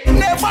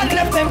 Never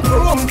left them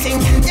chrome thing.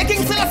 You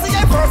King Selassie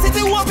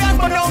University will be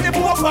but now the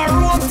poor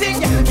room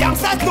thing. Can't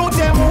stop to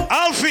them.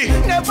 Alfie,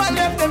 never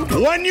left them.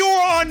 When you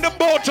were on the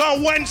boat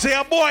on Wednesday,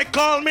 a boy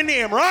called me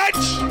name, right?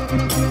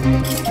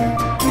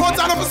 What's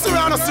on the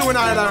Serrano Suing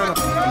Island?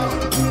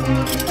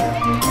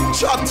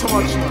 Chat too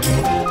much.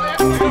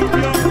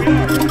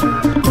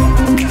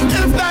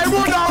 If they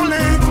would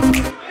only.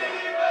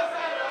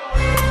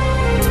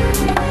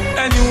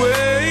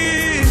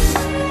 Anyway.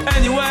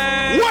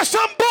 What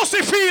some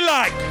pussy feel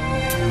like?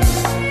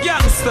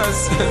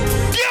 Youngsters.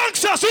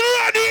 Youngsters, you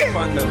ready?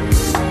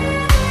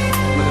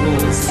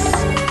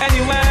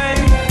 Anyway.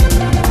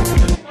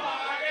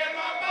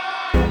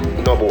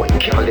 No boy,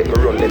 can't let me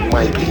run in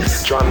my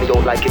place. Draw me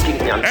out like a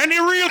king. Any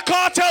real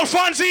cartel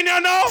fans in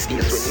here now?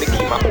 Space when me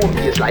keep my own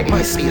place like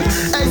my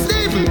space. Hey,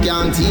 Stephen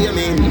can't hear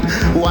me.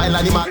 While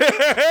animal.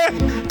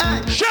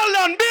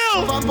 Sheldon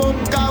Bill.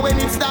 When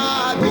it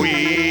start.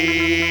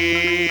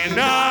 We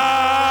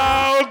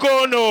now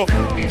gonna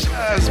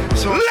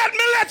let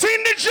me let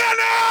in the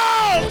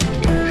general.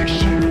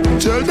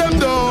 Tell them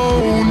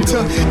don't.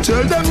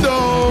 Tell them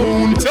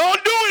don't.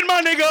 Don't do it,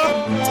 my nigga.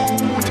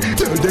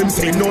 Tell them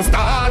say no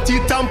start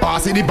it and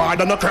pass it the bar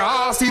and no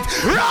cross it.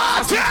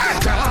 Cross it.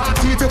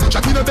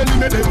 Shut in the belly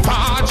make them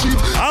patch it.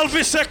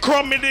 Alvis said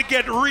crummy they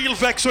get real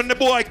vex when the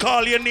boy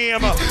call your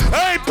name.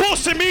 Hey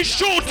pussy me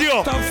shoot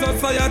you. Top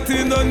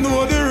society don't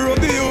know the road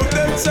the youth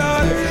them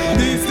shot.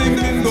 These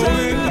things been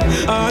going.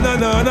 Na.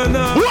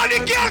 What the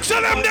gangs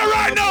of them there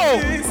right now?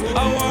 I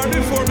war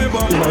before me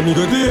but man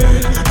nigga day.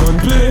 Don't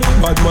play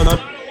bad man.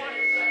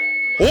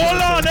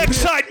 Hold on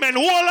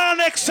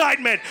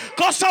excitement.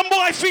 Cause some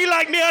boy feel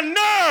like me a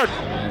nerd.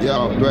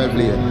 Yo, 12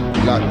 late.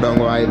 Lockdown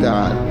right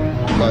hard.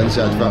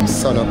 Gunshot from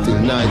sun up till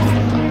night.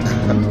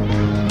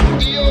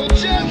 Yo,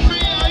 Jeffrey,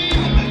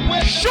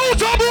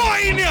 shoot a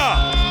boy in here.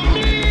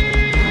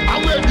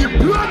 And where the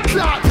blood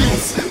clot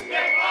is.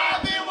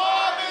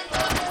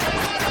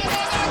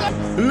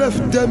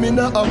 Left them in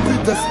a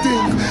bitter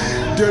sting.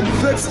 Them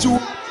vexed you.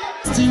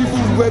 Steve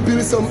will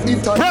build some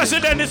internet.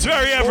 President is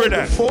very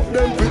evident. Fuck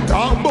them we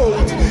talk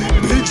about.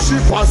 Big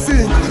ship a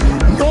sing.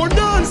 No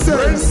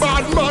nonsense.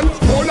 Bad man,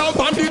 hold up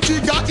on the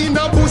trigger in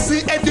a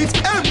pussy edit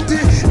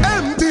empty.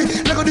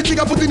 Look at the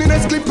trigger put in a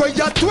clip where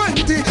you're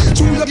 20.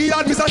 True your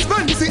yard Mrs.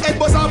 Fancy. Head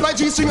bust off like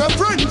G-string and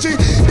Frenchy.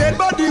 Dead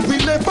body we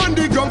left on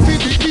the ground for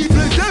the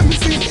people. Them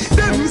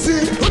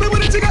see. Hold up on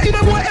the trigger in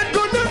a boy head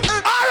gun.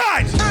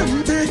 Alright.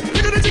 Empty.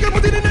 Look at the trigger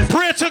put in a.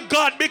 Pray to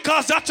God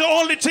because that's the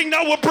only thing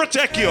that will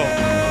protect you.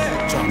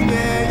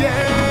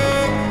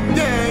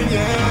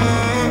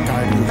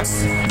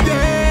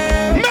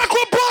 Make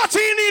a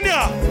party in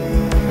here.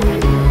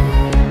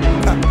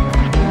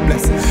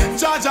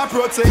 Jaja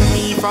protect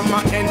me from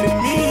my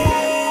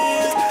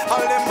enemies.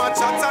 All them my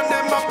chats and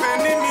them my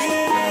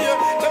enemies.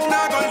 Them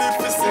not gonna live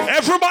for sin.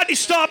 Everybody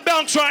start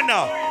bounce right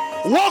now.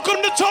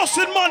 Welcome to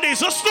Toasted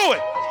Mondays. Let's do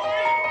it.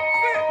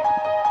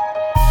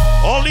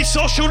 All these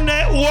social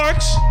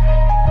networks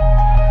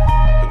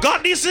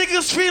got these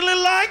niggas feeling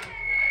like.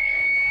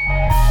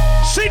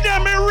 See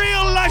them in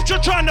real life, you're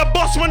trying to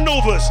bust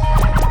maneuvers.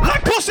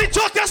 Like pussy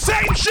talk the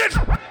same shit.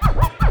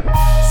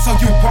 So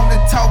you wanna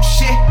talk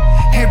shit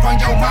and run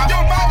your mouth?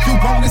 You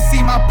wanna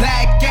see my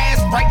black ass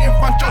right in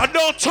front of. I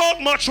don't talk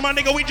much, my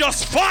nigga, we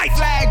just fight.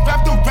 Flag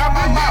wrapped around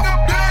my mouth.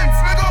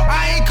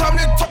 I ain't come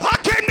to talk. I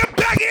came to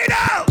bang it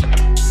out.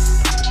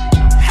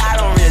 I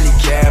don't really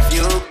care if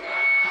you.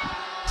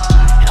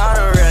 I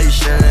don't really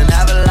shouldn't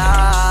have a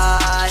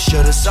lie.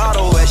 Should've saw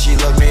the way she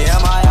looked me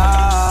in my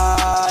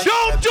eyes.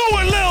 Don't do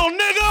it, little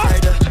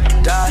nigga.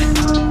 Die.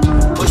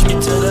 Push me to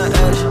the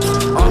edge.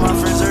 All my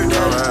friends are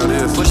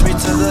dead. Push me to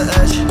the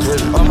edge.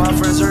 All my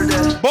friends are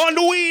dead. Bond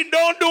weed,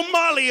 don't do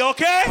Molly,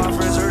 okay? My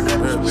friends are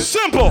dead.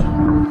 Simple.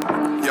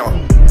 Yo,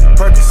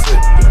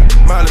 Percocet,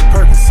 Miley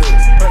Percocet,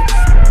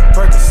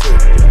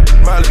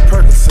 Miley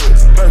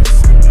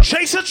Percocet.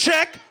 Chase a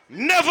check,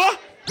 never.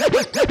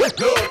 Look,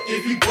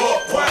 if you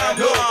bought wine,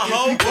 look,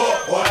 if you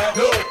bought wine,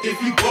 look, if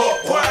you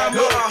bought wine,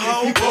 look,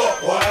 if you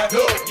bought wine,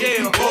 look, if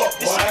you bought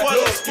wine,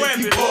 look,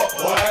 if you bought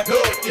wine,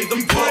 look, if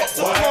you bought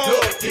wine,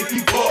 look, if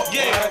you bought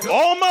wine.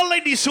 All my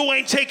ladies who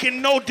ain't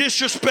taking no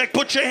disrespect,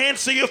 put your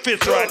hands to your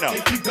fists right now.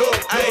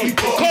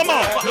 Come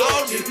on.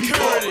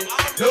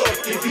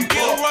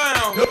 Get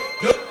around.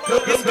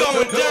 It's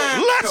going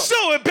down. Let's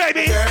do it,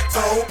 baby.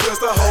 Tone,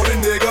 just a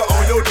holding nigga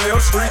on your damn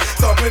street.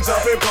 Stomping,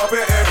 jumping,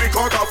 pumping, every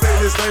car off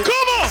in this thing.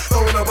 Come on.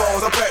 Throwing the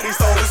balls, I pat these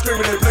stones,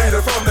 screaming and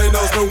bleeding from they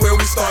nose. Know where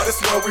we start,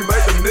 it's where we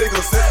make them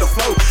niggas hit the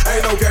flow.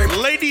 Ain't no game.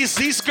 Ladies,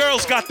 these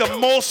girls got the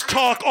most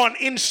talk on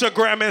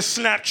Instagram and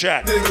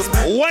Snapchat.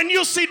 When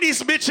you see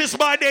these bitches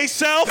by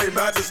themselves,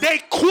 they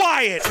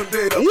quiet.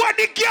 What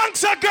the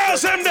gangster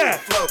girls in there?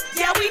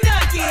 Yeah, we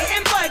ducking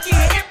and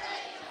bucking.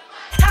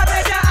 I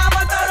bet ya I'ma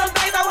throw them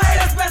things away,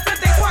 the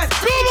specific ones.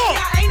 Come on.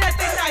 Ain't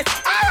nothing nice.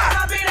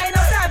 Stop it, ain't no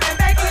stopping.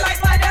 Becky like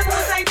my that's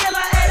Hussein Killer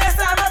and that's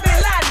Osama Bin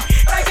Laden.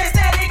 Like they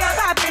said, they got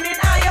popping and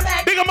I am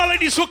acting. Big up my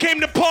ladies ladies who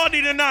came to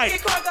party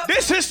tonight,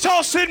 this is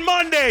Toasted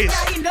Mondays.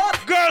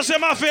 Girls,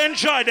 them have to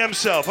enjoy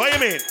themselves. What do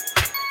you mean?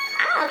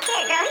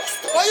 Okay, girl.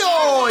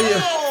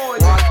 Oh,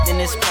 Walked in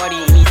this party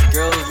and these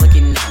girls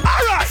looking nice.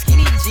 All right.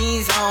 Skinny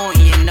jeans on,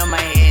 you know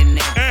my head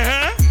now.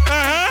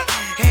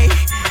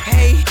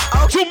 Hey.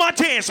 To my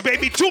dance,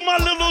 baby. To my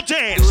little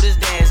dance. Do this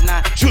dance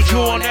now. Juju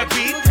on that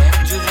beat.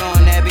 Juju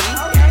on that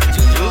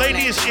beat.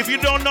 Ladies, if you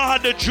don't know how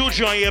to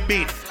juju on your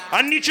beat,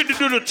 I need you to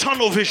do the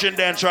tunnel vision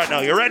dance right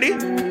now. You ready?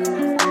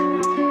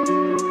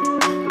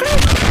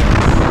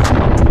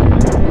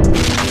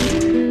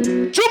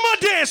 To my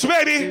dance,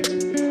 baby.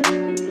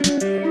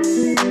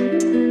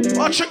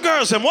 Watch your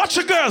girls, them. Watch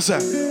your girls,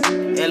 them.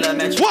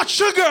 Watch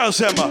your girls,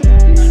 them.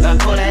 I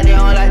call that they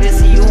don't like to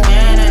see you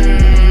winning.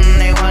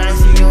 They wanna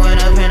see you in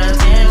a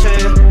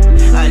penitentiary.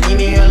 I need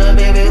me a little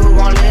baby who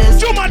gon' listen.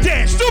 Do my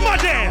dance, do my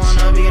dance.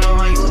 Wanna be the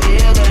one you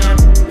feelin'.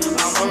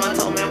 My mama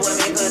told me what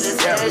make a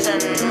decision.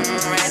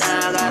 Right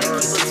now I gotta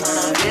keep a ton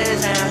of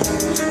vision.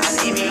 I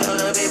need me a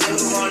little baby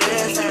who gon'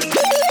 listen.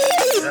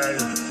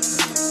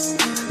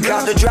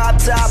 Got the drop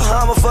top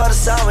Hummer for the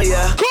summer,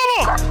 yeah. Come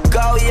on.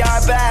 Go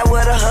yard bag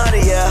with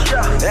 100, yeah.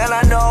 And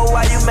I know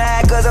why you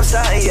mad, cause I'm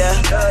stunting,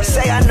 yeah.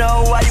 Say I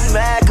know why you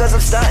mad, cause I'm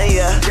stunting,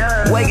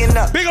 yeah. Waking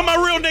up. Big of my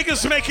real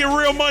niggas making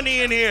real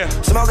money in here.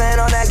 Smoking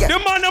on that gas. The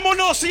man them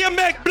know see you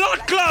make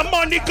blood clot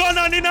money gun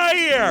on in our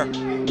ear.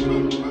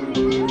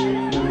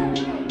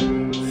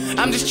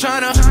 I'm just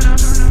tryna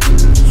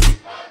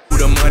do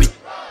the money.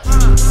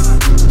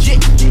 Yeah.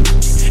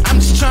 I'm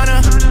just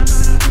tryna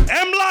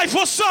M-Life,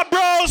 what's up,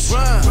 bros?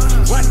 Run,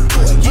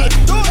 yeah,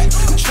 do it.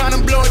 I'm tryna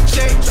blow a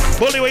check.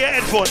 Bully, where your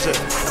headphones at?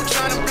 I'm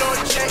tryna blow a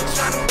check,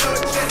 tryna blow a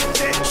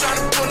check,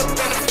 tryna pull up in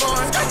the phone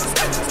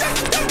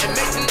and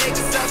make the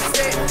niggas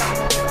upset.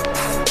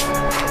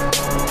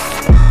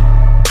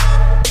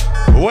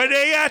 Where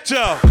they at,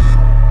 yo?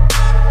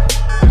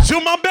 To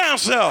my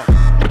bouncer.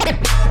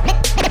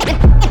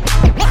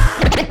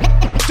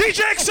 DJ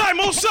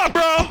XSYTMENT, what's up,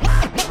 bro?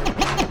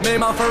 Made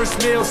my first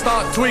meal,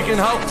 start tweaking,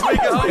 ho.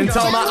 And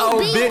told my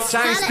old bitch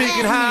I ain't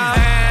speaking how.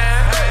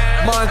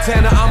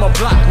 Montana, I'm a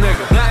block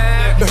nigga.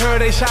 You heard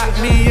they shot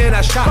me and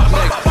I shot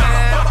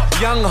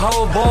nigga. Young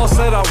hoe ball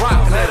said I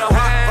rock nigga.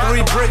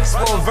 3 bricks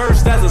for a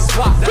verse, that's a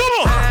swap. Come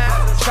on.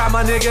 Shot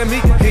my nigga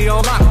me, he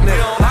on lock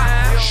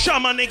nigga.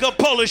 Shot my nigga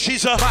Polish,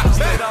 he's a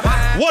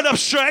what up,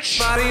 Stretch?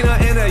 Marina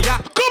in a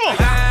yacht. Come on.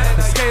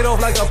 Skate off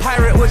like a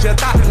pirate with your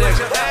thought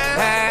nigga.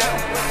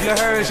 You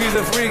heard she's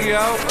a freaky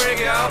hoe.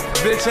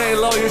 Bitch ain't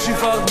loyal, she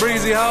fuck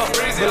breezy hoe.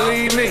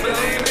 Believe me,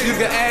 you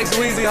can ask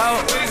Weezy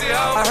hoe.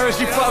 I heard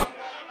she fuck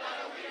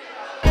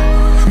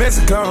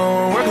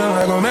Mexicano, working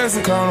like a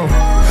Mexicano.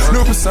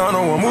 New persona,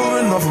 I'm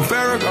moving off from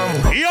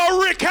Farragon. Yo,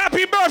 Rick,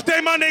 happy birthday,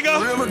 my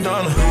nigga. Real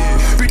Madonna.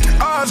 Beat the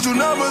odds, do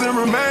number then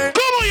remain.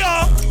 Come on,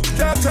 y'all.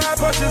 Tap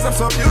punches, I'm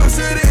so used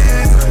to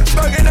this.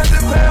 Bugging at the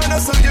pound, I'm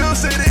so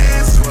used to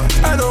this.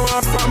 I know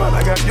I'm from,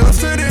 I got used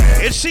to this.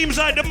 It seems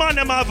like the man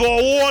them have a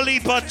whole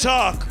heap of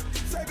talk.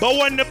 But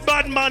when the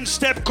bad man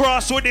step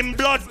cross with him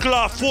blood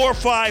clot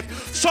 4-5,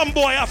 some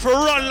boy have to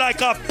run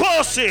like a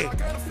pussy.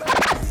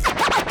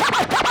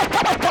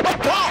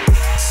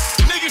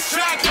 Niggas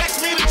try to catch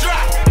me to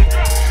drop.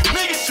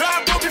 Niggas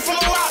try to book me from a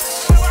rock.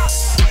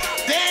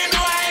 They ain't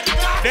know I had to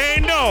drop. They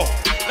ain't know.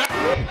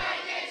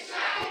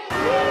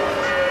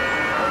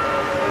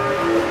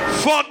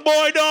 Fuck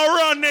boy, don't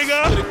run,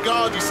 nigga. To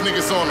God, these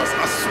niggas on us.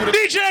 I swear to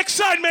DJ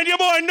XSYTMENT, your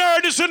boy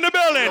Nerd is in the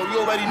building. Yo,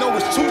 you already know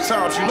it's 2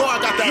 times. You know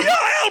I got that. Yo,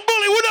 L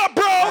Bully, what up,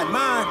 bro? Hey,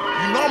 man,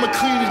 you know I'ma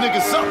clean these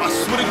niggas up. I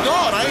swear to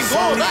God, I ain't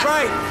going back.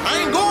 Right.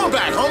 I ain't going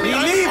back, homie.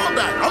 I ain't going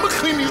back. I'ma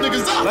clean these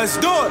niggas up. Let's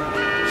do it.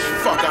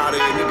 Fuck out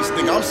of here, niggas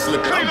think I'm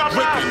slipping. I'm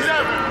ripping,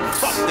 nigga.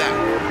 Fuck that.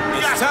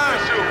 It's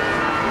time.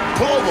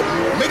 Pull over.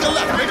 Make a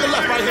left right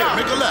here.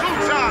 Make a left.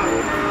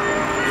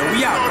 Yo,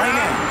 we out right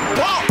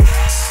now. Ball.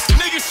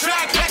 Niggas try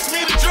to catch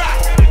me to drop.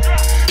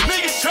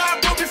 Niggas try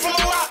to book me from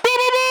a rock. Boom,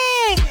 boom,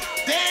 boom.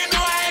 They ain't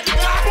know I had to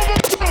drop.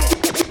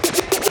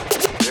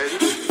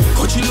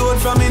 Coach you load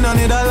from in on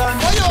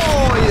Netherlands.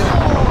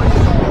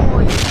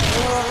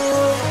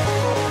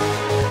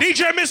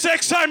 DJ Mr.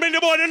 XSYTMENT, the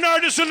boy the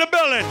Nerd is in the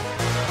building.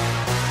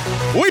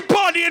 We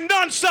partying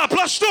non-stop.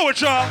 Let's do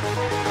it, y'all.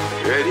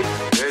 Ready?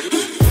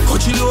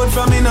 Coach you load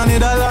from in on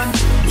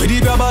Netherlands. Where the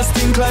grabbers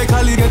stink like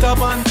Ali get up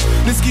on.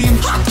 The scheme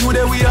hot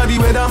today, we are the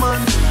weatherman.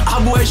 A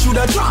boy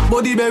shoulda drop,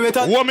 but the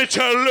better. What me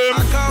tell him?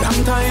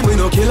 Long time we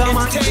no kill a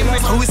man.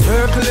 So we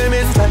circle them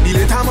in like the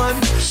later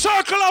man.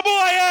 Circle a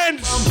boy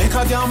ends. Make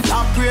a damn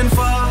black rain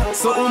fall.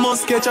 So we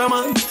must catch a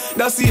man.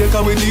 That's the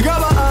echo with the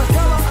grabber.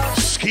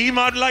 Scheme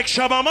out like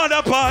Shabba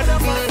Motherpod.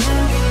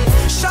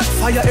 Shot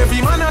fire,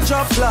 every man a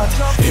drop flat.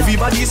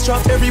 Everybody's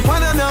trapped, every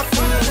pan a nap.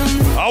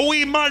 Are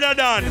we madder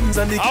than?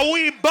 Are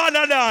we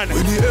badder than?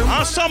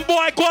 And some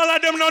boy call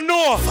at them no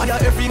know.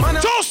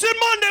 Toasted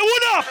Monday,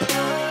 what up?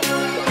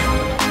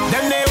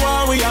 Them they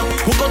want we up.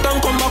 Who got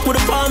and come back with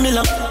the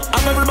formula.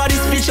 I'm everybody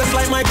speechless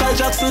like Michael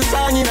Jackson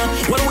song, you know.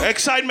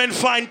 XSYTMENT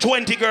find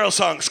 20 girl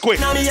songs, quick.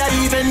 Now me a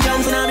even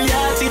dance and I'm a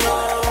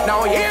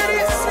Now hear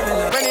this.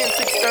 When it's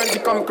 6:30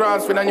 come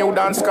cross with a new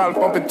dance called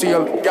Pump It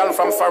Tail. Girl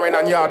from foreign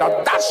and yard,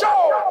 dash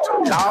out.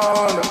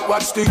 Down,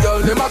 watch the girl,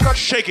 them a cut.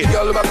 Shake it,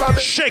 girl back up.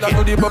 Shake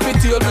Do the Pump It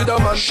Tail with a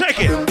man. Shake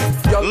it.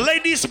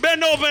 Ladies,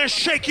 bend over and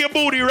shake your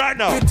booty right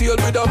now. Pump It Tail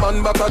with a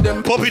man back of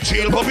them. Pump It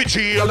Tail, Pump It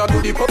Tail. Girl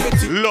do the Pump It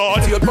Tail.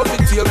 Lord. Tail, Pump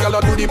It Tail,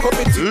 girl do the Pump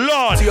It Tail.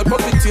 Lord. Tail,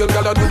 Pump It Tail,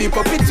 girl do the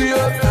Pump It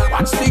Tail.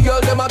 Watch the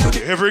girl, them a do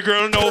the. Every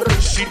girl know,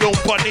 she don't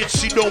pun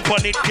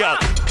it, girl.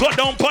 Go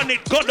down pun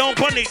it,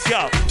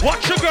 girl.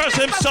 Watch your girls,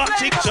 them suck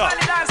TikTok.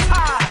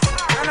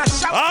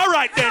 All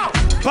right then.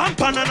 Bam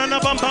banana,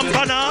 bam bam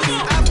banana.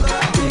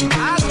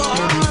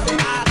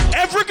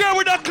 Every girl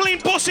with a clean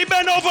pussy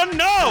bend over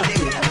now.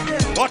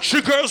 Watch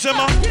your girls,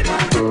 Emma.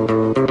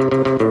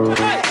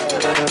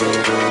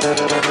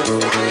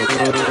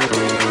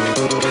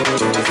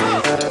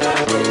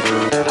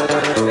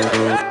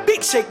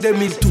 Big shake them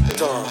in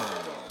tuta.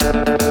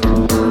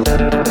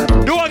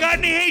 Do I got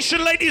any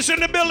Haitian ladies in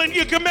the building?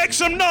 You can make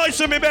some noise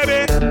for me,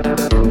 baby.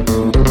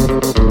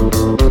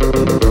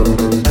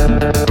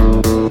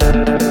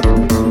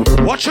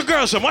 Watch your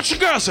girls, watch your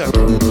girls.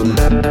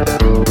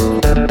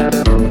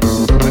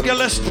 Okay,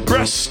 let's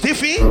press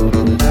stiffy.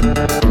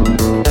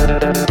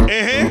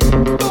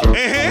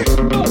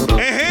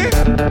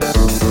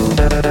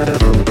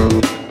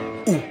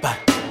 Upak,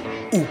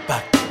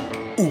 upak,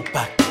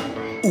 upak,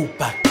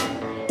 upak,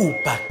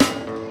 upak,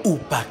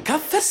 upak,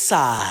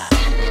 kafesa.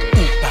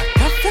 Upak,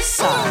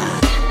 kafesa.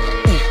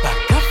 Upak,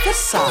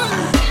 kafesa.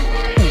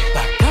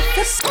 Upak,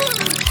 kafesa.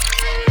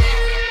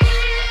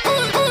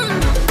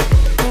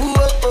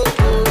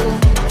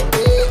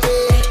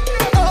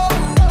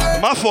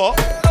 My fault.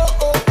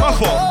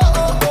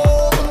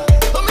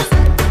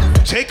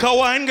 Take a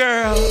wine,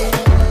 girl.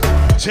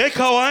 Take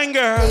a wine,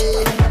 girl.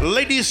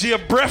 Ladies, your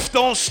breath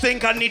don't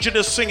stink. I need you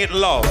to sing it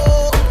low.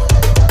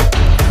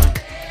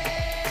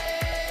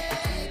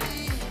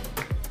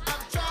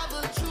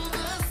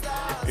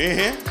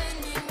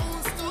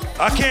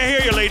 I can't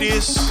hear you,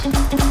 ladies.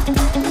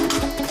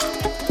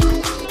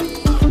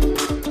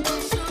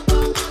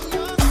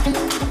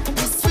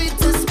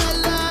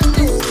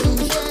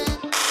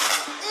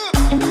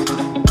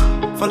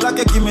 For like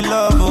you give me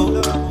love,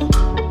 oh.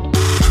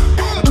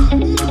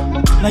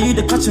 Now you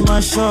the catch my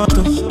shot,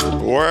 oh.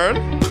 Word.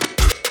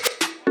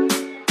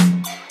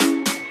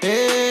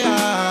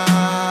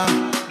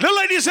 The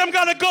ladies, I'm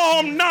gonna go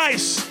home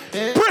nice.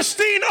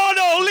 Pristine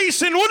auto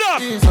leasing, what up?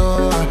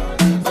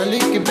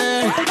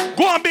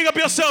 Go on, big up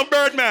yourself,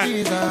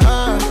 Birdman.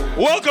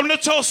 Welcome to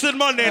Toasted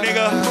Monday,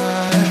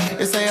 nigga.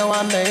 You say you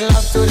want me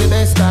love to the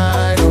best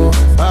time, oh.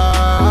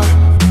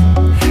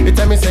 You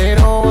tell me say you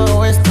don't want to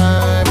waste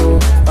time, oh.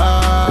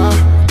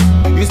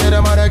 You say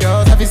them other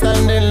girls have to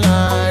stand in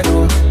line,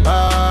 oh.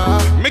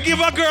 Me give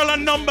a girl a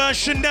number and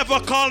she never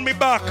call me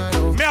back.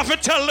 Me have to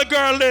tell the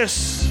girl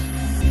this.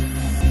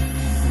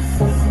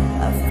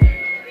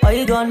 Why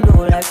you gonna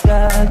do like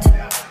that?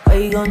 Why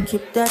you gonna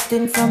keep that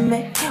thing from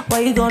me? Why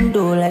you gonna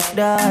do like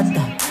that?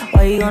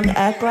 Why you gonna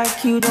act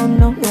like you don't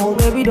know? No,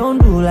 baby, don't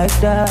do like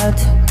that.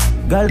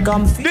 Girl,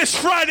 come this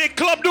Friday,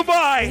 Club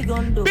Dubai.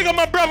 Big up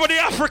my brother, the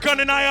African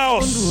in our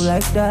house. Don't do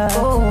like that.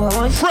 Oh, I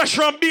want fresh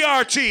from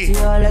BRT.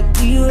 Like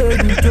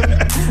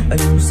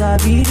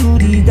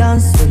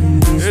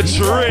it's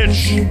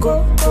rich.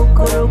 Go,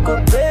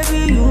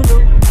 baby, you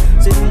know.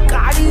 Say you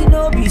got it,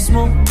 no be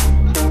small.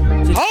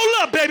 Hold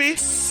up, baby.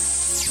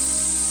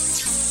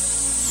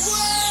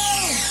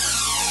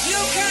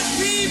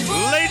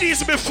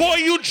 Ladies, before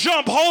you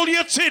jump, hold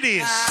your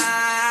titties.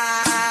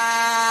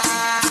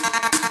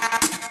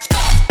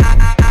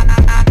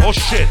 Oh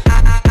shit.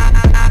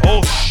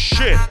 Oh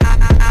shit.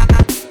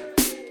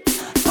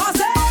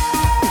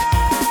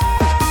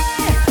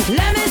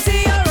 Let me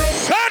see your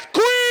wrist. Fat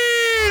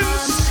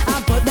queens.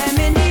 I put them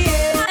in the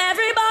air.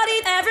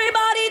 Everybody,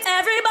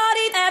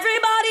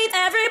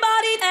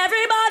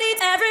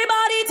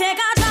 take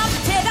a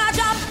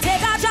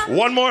jump.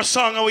 One more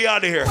song and we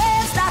out of here.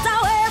 Start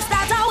a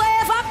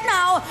wave up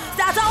now.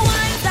 Start a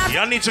wine.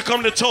 Y'all need to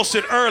come to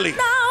Toasted early.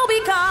 Now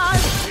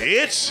because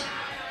it's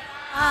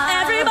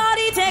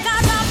everybody take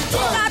a jump.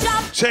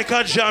 Take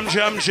a jam.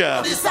 Start a wave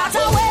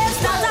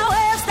up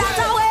now. Start a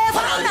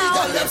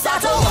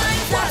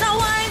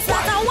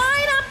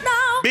wine up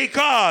now.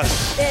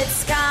 Because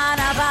it's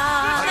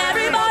carnival.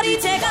 Everybody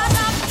take a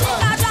jump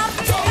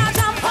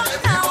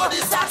up now.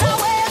 Start a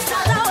wave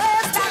up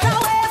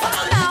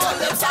now.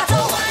 Start a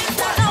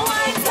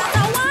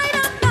wine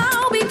up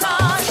now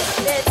because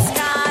it's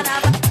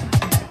carnival.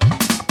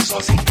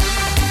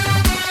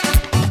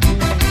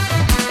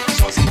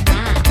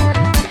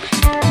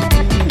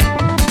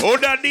 oh,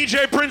 that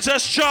DJ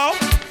Princess Chow.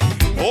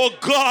 Oh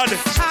God.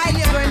 Hi,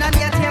 you're going to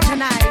get here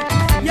tonight.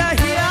 You're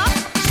here.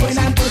 Going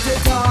and put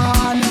it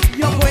on.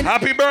 You're going.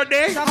 Happy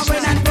birthday. I'm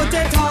going and put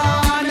it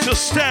on. To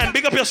stand.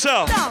 Big up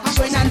yourself. I'm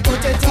going and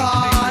put it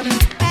on.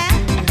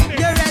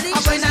 You ready?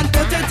 I'm going and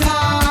put it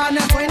on.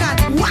 I'm going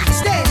and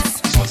watch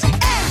this.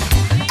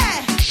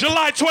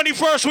 July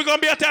 21st, we're going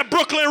to be at that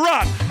Brooklyn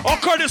Rock. All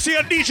courtesy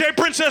of DJ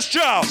Princess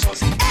Chow.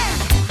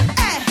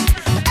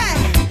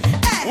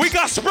 We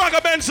got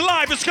Spragga Benz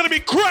live. It's going to be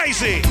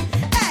crazy.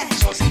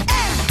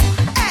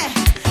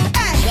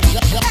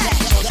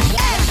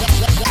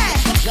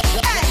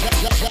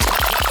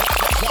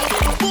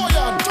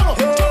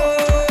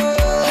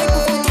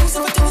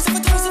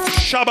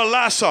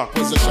 Shabalasa.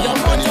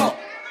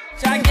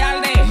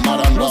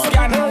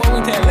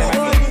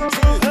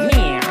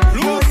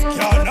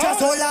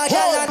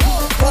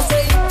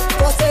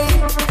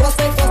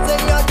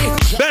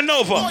 Bend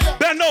over,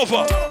 bend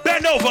over,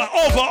 bend over,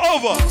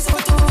 over.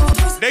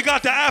 They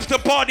got the after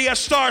party at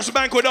Stars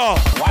Banquet Hall.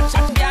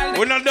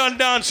 We're not done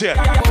dancing yet.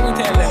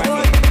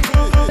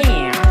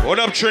 What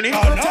up, Trini?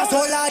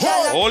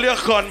 Hold your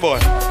gun, boy.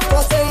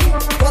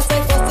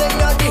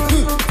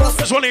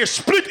 This one here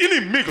split in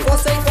the middle.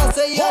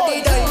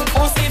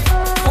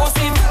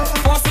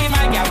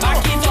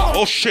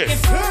 Oh shit.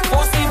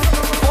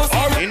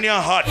 In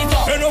your heart.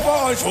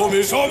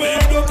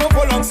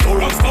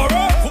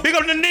 Big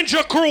up the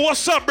Ninja crew.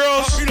 What's up,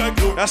 bros?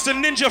 That's the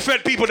Ninja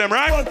Fed people, them,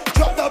 right?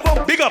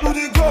 Big up.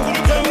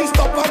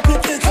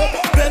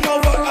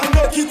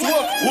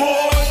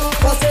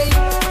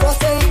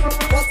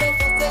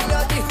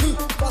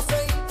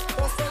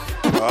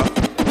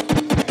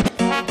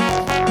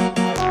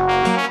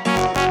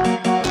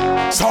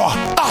 So,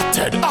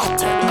 acted.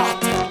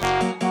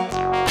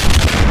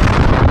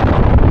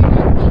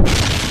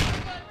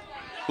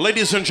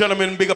 Ladies and gentlemen, big up